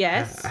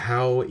 Yes.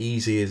 How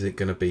easy is it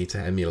going to be to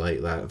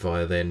emulate that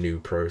via their new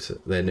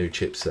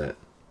chipset?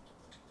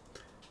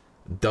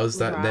 Does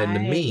that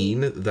then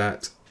mean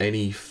that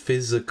any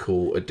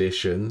physical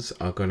editions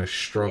are going to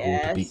struggle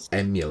to be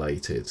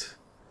emulated?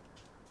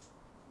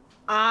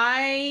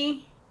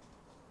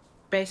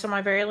 Based on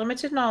my very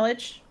limited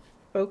knowledge,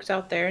 folks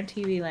out there in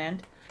TV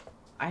land,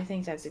 I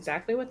think that's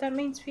exactly what that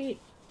means, Pete.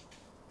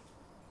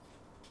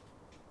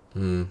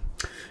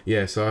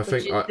 Yeah, so I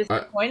think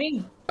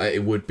disappointing.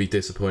 It would be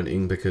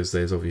disappointing because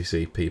there's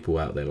obviously people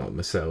out there like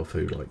myself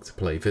who like to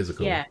play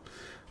physical. Yeah.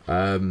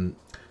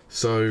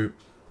 So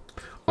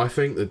I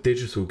think the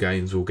digital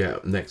games will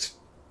get next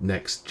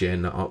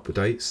gen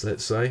updates,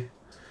 let's say.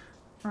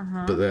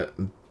 But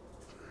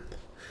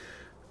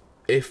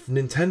if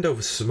Nintendo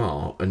was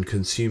smart and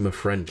consumer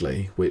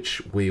friendly,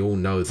 which we all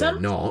know they're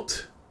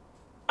not.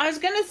 I was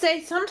gonna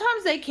say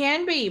sometimes they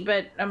can be,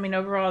 but I mean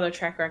overall their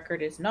track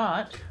record is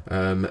not.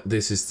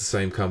 This is the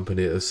same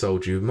company that has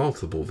sold you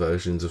multiple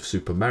versions of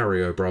Super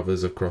Mario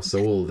Brothers across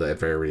all their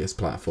various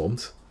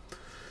platforms.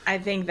 I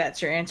think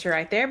that's your answer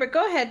right there, but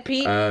go ahead,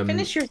 Pete.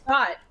 Finish your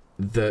thought.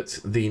 That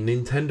the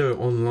Nintendo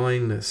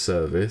Online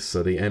service,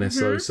 so the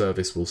NSO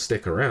service, will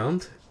stick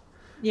around.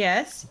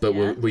 Yes.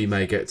 But we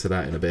may get to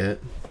that in a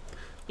bit.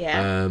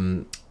 Yeah.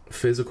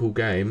 Physical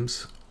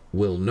games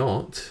will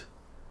not.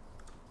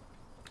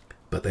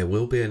 But there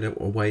will be a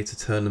way to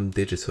turn them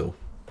digital.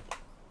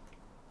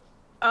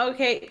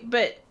 Okay,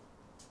 but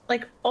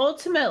like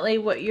ultimately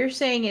what you're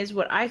saying is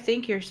what I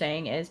think you're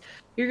saying is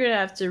you're going to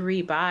have to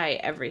rebuy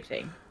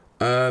everything.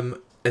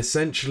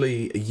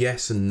 Essentially,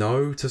 yes and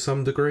no to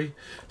some degree.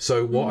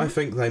 So what I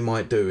think they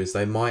might do is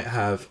they might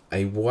have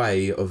a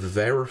way of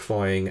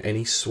verifying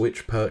any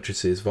Switch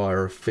purchases via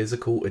a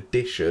physical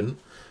edition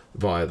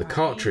via the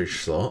cartridge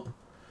slot.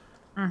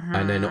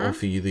 And then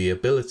offer you the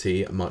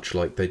ability, much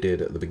like they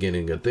did at the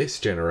beginning of this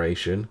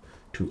generation,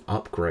 to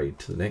upgrade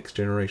to the next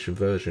generation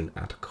version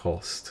at a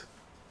cost.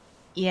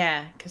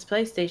 Yeah, because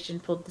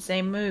PlayStation pulled the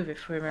same move,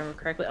 if we remember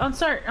correctly, on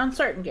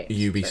certain games.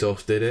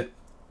 Ubisoft did it.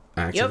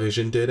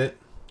 Activision did it.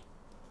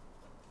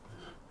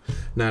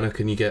 Nana,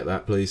 can you get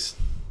that, please?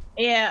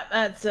 Yeah,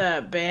 that's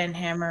a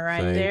banhammer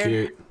right there. Thank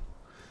you.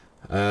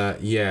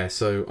 Yeah,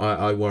 so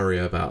I worry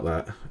about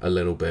that a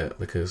little bit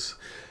because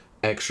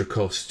extra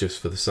costs just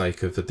for the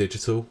sake of the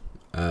digital.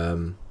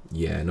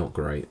 Yeah, not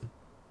great.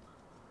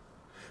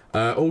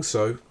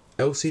 Also,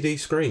 LCD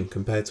screen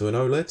compared to an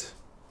OLED.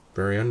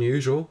 Very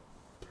unusual.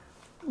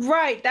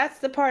 Right, that's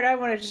the part I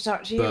wanted to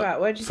talk to you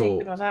about. What did you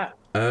think about that?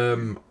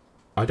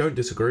 I don't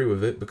disagree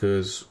with it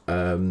because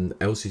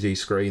LCD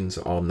screens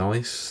are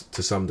nice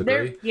to some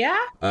degree.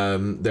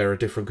 There are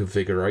different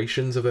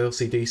configurations of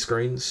LCD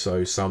screens,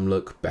 so some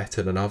look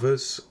better than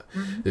others.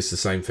 It's the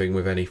same thing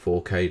with any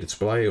 4K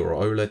display or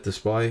OLED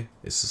display.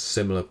 It's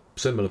a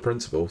similar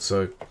principle.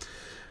 So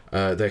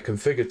they're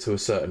configured to a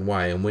certain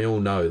way, and we all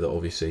know that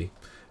obviously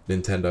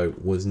Nintendo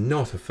was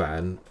not a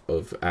fan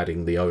of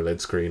adding the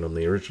OLED screen on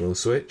the original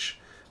Switch.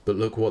 But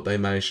look what they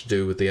managed to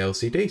do with the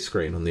LCD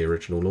screen on the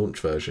original launch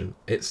version.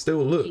 It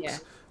still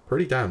looks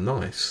pretty damn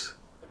nice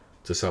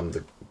to some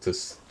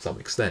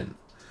extent.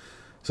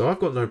 So I've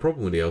got no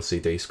problem with the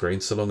LCD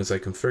screen so long as they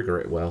configure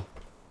it well.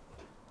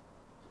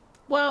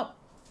 Well,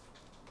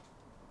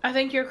 I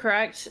think you're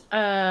correct.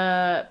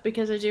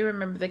 Because I do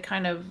remember the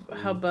kind of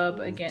hubbub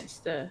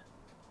against the.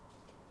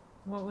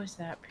 What was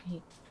that,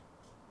 Pete?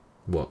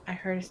 What? I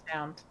heard a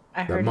sound.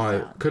 I That heard a might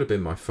sound. could have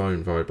been my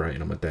phone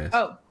vibrating on my desk.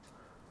 Oh,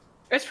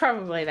 it's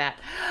probably that.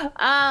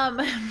 Um,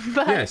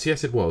 but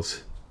Yes, it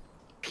was.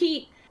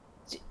 Pete,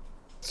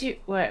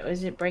 what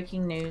was it?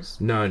 Breaking news.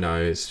 No,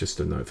 it's just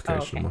a Oh,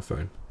 notification on okay. my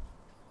phone.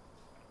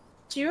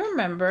 Do you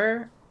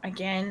remember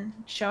again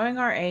showing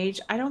our age?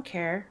 I don't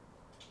care.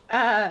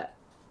 Uh,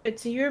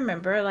 do you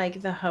remember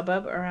like the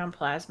hubbub around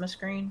plasma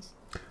screens?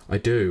 I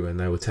do, and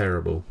they were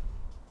terrible.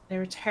 They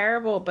were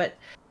terrible, but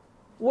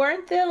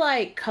weren't the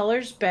like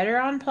colors better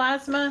on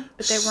plasma,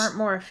 but they weren't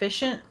more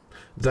efficient?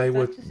 They Is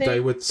were that the thing?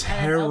 And an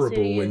terrible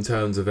LCD in is?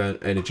 terms of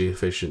energy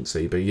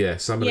efficiency, but yeah,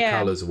 some of the Yeah,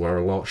 colours were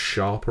a lot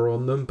sharper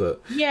on them.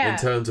 But in yeah.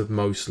 terms of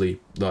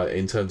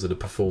in terms of the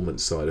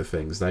performance side of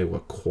things, they were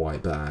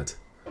quite bad.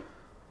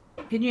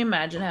 Can you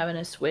imagine having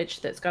a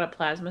Switch that's got a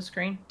plasma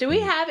screen? Do we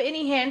have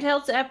any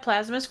handhelds that have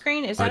plasma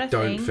screen? Is I that a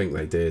don't thing? think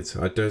they did.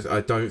 I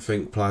don't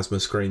think plasma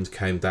screens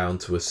came down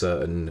to a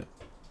certain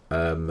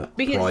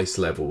Because price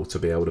level to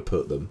be able to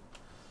put them.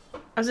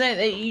 I was saying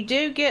that you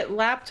do get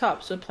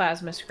laptops with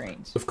plasma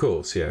screens, Of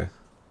course, yeah.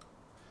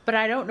 but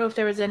I don't know if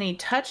there was any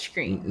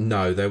touchscreen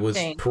No, there was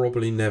thing.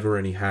 probably never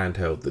any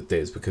handheld that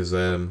did because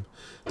the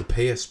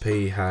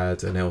PSP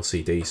had an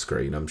LCD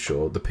screen. I'm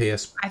sure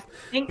I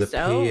think the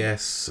so.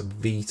 PS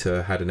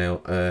Vita had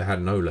had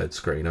an OLED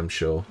screen. I'm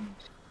sure.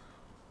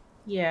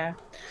 Yeah.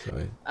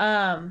 So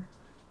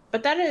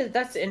But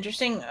that's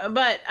interesting.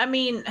 But I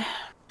mean,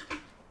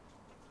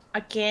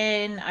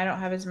 again, I don't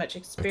have as much okay,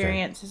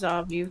 experience as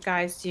all of you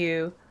guys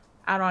do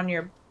out on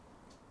your.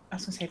 I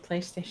was gonna say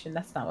PlayStation.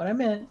 That's not what I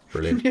meant.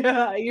 brilliant.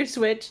 Yeah, your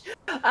Switch.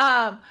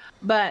 Um,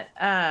 but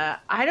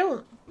I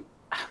don't.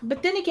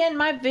 But then again,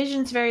 my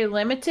vision's very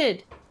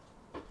limited.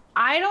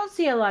 I don't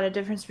see a lot of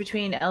difference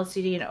between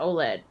LCD and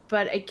OLED.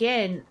 But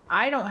again,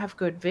 I don't have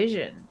good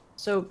vision.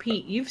 So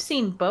Pete, you've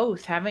seen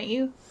both, haven't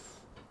you?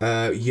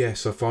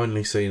 Yes, I've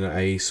finally seen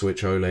a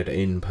Switch OLED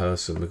in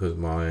person because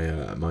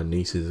my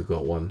nieces have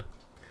got one.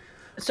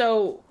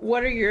 So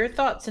what are your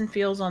thoughts and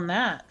feels on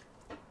that?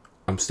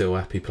 I'm still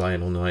happy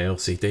playing on my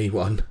LCD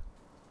one.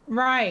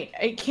 Right.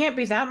 It can't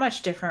be that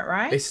much different,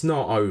 right? It's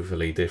not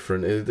overly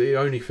different. The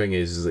only thing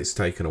is it's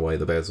taken away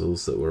the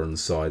bezels that were on the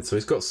side, so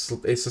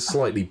it's a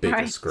slightly bigger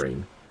Right.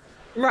 screen.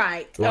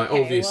 Right. Like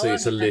Okay. obviously Well,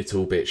 it's a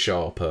little bit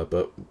sharper,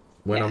 but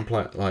when yeah. I'm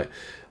playing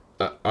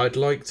I'd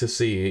like to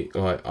see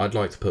I'd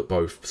like to put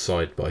both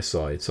side by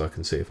side so I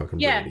can see if I can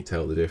Yeah. really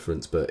tell the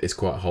difference. But it's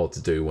quite hard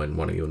to do when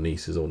one of your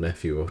nieces or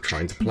nephew are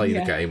trying to play the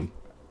Yeah. game.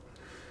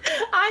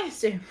 I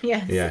assume.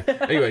 Yes. Yeah.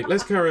 Anyway,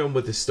 let's carry on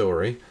with this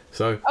story.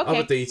 So, other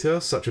Okay.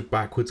 details such as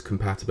backwards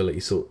compatibility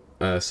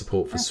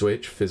support for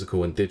Switch,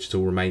 physical and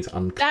digital, remains That.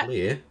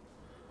 unclear.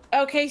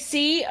 Okay.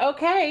 See.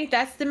 Okay.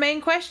 That's the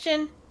main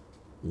question.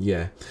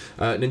 Yeah.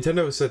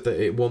 Nintendo has said that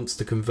it wants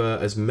to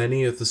convert as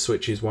many of the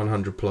Switch's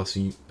 100 plus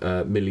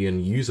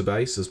million user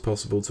base as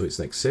possible to its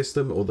next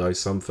system, although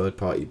some third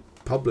party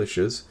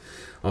publishers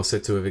are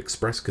said to have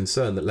expressed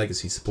concern that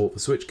legacy support for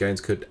Switch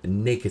games could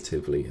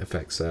negatively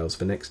affect sales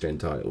for next gen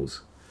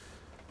titles.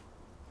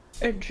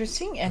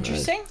 Interesting. Right.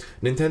 Interesting.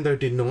 Nintendo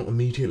did not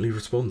immediately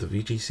respond to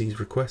VGC's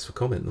request for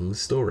comment on the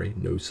story.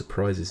 No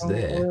surprises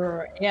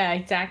there. Yeah.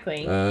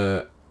 Exactly.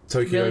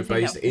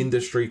 Tokyo-based that-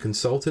 industry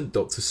consultant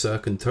Dr.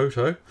 Serkan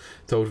Toto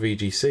told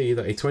VGC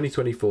that a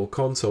 2024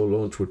 console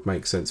launch would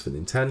make sense for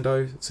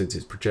Nintendo since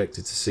it's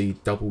projected to see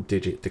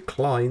double-digit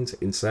declines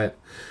in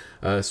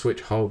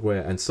Switch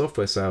hardware and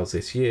software sales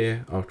this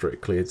year after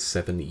it cleared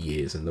 7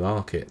 years in the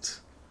market.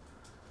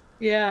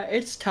 Yeah.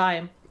 It's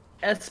time.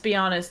 Let's be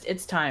honest.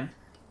 It's time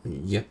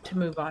Yep. to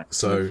move on.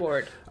 So, move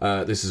forward.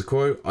 This is a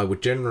quote. I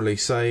would generally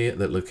say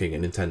that looking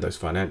at Nintendo's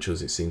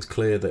financials, it seems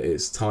clear that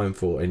it's time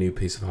for a new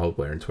piece of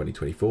hardware in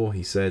 2024,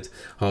 he said.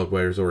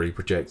 Hardware is already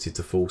projected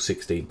to fall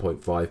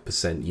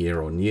 16.5%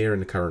 year on year in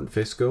the current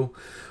fiscal,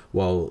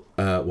 while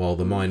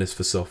the minus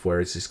for software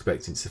is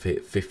expected to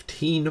hit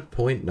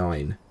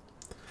 15.9.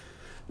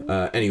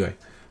 Anyway,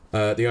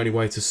 the only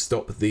way to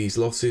stop these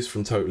losses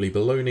from totally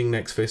ballooning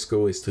next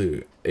fiscal is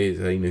a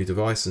new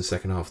device, and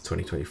second half of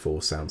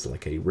 2024 sounds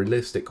like a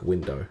realistic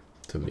window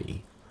to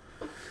me.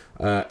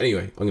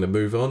 Anyway, I'm going to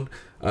move on.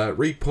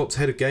 Repop's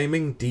head of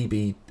gaming,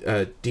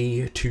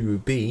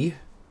 D2B,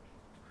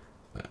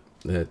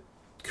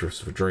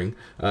 Christopher Dring,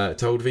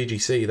 told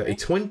VGC that a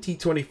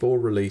 2024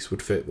 release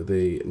would fit with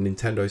the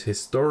Nintendo's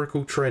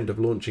historical trend of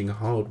launching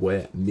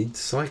hardware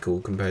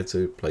mid-cycle compared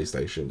to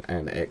PlayStation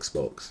and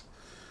Xbox.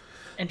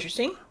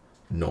 Interesting.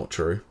 Not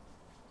true.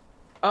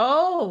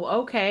 Oh,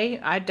 okay.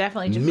 I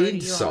definitely defer to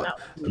you on that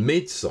one.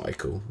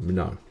 Mid-cycle?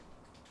 No.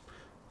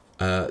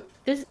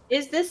 Is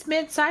this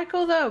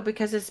mid-cycle though?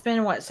 Because it's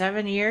been what,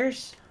 7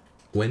 years?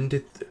 When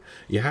did...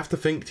 You have to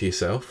think to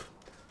yourself,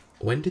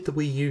 when did the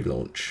Wii U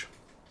launch?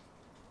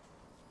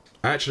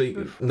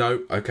 Actually,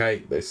 no,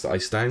 okay, I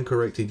stand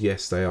corrected.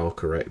 Yes, they are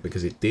correct,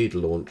 because it did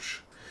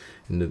launch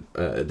in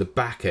the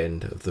back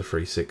end of the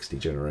 360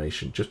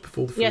 generation, just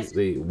before the Yes.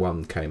 the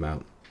one came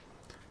out.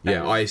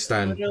 Yeah, I was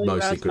stand literally what I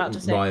mostly. was about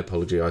to say. My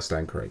apology, I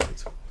stand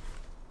corrected.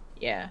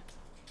 Yeah.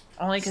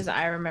 Only because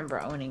I remember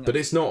owning But them.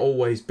 it's not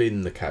always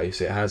been the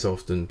case. It has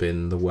often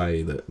been the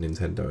way that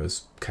Nintendo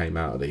has came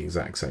out at the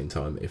exact same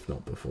time, if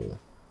not before.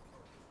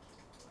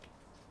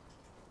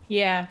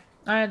 Yeah.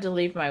 I had to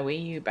leave my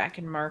Wii U back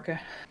in America.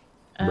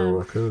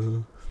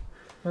 America.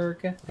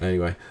 America.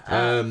 Anyway,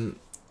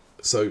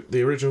 so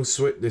the original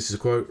Switch, this is a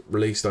quote,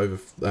 released over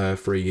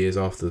 3 years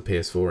after the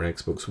PS4 and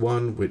Xbox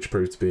One, which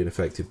proved to be an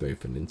effective move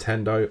for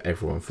Nintendo.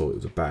 Everyone thought it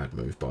was a bad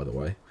move, by the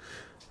way.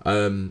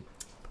 Do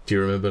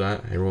you remember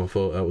that? Everyone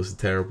thought that was a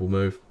terrible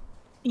move.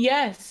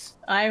 Yes,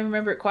 I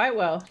remember it quite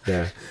well.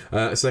 Yeah.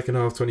 A second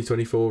half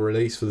 2024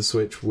 release for the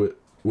Switch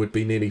would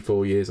be nearly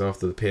 4 years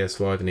after the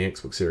PS5 and the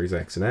Xbox Series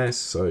X and S,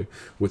 so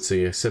would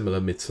see a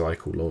similar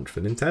mid-cycle launch for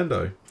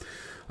Nintendo.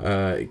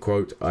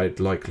 Quote,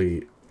 I'd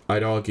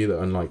argue that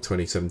unlike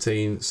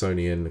 2017,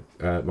 Sony and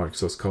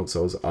Microsoft's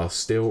consoles are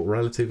still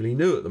relatively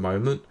new at the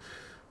moment.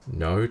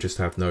 No, just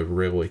have no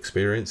real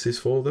experiences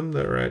for them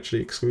that are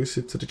actually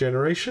exclusive to the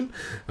generation.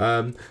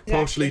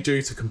 Partially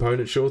due to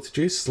component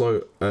shortages, slowing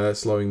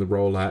the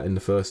rollout in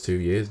the first 2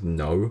 years.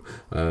 No,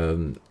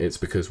 it's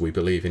because we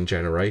believe in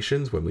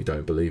generations when we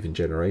don't believe in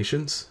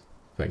generations.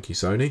 Thank you,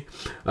 Sony.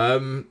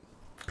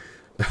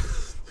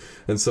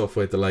 And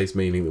software delays,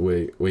 meaning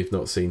that we've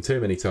not seen too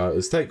many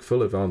titles take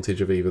full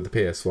advantage of either the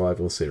PS5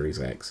 or Series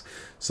X.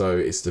 So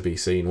it's to be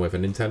seen whether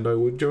Nintendo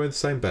would enjoy the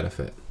same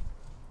benefit.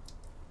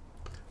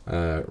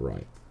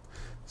 Right.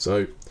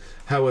 So,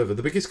 however,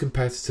 the biggest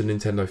competitor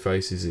Nintendo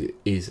faces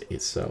is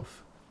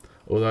itself.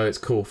 Although its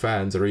core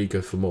fans are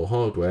eager for more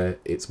hardware,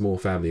 its more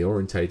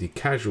family-orientated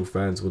casual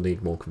fans will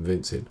need more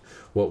convincing.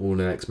 What will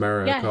the next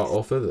Mario Kart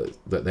offer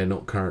that they're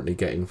not currently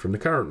getting from the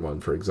current one,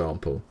 for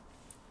example?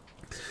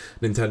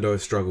 Nintendo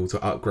has struggled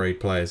to upgrade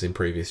players in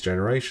previous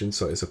generations,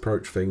 so it's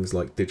approached things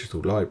like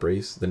digital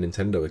libraries, the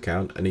Nintendo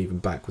account, and even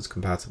backwards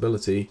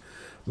compatibility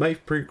may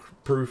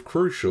prove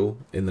crucial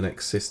in the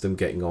next system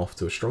getting off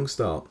to a strong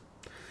start.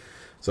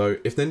 So,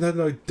 if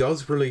Nintendo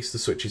does release the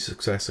Switch's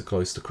successor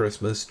close to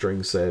Christmas,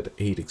 String said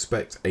he'd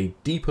expect a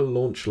deeper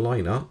launch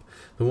lineup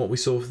than what we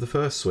saw for the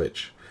first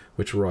Switch,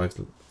 which arrived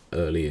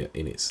earlier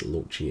in its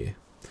launch year.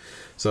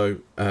 So,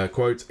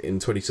 quote, in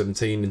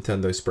 2017,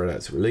 Nintendo spread out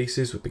its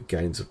releases with big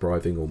games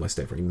arriving almost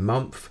every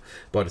month.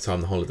 By the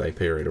time the holiday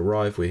period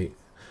arrived,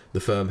 the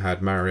firm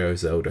had Mario,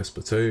 Zelda,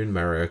 Splatoon,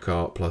 Mario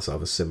Kart, plus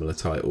other similar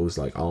titles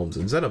like ARMS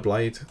and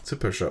Xenoblade to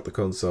push up the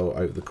console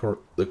over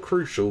the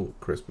crucial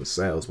Christmas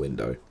sales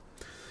window.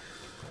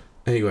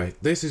 Anyway,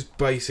 this is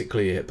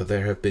basically it, but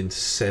there have been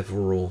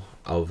several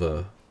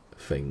other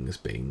things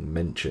being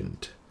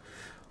mentioned.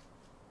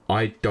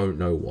 I don't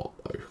know what,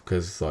 though,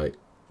 because,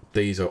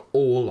 these are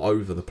all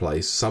over the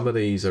place. Some of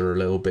these are a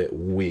little bit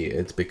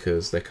weird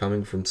because they're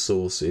coming from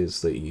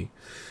sources that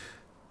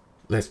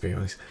let's be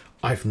honest,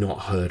 I've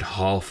not heard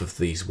half of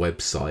these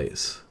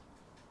websites.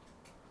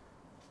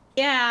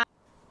 Yeah.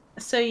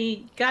 So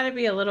you got to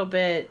be a little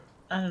bit,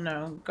 I don't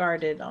know,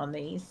 guarded on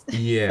these.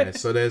 Yeah,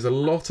 so there's a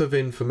lot of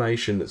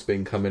information that's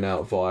been coming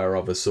out via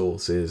other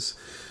sources.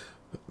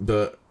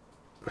 But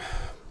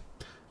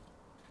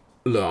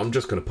look, I'm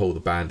just going to pull the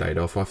Band-Aid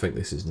off. I think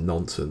this is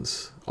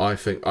nonsense. I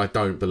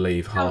don't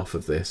believe half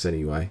of this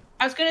anyway.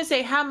 I was going to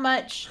say how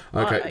much...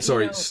 Okay,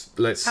 sorry,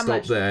 let's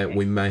stop there. Okay.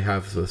 We may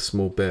have a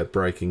small bit of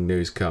breaking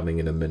news coming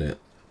in a minute.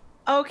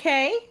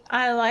 Okay,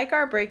 I like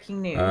our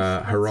breaking news.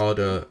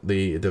 Harada,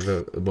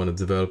 one of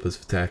the developers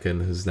for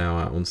Tekken, is now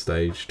out on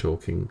stage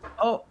talking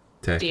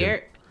Tekken.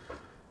 Dear.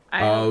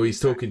 He's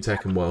talking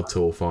Tekken World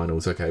Tour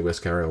Finals. Okay, let's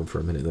carry on for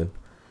a minute then.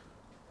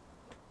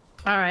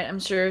 All right, I'm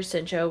sure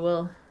Sincho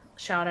will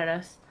shout at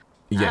us.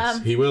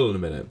 Yes, he will in a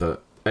minute,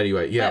 but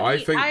anyway, yeah,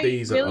 I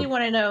really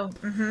want to know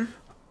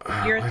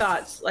your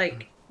thoughts.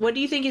 What do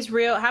you think is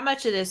real? How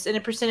much of this, in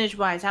a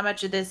percentage-wise, how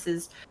much of this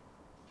is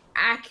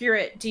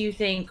accurate, do you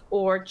think,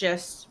 or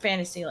just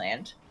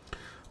Fantasyland?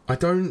 I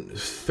don't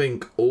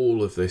think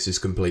all of this is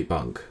complete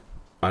bunk.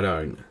 I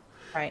don't.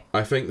 Right.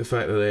 I think the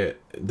fact that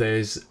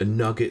there's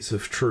nuggets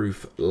of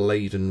truth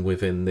laden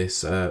within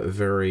this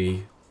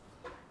very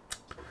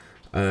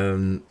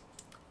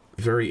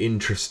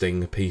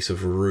interesting piece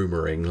of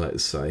rumouring,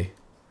 let's say.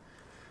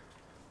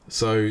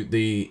 So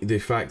the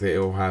fact that it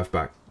will have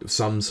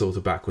some sort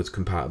of backwards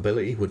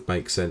compatibility would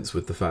make sense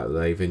with the fact that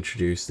they've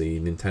introduced the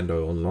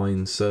Nintendo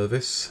Online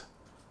service,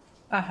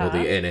 or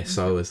the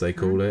NSO as they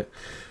call it.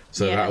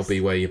 So that'll be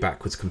where your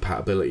backwards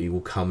compatibility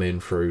will come in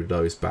through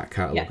those back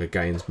catalogue of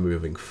games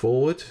moving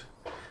forward,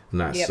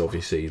 and that's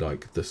obviously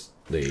like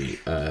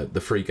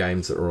the free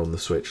games that are on the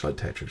Switch, like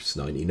Tetris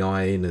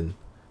 99 and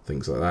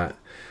things like that,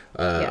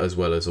 as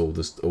well as all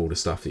the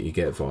stuff that you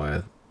get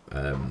via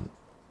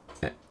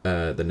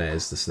the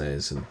NES, the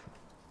SNES, and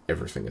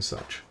everything as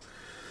such.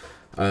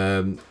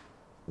 The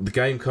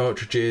game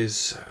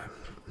cartridges,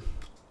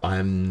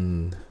 I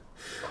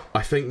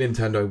think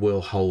Nintendo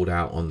will hold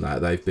out on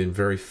that. They've been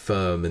very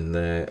firm in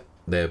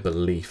their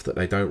belief that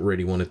they don't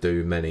really want to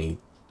do many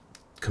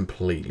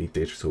completely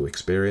digital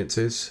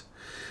experiences.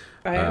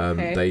 Right,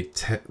 okay.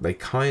 They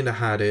kind of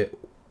had it.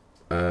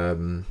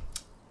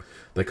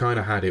 They kind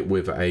of had it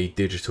with a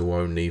digital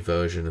only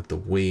version of the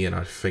Wii, and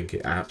I think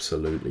it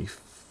absolutely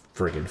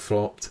friggin'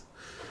 flopped.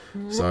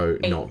 So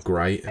Right. not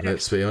great,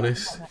 let's be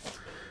honest.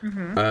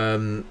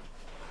 The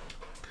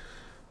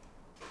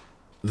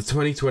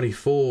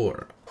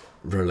 2024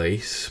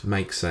 release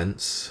makes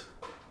sense,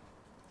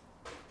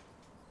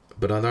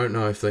 but I don't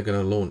know if they're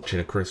going to launch in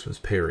a Christmas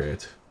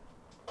period.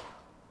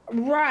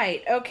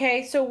 Right.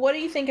 Okay. So what do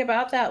you think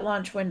about that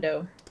launch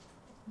window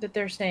that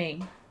they're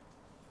saying?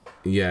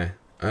 Yeah.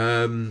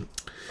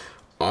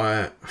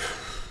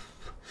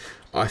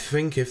 I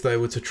think if they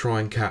were to try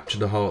and capture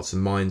the hearts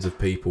and minds of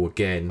people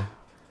again,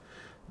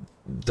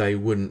 they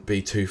wouldn't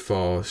be too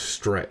far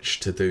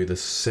stretched to do the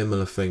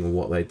similar thing of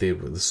what they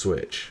did with the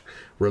Switch.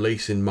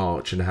 Release in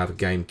March and have a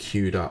game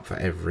queued up for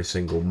every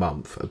single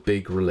month. A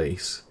big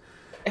release.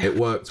 It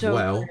worked So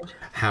well. good.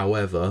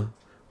 However,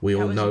 we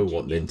That all was know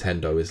what ingenious.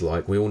 Nintendo is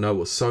like. We all know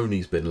what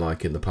Sony's been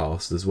like in the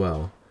past as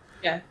well.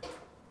 Yeah.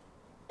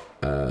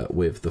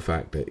 With the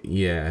fact that,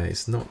 yeah,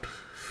 it's not...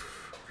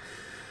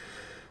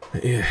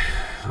 Yeah,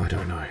 I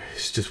don't know.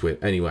 It's just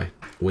weird. Anyway,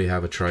 we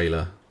have a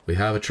trailer.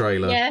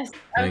 Yes.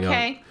 Hang on.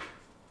 Okay.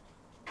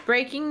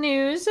 Breaking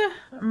news,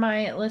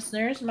 my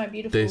listeners, my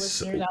beautiful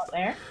This- listeners out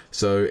there.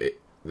 So,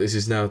 this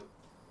is now...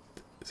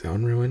 Is it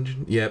Unreal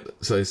Engine? Yep,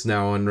 so it's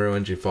now Unreal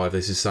Engine 5.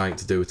 This is something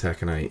to do with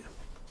Tekken 8.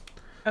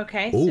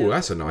 Okay. Oh, so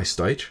that's a nice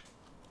stage.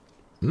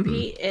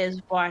 Pete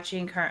is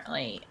watching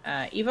currently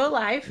Evo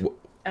Live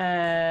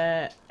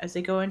as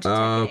they go into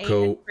Tekken 8.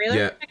 Cool. Trailer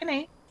Yeah. for Tekken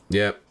 8.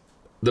 Yep.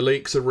 The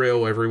leaks are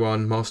real,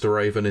 everyone. Master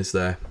Raven is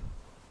there.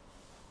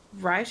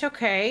 Right,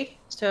 okay.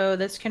 So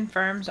this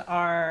confirms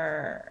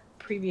our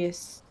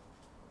previous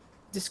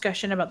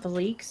discussion about the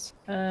leaks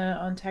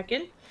on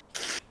Tekken.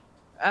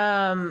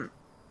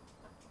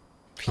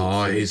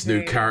 His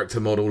new character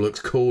model looks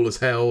cool as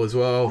hell as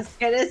well.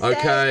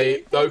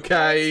 Okay.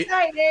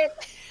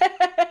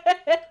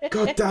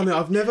 God damn it,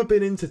 I've never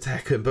been into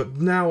Tekken, but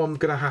now I'm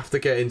going to have to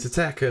get into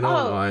Tekken,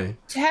 aren't I?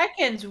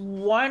 Tekken's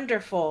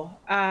wonderful.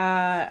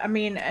 I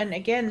mean, and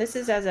again, this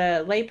is as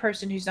a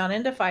layperson who's not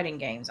into fighting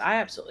games. I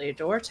absolutely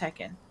adore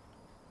Tekken.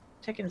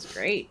 Tekken's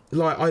great.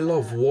 Like, I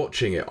love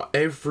watching it.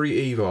 Every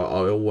EVA,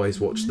 I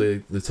always watch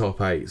the top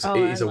 8s. Oh,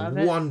 It is I a love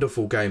it.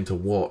 wonderful game to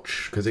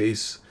watch, because it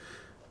is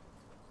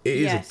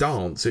Yes. a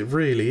dance. It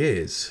really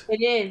is.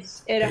 It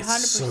is. It 100%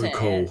 It's so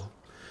cool. is.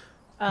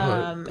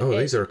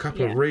 These are a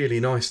couple of really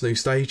nice new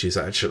stages,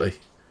 actually.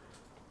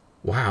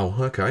 Wow,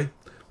 okay.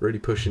 Really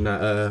pushing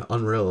that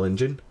Unreal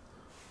Engine.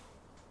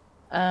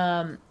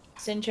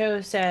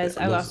 Sincho says,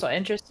 I lost all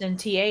interest in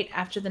T8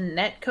 after the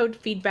netcode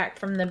feedback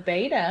from the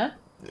beta.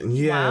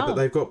 Yeah, Wow. but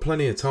they've got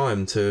plenty of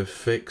time to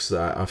fix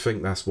that. I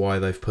think that's why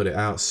they've put it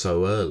out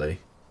so early.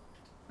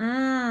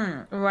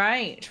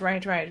 Right.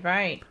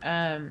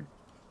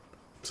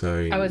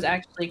 So I was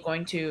actually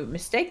going to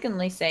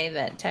mistakenly say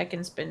that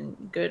Tekken's been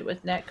good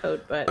with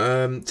netcode, but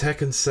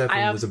Tekken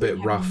 7 was a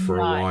bit rough for a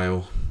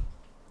while.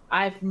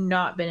 I've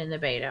not been in the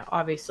beta,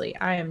 obviously.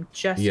 I am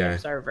just an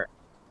observer.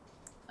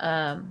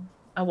 I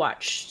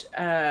watched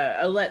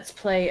a Let's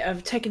Play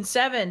of Tekken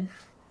 7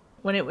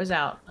 when it was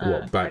out.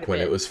 Back when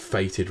it was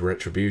Fated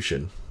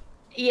Retribution?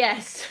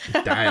 Yes.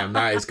 Damn,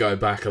 that is going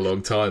back a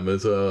long time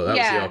as well. That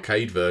was the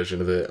arcade version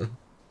of it.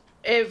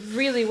 It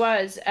really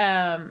was.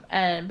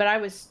 But I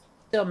was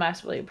still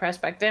massively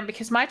impressed back then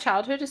because my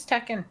childhood is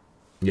Tekken.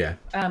 Yeah.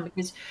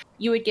 Because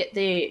you would get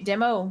the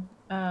demo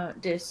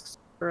discs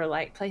for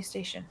like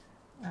PlayStation.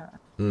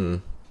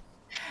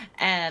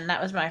 And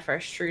that was my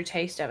first true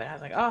taste of it. I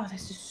was like, oh,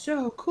 this is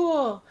so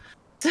cool.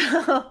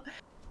 So,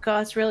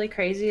 God, it's really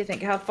crazy to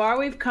think how far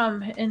we've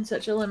come in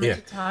such a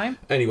limited time.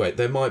 Anyway,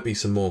 there might be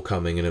some more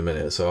coming in a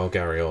minute, so I'll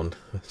carry on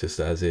just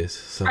as is.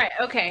 So, right,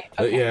 okay.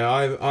 But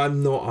yeah,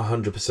 I'm not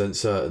 100%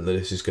 certain that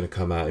this is going to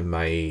come out in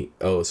May.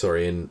 Oh,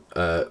 sorry, in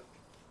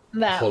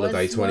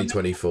holiday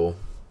 2024.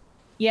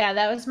 Yeah,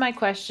 that was my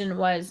question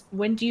was,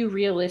 when do you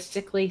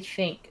realistically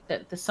think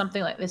that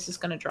something like this is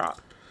going to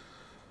drop?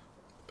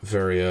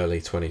 Very early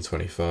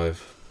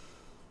 2025.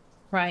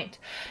 Right.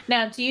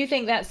 Now, do you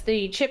think that's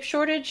the chip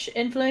shortage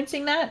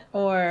influencing that,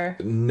 or?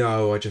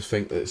 No, I just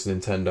think that it's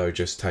Nintendo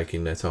just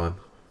taking their time.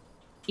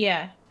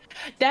 Yeah.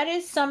 That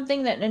is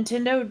something that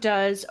Nintendo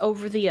does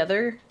over the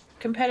other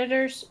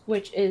competitors,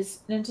 which is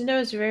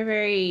Nintendo is very,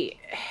 very...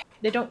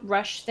 They don't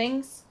rush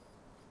things.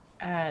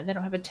 They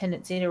don't have a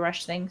tendency to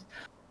rush things.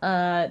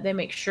 They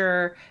make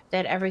sure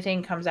that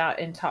everything comes out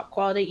in top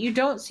quality. You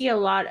don't see a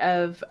lot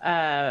of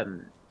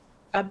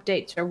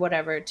updates or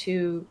whatever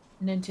to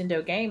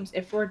Nintendo games,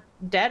 if we're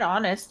dead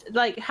honest.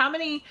 Like,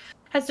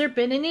 has there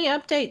been any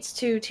updates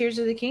to Tears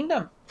of the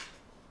Kingdom?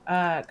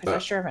 Because I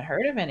sure haven't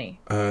heard of any.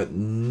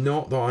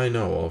 Not that I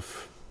know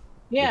of.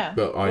 Yeah.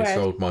 But I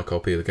sold my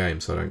copy of the game,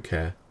 so I don't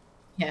care.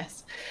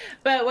 Yes.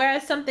 But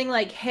whereas something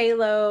like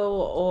Halo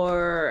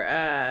or,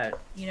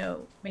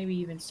 maybe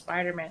even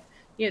Spider-Man,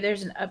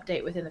 there's an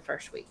update within the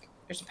first week.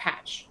 There's a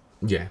patch.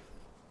 Yeah.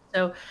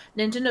 So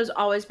Nintendo's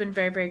always been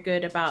very, very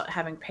good about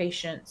having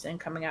patience and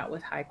coming out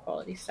with high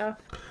quality stuff.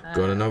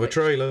 Got another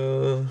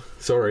trailer.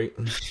 Sorry.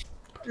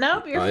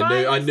 Nope, you're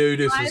fine. I knew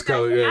this was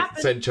going.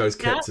 Happen. Sencho's Yep.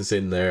 kept us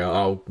in there.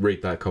 I'll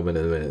read that comment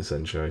in a minute,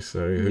 Sencho.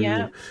 So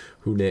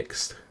who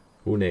next?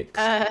 Who next?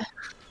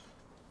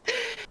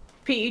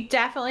 Pete,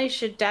 you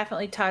should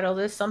title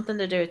this something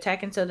to do with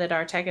Tekken so that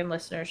our Tekken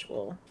listeners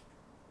will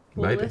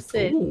Maybe.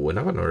 listen. Ooh,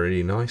 another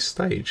really nice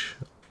stage.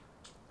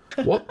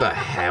 What the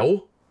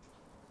hell?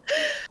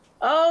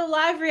 Oh,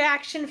 live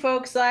reaction,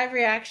 folks! Live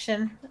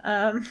reaction.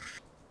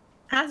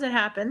 As it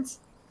happens.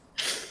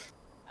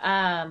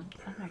 I'm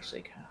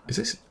actually kind of. Is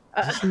this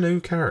a new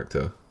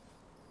character?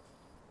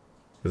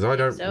 Because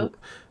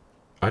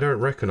I don't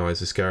recognize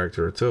this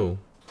character at all.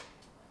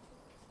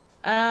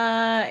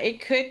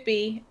 It could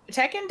be.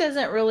 Tekken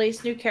doesn't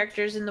release new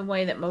characters in the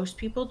way that most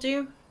people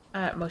do.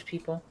 Most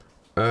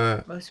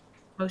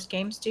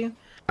games do.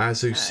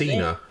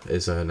 Azucena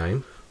is her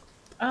name.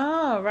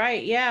 Oh,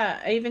 right, yeah.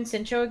 Even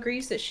Sincho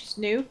agrees that she's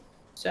new.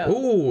 So.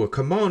 Ooh, a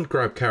command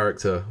grab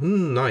character.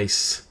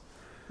 Nice.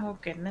 Oh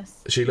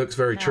goodness. She looks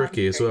very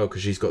tricky as well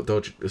because she's got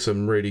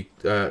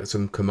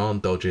some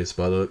command dodges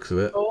by the looks of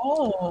it.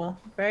 Oh,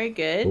 very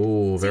good.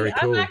 Oh, very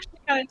cool. I'm actually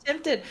kind of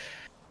tempted.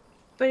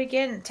 But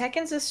again,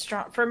 Tekken's is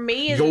strong for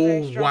me.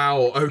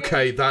 Wow.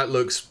 Okay, that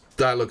looks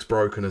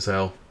broken as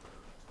hell.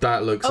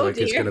 That looks like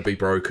it's going to be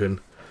broken.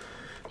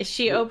 Is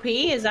she OP?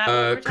 Is that what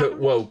we're talking about?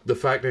 Well, the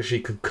fact that she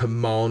can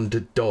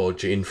command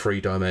dodge in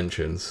 3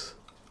 dimensions.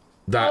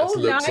 That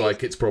looks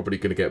like it's probably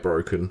going to get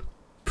broken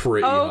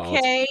pretty hard.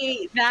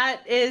 Okay,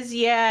 that is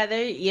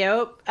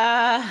yep.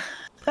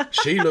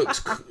 She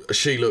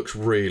looks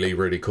really,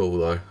 really cool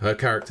though. Her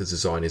character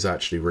design is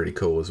actually really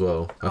cool as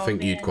well. I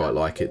think you'd quite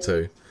like it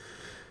too.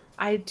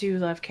 I do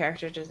love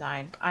character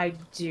design. I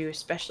do,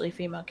 especially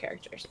female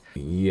characters.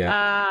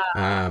 Yeah.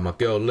 My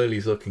girl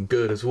Lily's looking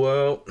good as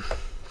well.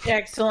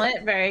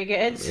 Excellent. Very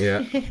good.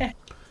 Yeah.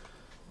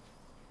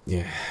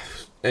 Yeah.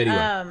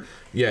 Anyway.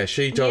 Yeah,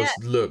 she does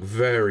look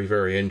very,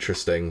 very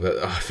interesting, but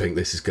I think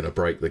this is going to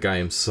break the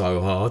game so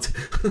hard.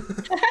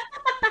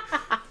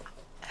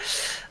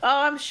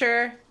 Oh, I'm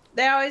sure.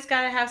 They always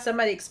got to have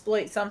somebody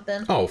exploit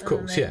something. Oh, of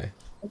course, yeah.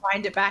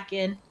 Wind it back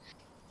in.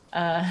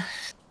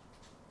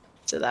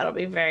 So that'll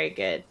be very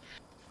good.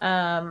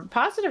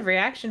 Positive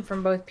reaction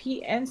from both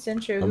Pete and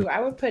Sincho, who I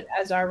would put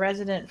as our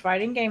resident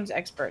fighting games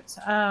experts.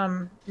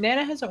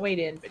 Nana hasn't weighed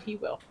in, but he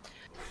will.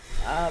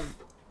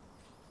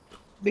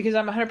 Because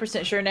I'm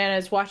 100% sure Nana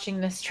is watching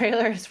this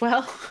trailer as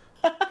well.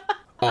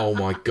 Oh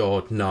my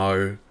god,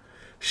 no.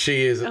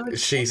 She's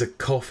a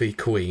coffee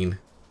queen.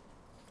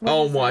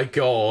 Oh my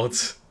god.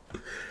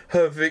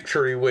 Her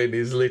victory win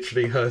is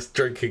literally her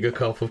drinking a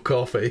cup of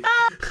coffee.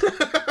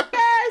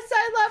 Yes,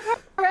 I love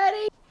her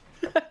already.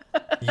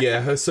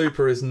 Yeah, her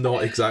super is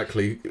not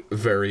exactly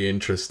very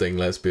interesting,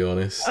 let's be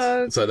honest.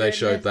 So they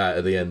showed that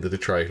at the end of the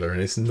trailer,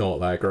 and it's not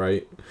that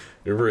great.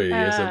 It really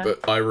isn't,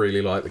 but I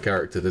really like the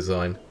character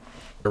design.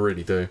 I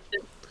really do.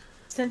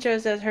 Sincho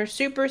says her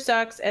super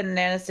sucks, and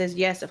Nana says,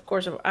 yes, of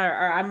course, or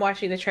I'm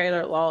watching the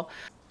trailer, lol.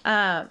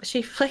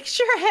 She flicks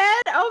your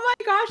head. Oh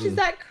my gosh, is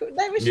that cool?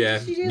 Yeah.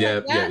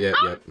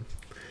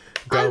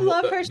 I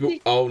love her.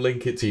 I'll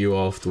link it to you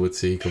afterwards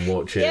so you can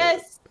watch it.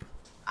 Yes.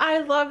 I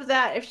love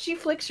that. If she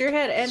flicks your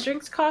head and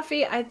drinks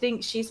coffee, I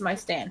think she's my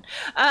stan.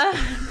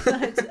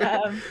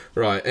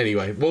 Right,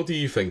 anyway, what do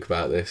you think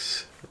about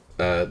this?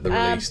 The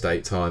release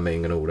date,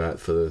 timing, and all that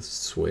for the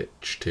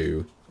Switch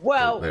 2,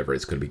 whatever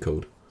it's going to be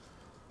called.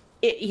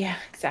 Yeah,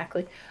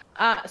 exactly.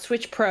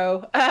 Switch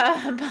Pro.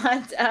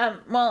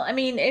 Well, I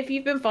mean, if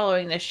you've been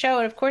following this show,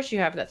 and of course you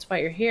have, that's why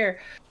you're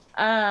here.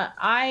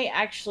 I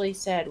actually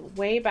said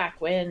way back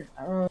when,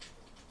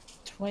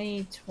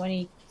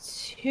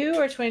 2022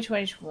 or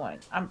 2021.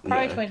 I'm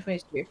probably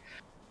 2022.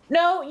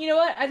 No, you know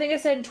what? I think I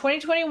said in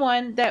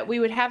 2021 that we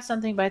would have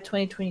something by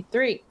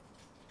 2023.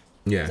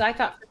 Yeah. Because I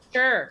thought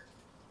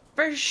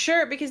for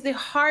sure, because the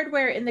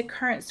hardware in the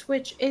current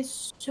Switch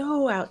is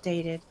so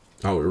outdated.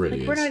 Oh, it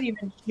really is. We're not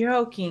even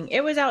joking.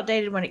 It was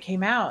outdated when it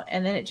came out,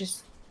 and then it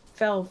just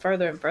fell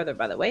further and further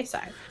by the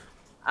wayside.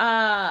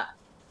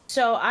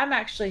 So I'm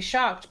actually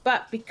shocked.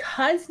 But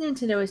because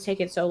Nintendo has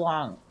taken so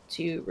long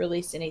to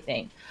release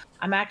anything,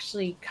 I'm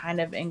actually kind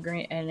of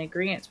in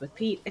agreement with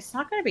Pete. It's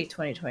not going to be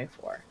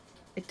 2024.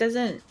 That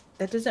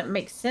doesn't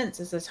make sense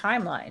as a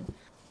timeline.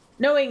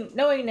 Knowing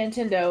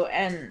Nintendo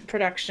and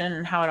production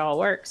and how it all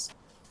works.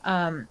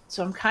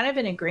 So I'm kind of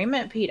in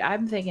agreement, Pete.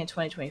 I'm thinking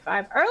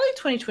 2025, early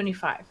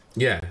 2025.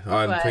 Yeah,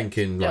 I'm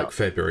thinking like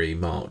February,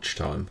 March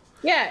time.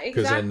 Yeah, exactly.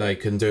 Because then they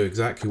can do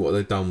exactly what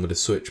they've done with the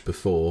Switch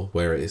before,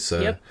 where it's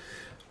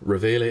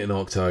reveal it in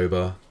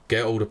October,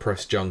 get all the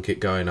press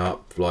junket going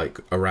up like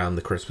around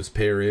the Christmas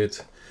period,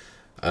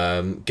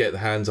 get the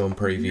hands-on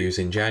previews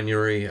in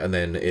January, and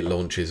then it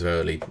launches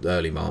early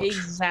March.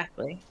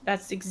 Exactly.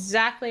 That's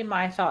exactly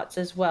my thoughts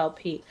as well,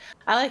 Pete.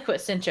 I like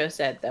what Sincho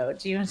said, though.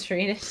 Do you want to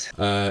read it?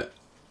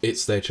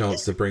 It's their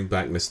chance to bring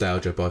back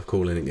nostalgia by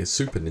calling it a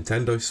Super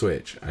Nintendo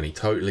Switch, and he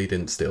totally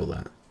didn't steal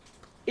that.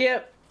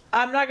 Yep.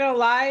 I'm not going to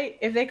lie.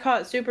 If they call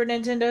it Super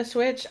Nintendo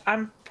Switch,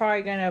 I'm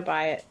probably going to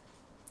buy it.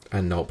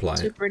 And not play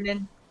it.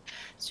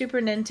 Super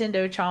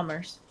Nintendo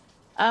Chalmers.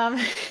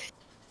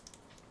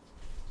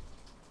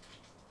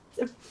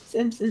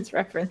 Simpsons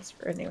reference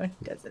for anyone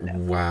who doesn't know.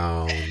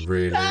 Wow,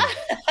 really?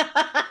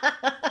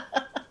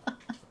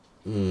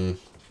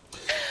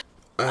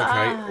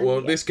 Okay,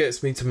 well, Yeah. this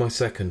gets me to my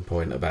second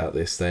point about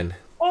this then.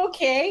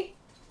 Okay.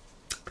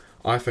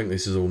 I think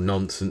this is all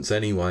nonsense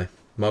anyway.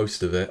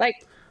 Most of it.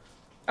 Like,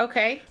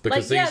 okay.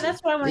 Because Like, yeah,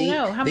 that's what I want to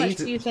know. How much these,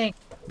 do you think?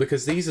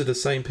 because these are the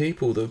same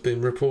people that have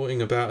been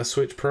reporting about a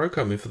Switch Pro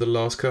coming for the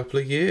last couple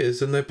of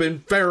years, and they've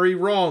been very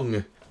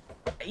wrong.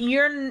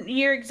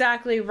 You're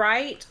exactly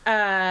right.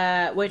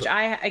 Which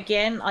I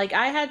again, like,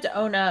 I had to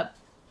own up.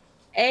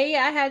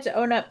 I had to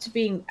own up to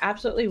being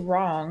absolutely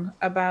wrong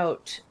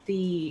about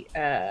the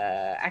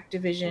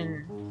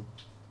Activision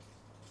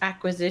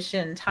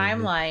acquisition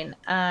timeline,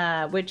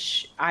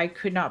 which I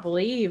could not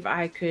believe.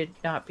 I could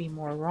not be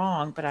more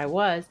wrong, but I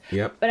was.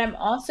 Yep. But I'm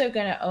also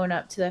going to own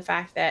up to the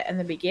fact that in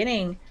the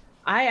beginning,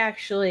 I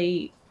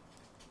actually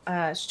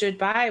stood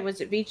by.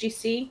 Was it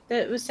VGC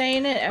that was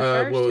saying it at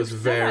first? Well, It was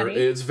somebody.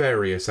 it's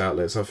various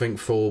outlets. I think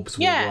Forbes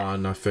were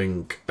one. I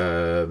think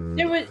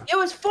It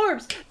was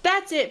Forbes.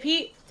 That's it,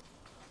 Pete.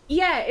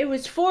 Yeah, it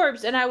was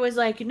Forbes, and I was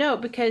like, no,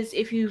 because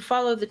if you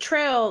follow the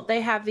trail, they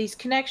have these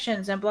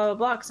connections and blah blah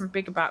blah. Because I'm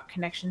big about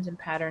connections and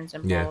patterns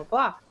and blah blah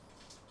blah.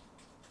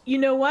 You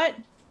know what?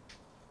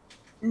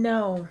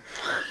 No,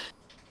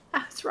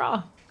 that's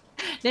wrong.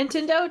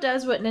 Nintendo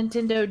does what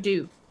Nintendo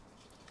do,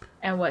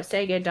 and what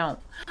Sega don't.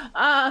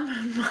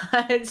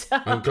 But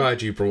I'm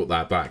glad you brought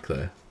that back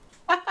there.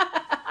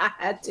 I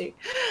had to.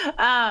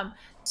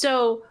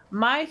 So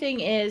my thing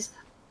is,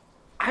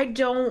 I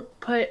don't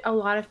put a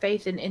lot of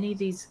faith in any of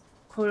these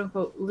quote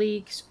unquote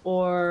leaks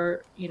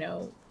or, I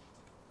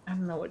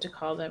don't know what to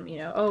call them,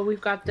 oh, we've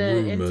got the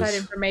inside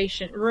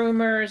information,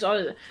 rumors, all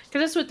because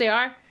that's what they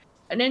are.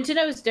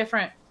 Nintendo is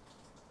different.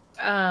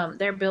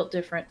 They're built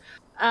different.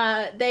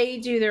 They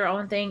do their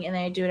own thing and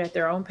they do it at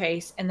their own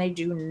pace and they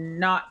do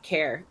not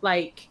care.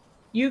 Like,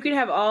 you could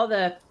have all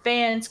the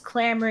fans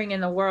clamoring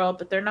in the world,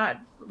 but they're not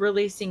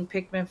releasing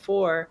Pikmin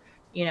 4,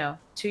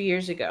 2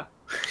 years ago.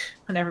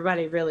 When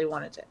everybody really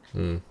wanted it.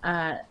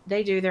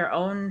 They do their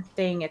own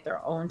thing at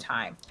their own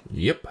time.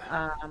 Yep.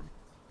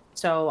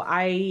 So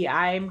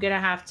I'm going to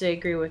have to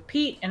agree with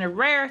Pete in a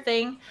rare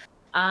thing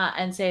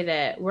and say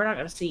that we're not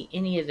going to see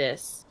any of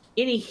this,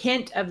 any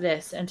hint of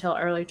this until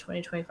early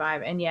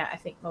 2025. And yeah, I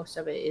think most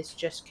of it is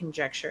just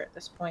conjecture at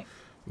this point.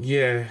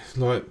 Yeah,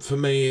 like for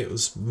me, it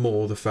was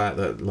more the fact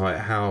that like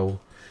how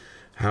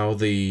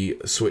the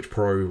Switch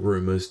Pro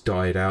rumours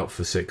died out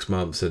for 6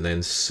 months and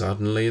then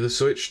suddenly the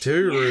Switch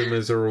 2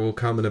 rumours are all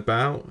coming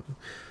about.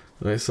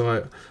 And it's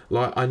like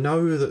I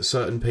know that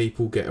certain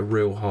people get a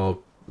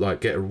real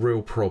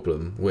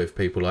problem with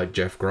people like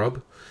Jeff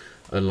Grubb.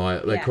 And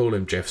like they call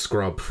him Jeff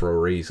Scrub for a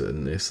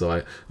reason. It's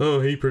like,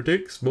 oh, he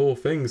predicts more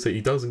things that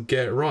he doesn't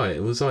get right.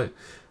 It was like,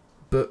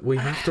 but we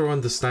have to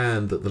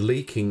understand that the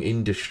leaking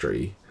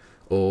industry,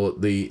 or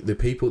the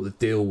people that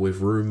deal with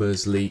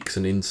rumours, leaks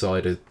and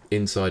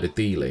insider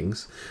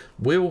dealings,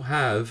 will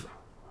have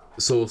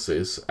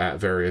sources at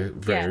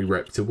very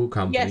reputable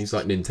companies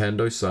like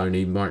Nintendo,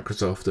 Sony,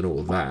 Microsoft and all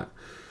of that.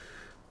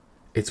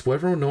 It's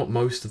whether or not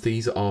most of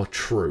these are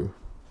true.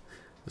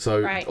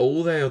 So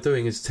all they are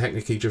doing is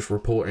technically just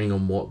reporting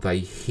on what they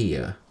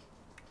hear.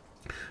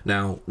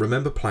 Now,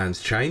 remember,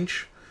 plans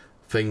change.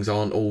 Things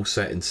aren't all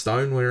set in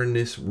stone. We're in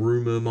this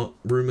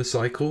rumor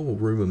cycle, or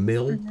rumor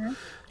mill.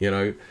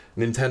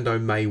 Nintendo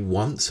may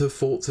once have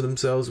thought to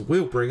themselves,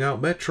 we'll bring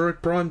out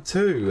Metroid Prime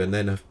 2, and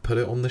then have put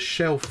it on the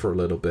shelf for a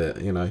little bit,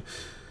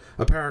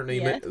 Apparently,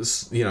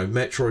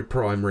 Metroid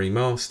Prime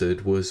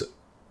Remastered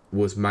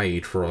was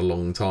made for a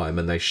long time,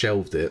 and they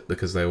shelved it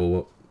because they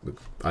were...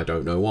 I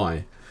don't know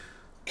why.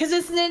 Because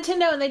it's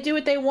Nintendo, and they do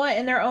what they want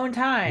in their own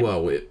time.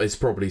 Well, it's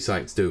probably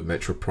something to do with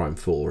Metroid Prime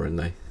 4, and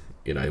they,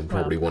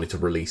 probably wanted to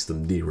release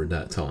them nearer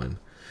that time.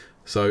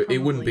 So it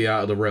wouldn't be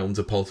out of the realms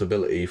of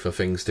possibility for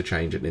things to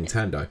change at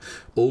Nintendo.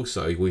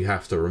 Also, we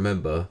have to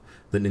remember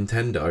that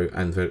Nintendo,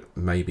 and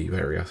maybe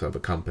various other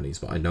companies,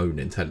 but I know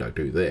Nintendo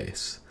do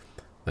this,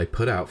 they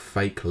put out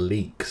fake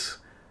leaks.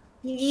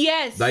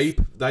 Yes! They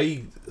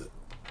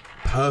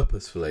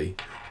purposefully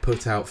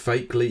put out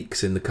fake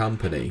leaks in the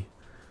company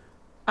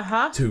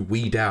to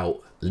weed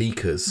out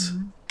leakers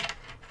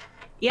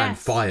and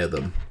fire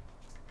them.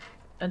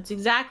 That's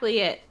exactly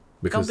it.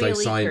 Because they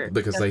sign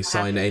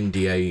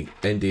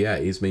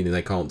NDAs, meaning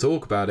they can't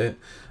talk about it,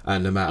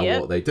 and no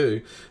matter what they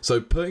do. So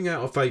putting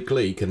out a fake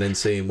leak and then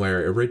seeing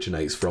where it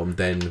originates from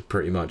then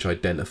pretty much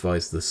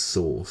identifies the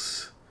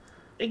source.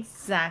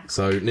 Exactly.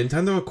 So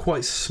Nintendo are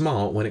quite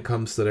smart when it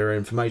comes to their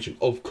information.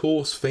 Of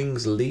course,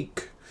 things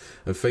leak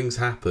and things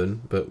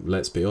happen, but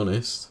let's be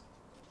honest.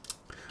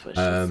 That's what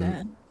she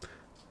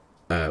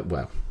said.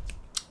 Well,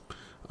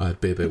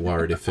 I'd be a bit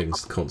worried if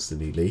things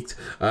constantly leaked.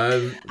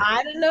 I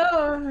don't know.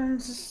 I'm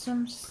just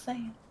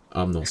saying.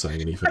 I'm not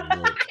saying anything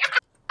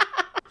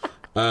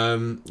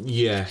more.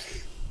 Yeah.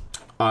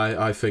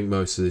 I think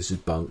most of this is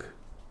bunk.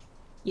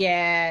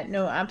 Yeah,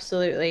 no,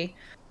 absolutely.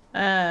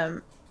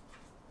 Although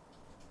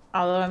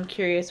I'm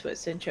curious what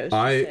Sincho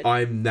said.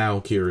 I'm now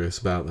curious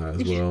about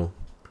that as well.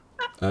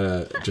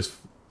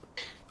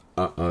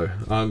 Oh,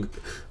 I'm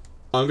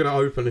gonna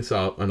open this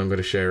up and I'm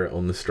gonna share it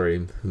on the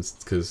stream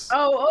because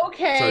Oh,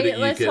 okay. so that you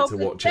Let's get hope to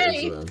it's watch it as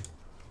safe. well.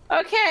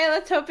 Okay,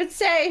 let's hope it's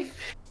safe.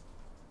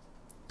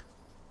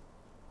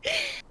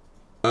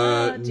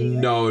 Oh, dear.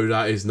 No,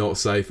 that is not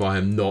safe. I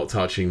am not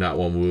touching that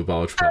one with a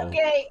barge pole.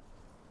 Okay,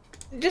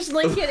 just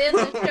link it in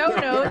the show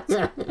notes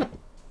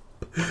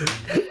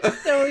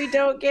so we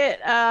don't get.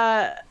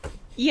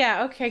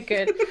 Yeah. Okay.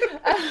 Good.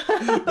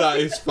 That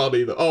is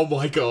funny. Oh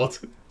my god.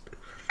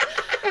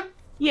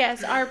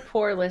 Yes, our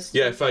poor listeners.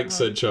 Yeah, thanks,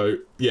 Sencho.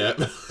 Yeah.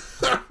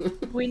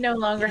 We no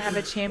longer have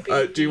a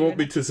champion. Do you want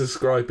me to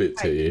describe it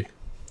to you?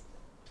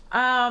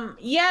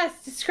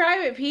 Yes,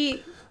 describe it,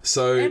 Pete.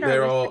 So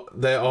there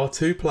are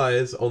two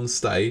players on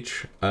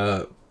stage,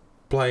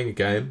 playing a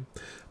game.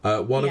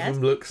 One of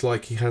them looks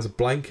like he has a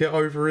blanket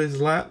over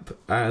his lap,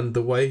 and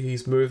the way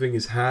he's moving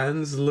his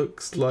hands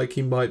looks like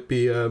he might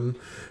be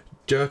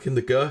jerking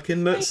the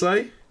gherkin. Let's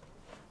say.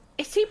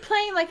 Is he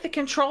playing like the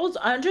controls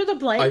under the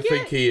blanket? I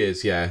think he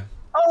is. Yeah.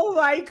 Oh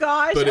my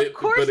gosh! Of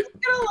course, it's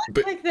gonna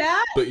look like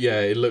that. But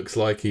yeah, it looks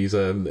like he's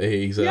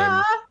he's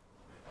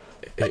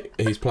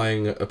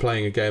playing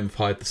a game of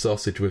hide the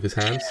sausage with his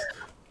hands.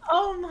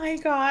 Oh my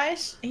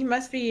gosh! He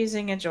must be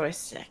using a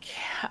joystick.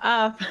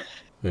 I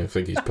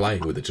think he's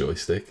playing with a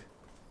joystick.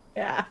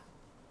 Yeah.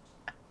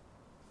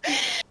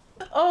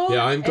 Oh.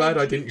 Yeah, I'm glad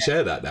I didn't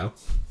share that now.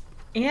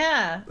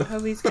 Yeah.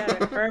 Hope he's got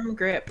a firm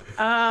grip.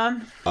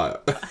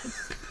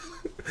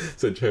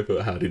 So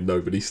Trevor, how did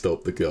nobody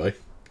stop the guy?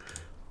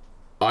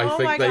 I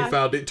think they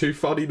found it too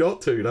funny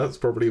not to. That's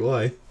probably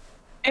why.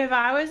 If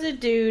I was a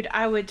dude,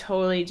 I would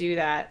totally do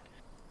that.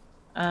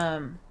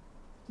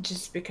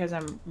 Just because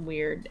I'm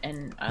weird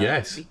and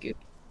yes. Be goofy.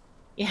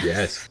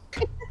 Yes.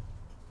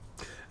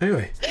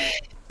 Anyway,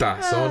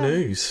 that's our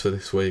news for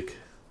this week.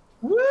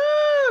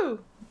 Woo!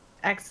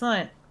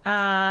 Excellent.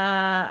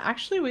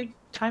 Actually, we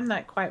timed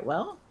that quite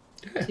well.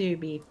 Yeah. To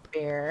be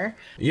fair.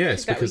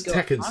 Yes, because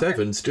Tekken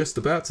 7's just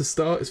about to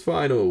start its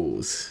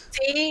finals.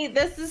 See,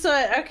 this is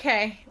what.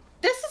 Okay.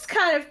 This is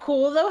kind of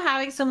cool, though,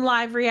 having some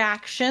live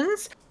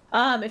reactions.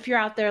 If you're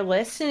out there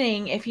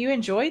listening, if you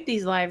enjoyed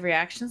these live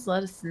reactions,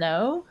 let us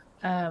know.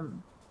 I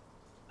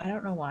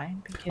don't know why.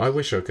 I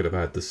wish I could have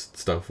had this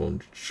stuff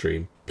on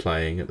stream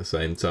playing at the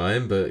same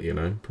time, but,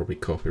 probably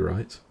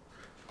copyright.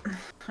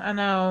 I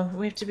know.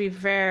 We have to be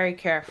very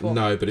careful.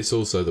 No, but it's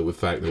also the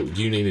fact that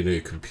you need a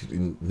new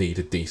need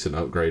a decent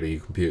upgrade of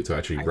your computer to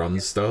actually run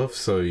stuff,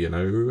 so,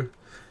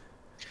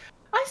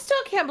 I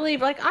still can't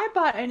believe, I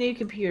bought a new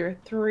computer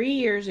 3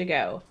 years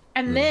ago,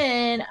 and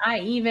then I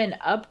even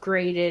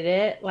upgraded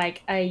it,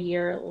 a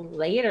year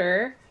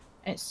later,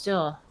 and it's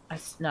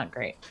not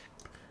great.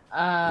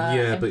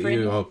 Yeah, but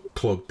you are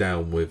clogged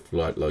down with,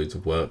 loads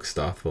of work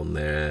stuff on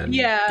there, and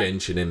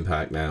Genshin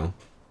Impact now.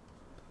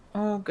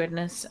 Oh,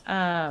 goodness.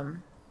 No,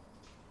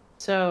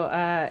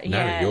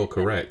 you're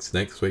correct.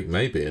 Next week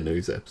may be a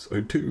news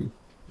episode, too.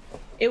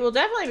 It will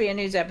definitely be a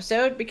news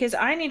episode because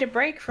I need a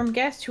break from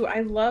guests who I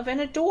love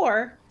and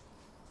adore,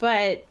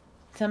 but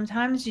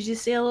sometimes you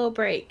just need a little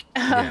break.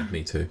 Yeah,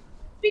 me too.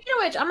 Speaking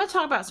of which, I'm going to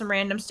talk about some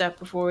random stuff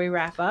before we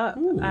wrap up.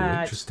 Ooh,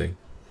 interesting.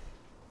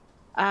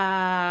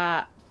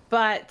 No, I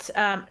have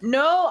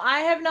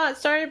not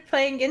started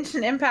playing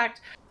Genshin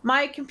Impact.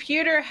 My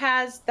computer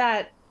has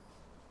that,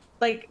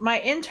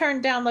 my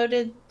intern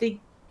downloaded the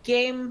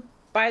game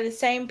by the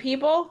same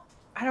people.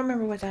 I don't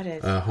remember what that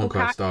is.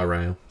 Honkai Star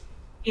Rail.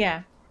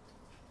 Yeah.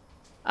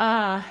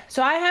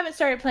 So I haven't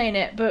started playing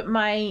it, but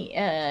my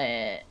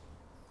I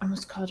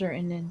almost called her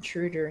an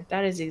intruder.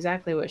 That is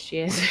exactly what she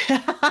is.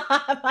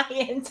 My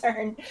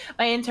intern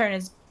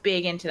is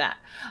big into that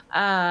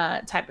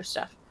type of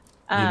stuff.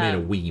 You mean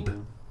a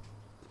weeb?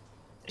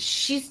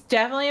 She's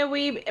definitely a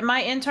weeb.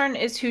 My intern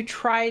is who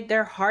tried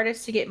their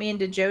hardest to get me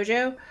into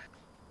JoJo.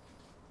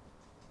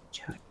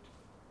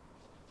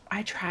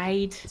 I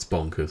tried. It's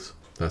bonkers.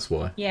 That's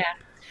why. Yeah.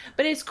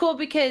 But it's cool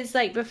because,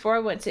 before I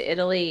went to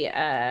Italy,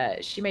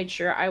 she made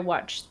sure I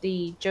watched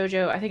the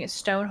JoJo, I think it's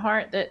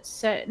Stoneheart that's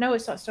set. No,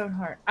 it's not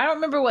Stoneheart. I don't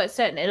remember what's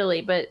set in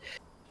Italy, but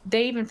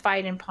they even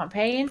fight in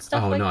Pompeii and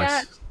stuff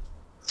that.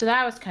 So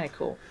that was kind of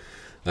cool.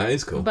 That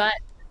is cool. But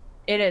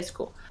it is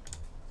cool.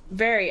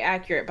 Very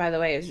accurate, by the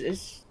way.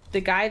 Is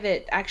the guy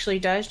that actually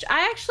does.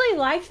 I actually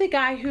like the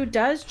guy who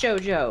does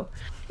JoJo.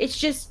 It's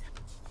just,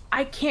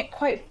 I can't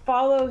quite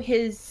follow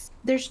his.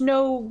 There's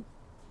no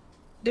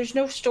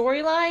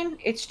storyline.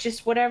 It's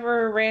just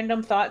whatever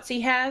random thoughts he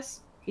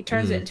has. He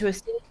turns it into a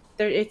scene.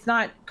 It's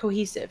not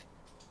cohesive.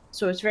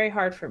 So it's very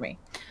hard for me.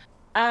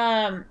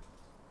 What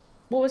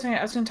was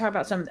I was going to talk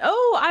about something.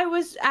 Oh, I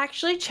was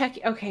actually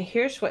checking. Okay,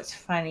 here's what's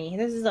funny.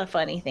 This is a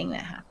funny thing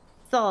that happened.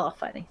 It's all a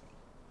funny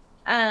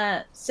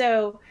thing.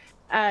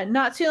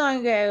 Not too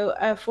long ago,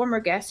 a former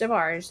guest of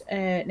ours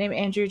named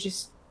Andrew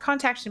just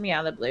contacted me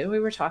out of the blue. We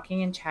were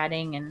talking and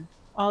chatting and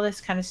all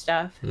this kind of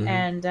stuff.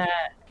 And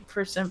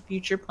for some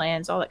future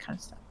plans, all that kind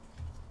of stuff.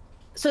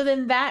 So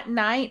then that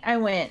night I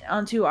went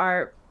onto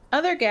our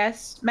other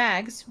guest,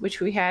 Mags,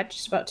 which we had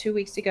just about 2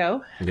 weeks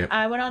ago. Yep.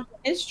 I went on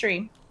his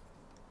stream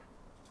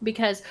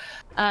because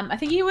I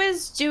think he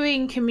was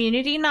doing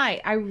community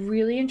night. I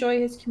really enjoy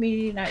his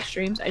community night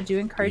streams. I do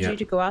encourage you Yep.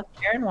 to go out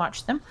there and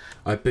watch them.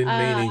 I've been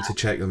meaning to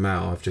check them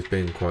out. I've just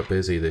been quite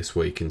busy this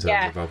week in terms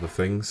Yeah. of other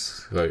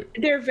things. So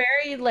They're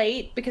very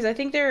late because I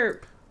think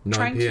they're 9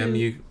 trying p.m.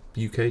 to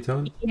UK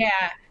time?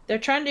 yeah, they're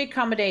trying to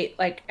accommodate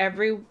like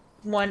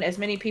everyone, as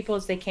many people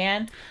as they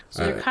can.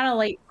 So they're kind of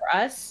late for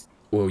us.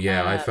 Well,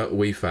 yeah,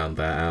 we found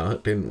that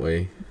out, didn't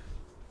we?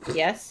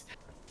 Yes.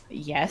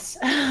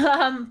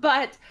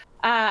 But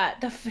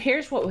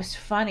here's what was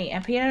funny.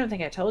 And Pete, I don't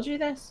think I told you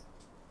this.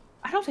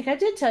 I don't think I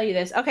did tell you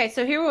this. Okay,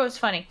 so here what was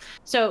funny.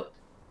 So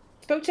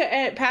spoke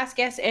to past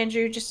guest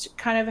Andrew, just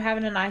kind of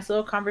having a nice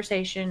little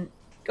conversation.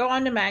 Go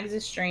on to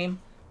Mags' stream.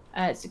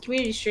 It's a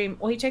community stream.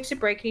 Well, he takes a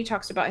break and he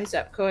talks about his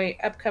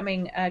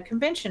upcoming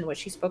convention,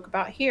 which he spoke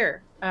about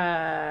here,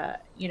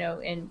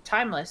 in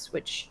Timeless,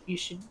 which you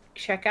should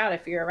check out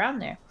if you're around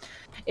there.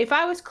 If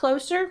I was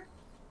closer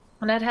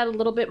and I'd had a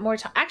little bit more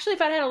time, actually,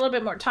 if I'd had a little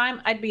bit more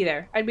time, I'd be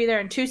there. I'd be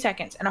there in 2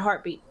 seconds, in a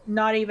heartbeat.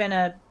 Not even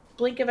a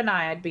blink of an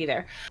eye, I'd be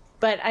there.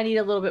 But I need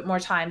a little bit more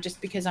time just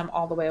because I'm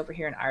all the way over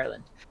here in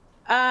Ireland.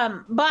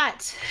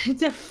 But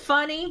the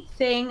funny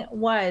thing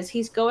was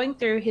he's going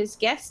through his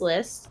guest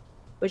list,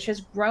 which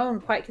has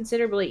grown quite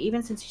considerably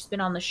even since he's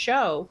been on the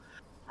show.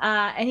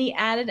 And he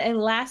added a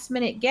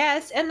last-minute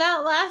guest, and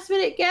that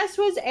last-minute guest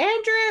was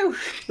Andrew.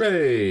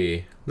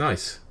 Hey,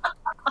 nice. I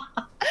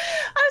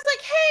was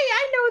like, hey,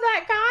 I know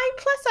that guy.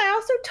 Plus, I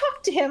also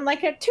talked to him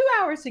like 2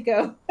 hours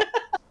ago.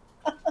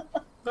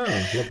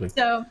 Oh, lovely.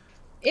 So,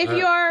 if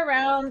you are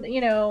around,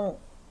 go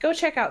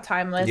check out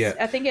Timeless. Yeah.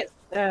 I think it's,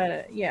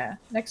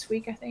 next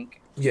week, I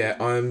think. Yeah,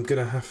 I'm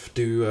going to have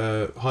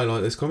to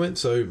highlight this comment.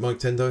 So, Mike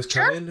Tendo's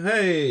come in.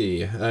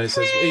 Hey! It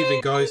says,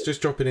 evening, guys.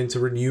 Just dropping in to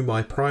renew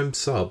my Prime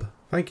sub.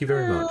 Thank you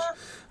very much.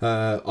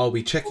 I'll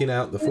be checking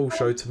out the full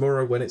show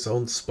tomorrow when it's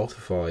on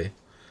Spotify.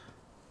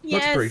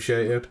 Yes. Much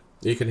appreciated.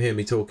 You can hear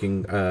me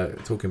talking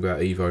about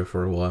Evo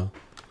for a while.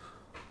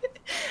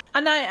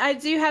 And I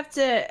do have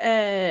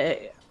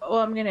to,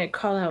 I'm going to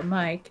call out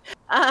Mike.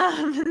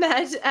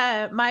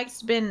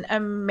 Mike's been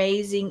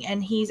amazing,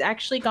 and he's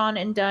actually gone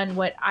and done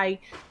what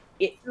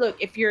look,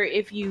 if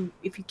you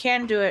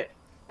can do it,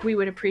 we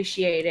would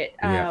appreciate it.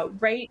 Yeah.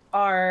 Rate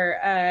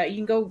our, you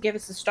can go give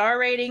us a star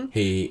rating.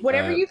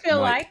 Whatever you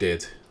feel Mike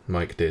like.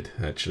 Mike did,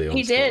 actually, on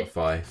He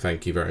Spotify. did.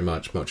 Thank you very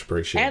much. Much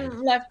appreciated.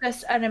 And left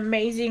us an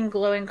amazing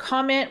glowing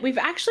comment. We've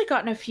actually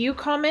gotten a few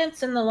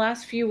comments in the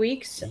last few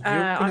weeks You're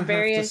gonna on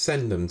various... have to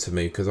send them to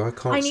me, because I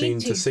can't seem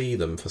to see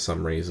them for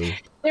some reason.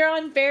 They're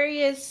on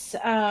various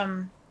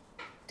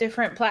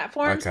different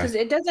platforms, because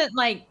it doesn't,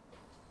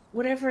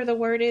 whatever the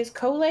word is,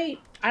 collate?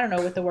 I don't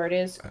know what the word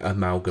is.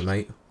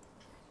 Amalgamate?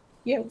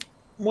 Yeah,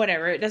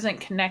 whatever. It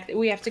doesn't connect.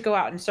 We have to go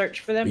out and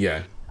search for them.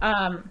 Yeah.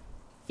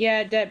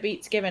 Yeah,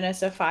 Deadbeat's given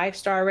us a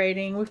 5-star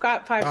rating. We've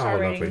got 5-star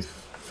ratings.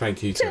 Lovely.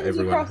 Thank you to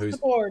everyone who's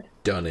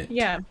done it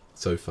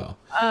so far.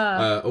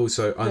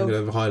 Also, I'm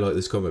going to highlight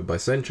this comment by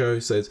Sencho.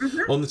 It says,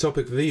 on the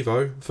topic of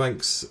Evo,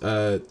 thanks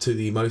to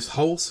the most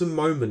wholesome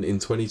moment in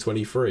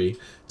 2023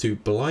 to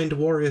Blind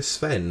Warrior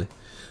Sven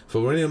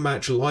for winning a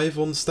match live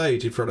on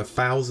stage in front of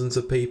thousands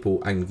of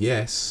people. And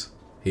yes,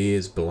 he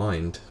is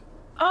blind.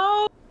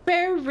 Oh,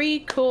 very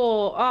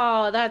cool.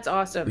 Oh, that's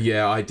awesome.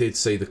 Yeah, I did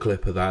see the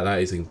clip of that. That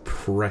is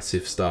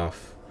impressive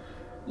stuff.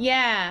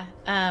 Yeah,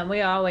 we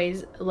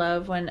always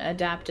love when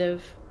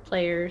adaptive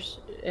players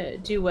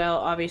do well.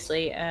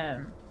 Obviously,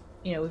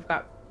 we've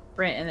got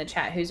Brent in the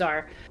chat, who's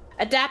our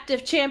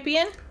adaptive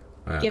champion.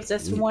 Gives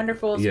us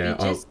wonderful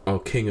speeches. Our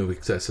king of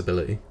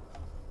accessibility.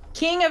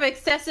 King of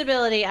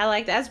accessibility. I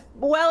like that. As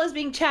well as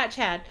being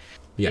Chad.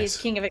 Yes. He's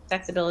king of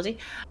accessibility.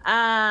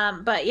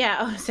 But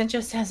yeah,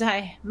 Sencho says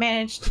I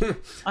managed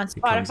on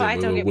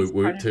Spotify. Don't get me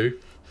started. Too.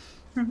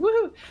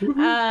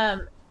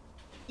 Woohoo.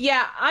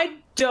 Yeah, I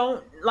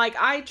don't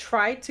I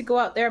tried to go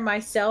out there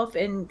myself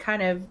and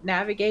kind of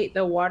navigate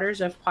the waters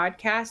of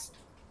podcast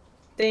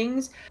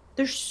things.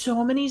 There's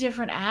so many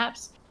different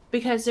apps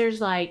because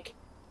there's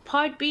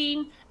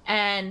Podbean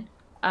and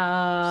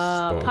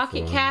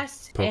Pocket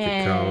Cast,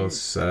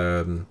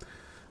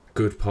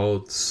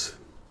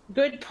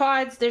 Good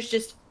Pods. There's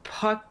just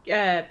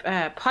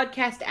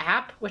podcast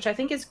app, which I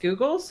think is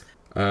Google's.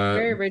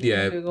 Very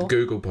original.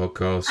 Google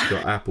Podcasts,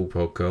 got Apple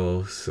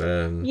Podcasts.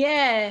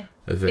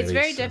 It's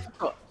very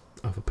difficult.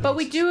 But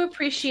we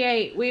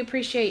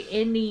appreciate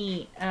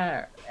any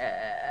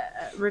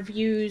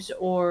reviews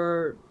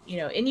or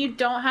and you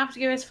don't have to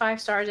give us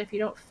 5 stars if you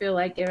don't feel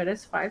like giving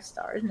us 5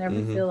 stars.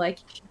 Never feel like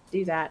you should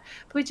do that,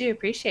 but we do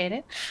appreciate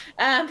it.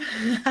 And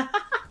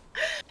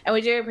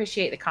we do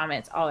appreciate the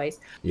comments always.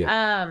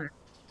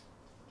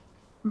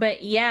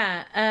 But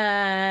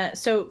yeah,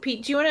 so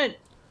Pete, do you want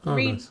to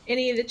read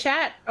any of the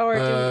chat,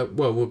 or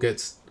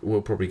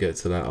we'll probably get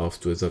to that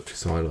afterwards. I've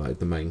just highlighted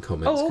the main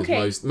comments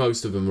because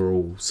most of them are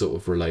all sort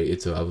of related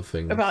to other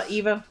things about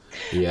Evo.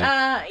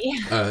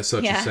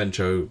 Such as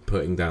Sencho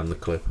putting down the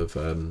clip of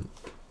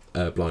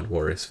Blind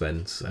Warrior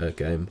Sven's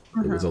game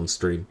that was on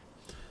stream.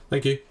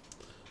 Thank you.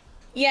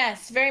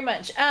 Yes, very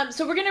much.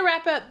 So we're going to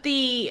wrap up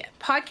the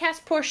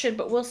podcast portion,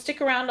 but we'll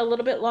stick around a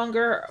little bit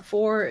longer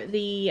for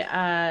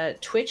the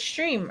Twitch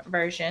stream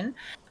version,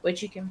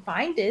 which you can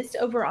find us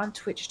over on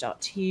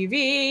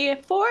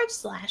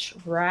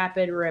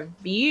twitch.tv/rapid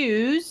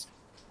reviews.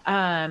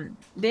 Then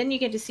you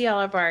get to see all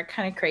of our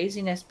kind of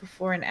craziness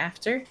before and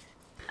after.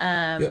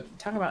 Yeah.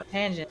 Talk about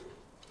tangent.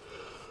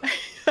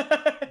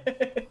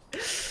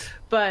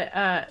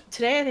 But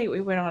today I think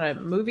we went on a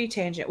movie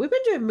tangent. We've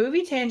been doing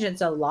movie tangents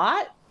a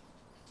lot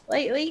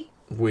lately.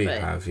 We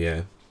have,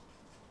 yeah.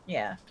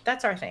 Yeah,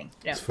 that's our thing.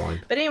 Yeah. It's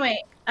fine. But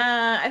anyway,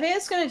 I think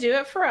that's going to do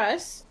it for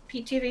us.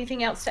 Pete, do you have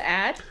anything else to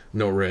add?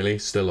 Not really.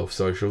 Still off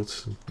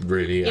socials.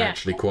 Really,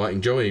 actually quite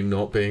enjoying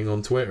not being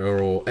on Twitter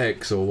or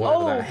X or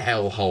whatever that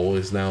hellhole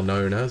is now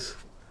known as.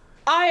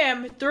 I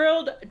am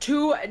thrilled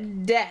to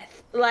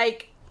death.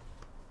 Like,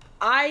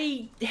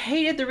 I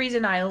hated the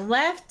reason I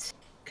left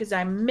because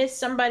I missed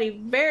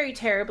somebody very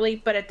terribly.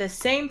 But at the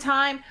same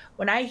time,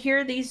 when I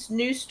hear these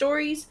news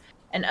stories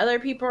and other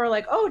people are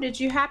like, "Oh, did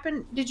you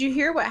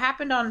hear what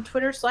happened on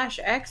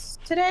Twitter/X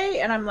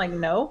today?" And I'm like,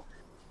 "No."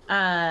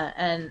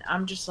 And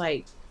I'm just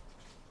like,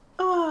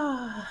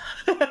 oh,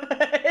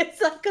 it's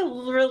like a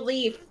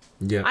relief.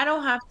 Yeah. I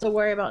don't have to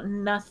worry about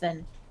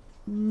nothing.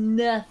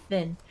 So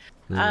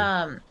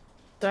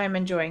I'm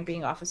enjoying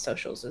being off of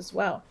socials as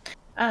well.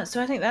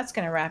 So I think that's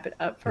going to wrap it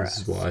up for us.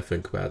 This is what I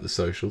think about the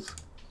socials.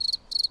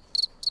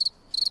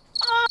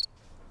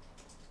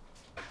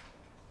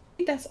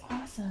 That's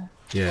awesome.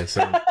 Yeah,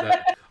 so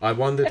I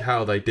wondered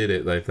how they did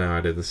it. They've now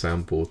added the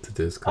soundboard to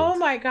Discord. Oh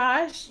my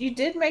gosh, you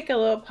did make a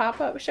little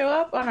pop-up show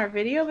up on our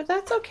video, but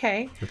that's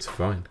okay. That's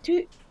fine.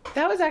 Dude,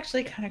 that was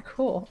actually kind of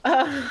cool.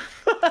 I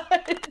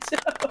want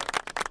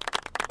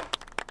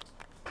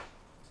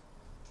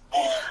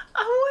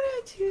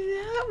to do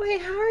that.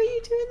 Wait, how are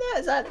you doing that?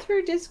 Is that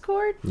through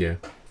Discord? Yeah.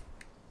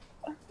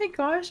 Oh my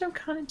gosh, I'm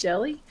kind of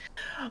jelly.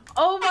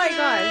 Oh my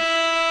gosh.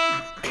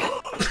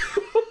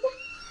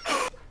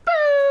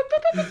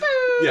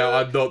 Yeah,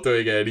 I'm not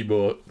doing it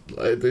anymore.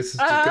 Like, this is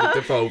just going to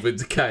devolve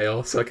into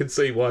chaos. I can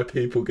see why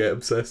people get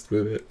obsessed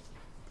with it.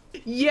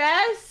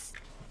 Yes!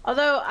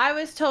 Although I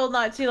was told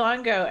not too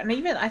long ago, and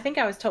even I think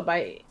I was told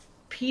by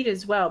Pete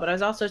as well, but I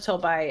was also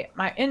told by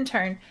my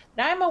intern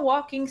that I'm a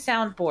walking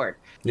soundboard.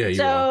 Yeah,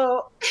 you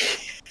are.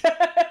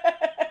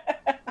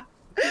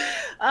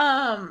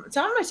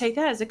 So I'm going to take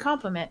that as a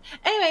compliment.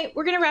 Anyway,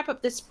 we're going to wrap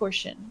up this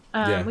portion.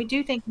 We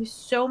do thank you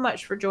so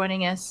much for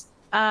joining us.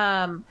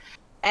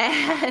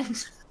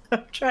 And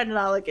I'm trying to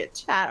not look at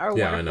chat. Our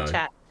wonderful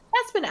chat.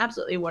 That's been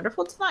absolutely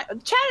wonderful tonight.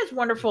 Chat is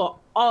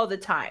wonderful all the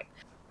time.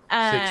 We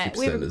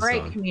have a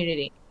great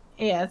community.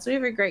 Yeah, so we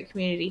have a great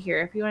community here.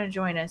 If you want to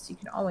join us, you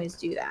can always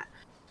do that.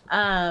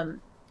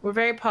 We're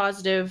very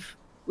positive.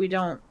 We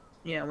don't,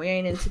 we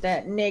ain't into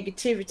that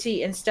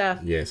negativity and stuff.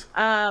 Yes.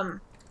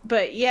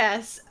 But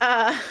yes,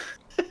 I'm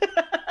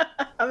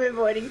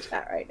avoiding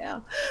chat right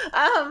now.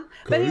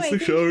 But anyway, the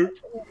show.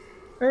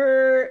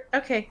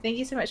 Okay, thank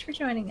you so much for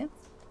joining us.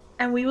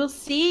 And we will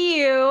see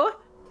you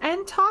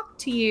and talk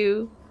to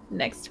you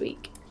next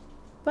week.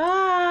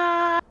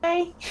 Bye.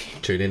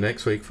 Tune in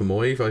next week for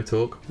more Evo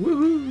talk.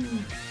 Woohoo!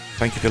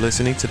 Thank you for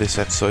listening to this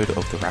episode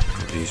of the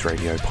Rapid Reviews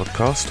Radio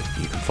podcast.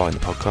 You can find the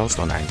podcast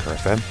on Anchor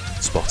FM,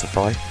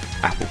 Spotify,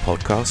 Apple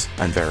Podcasts,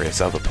 and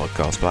various other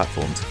podcast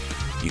platforms.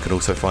 You can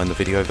also find the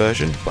video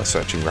version by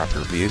searching Rapid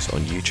Reviews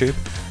on YouTube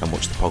and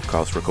watch the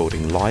podcast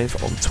recording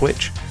live on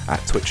Twitch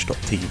at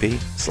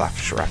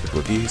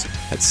twitch.tv/rapidreviews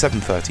at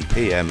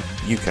 7:30pm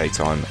UK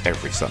time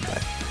every Sunday.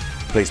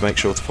 Please make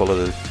sure to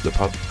follow the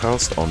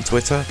podcast on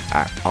Twitter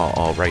at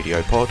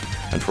RRRadiopod,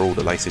 and for all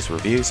the latest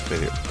reviews,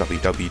 visit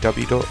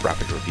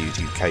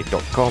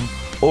www.rapidreviewsuk.com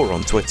or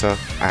on Twitter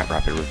at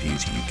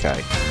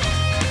RapidReviewsUK.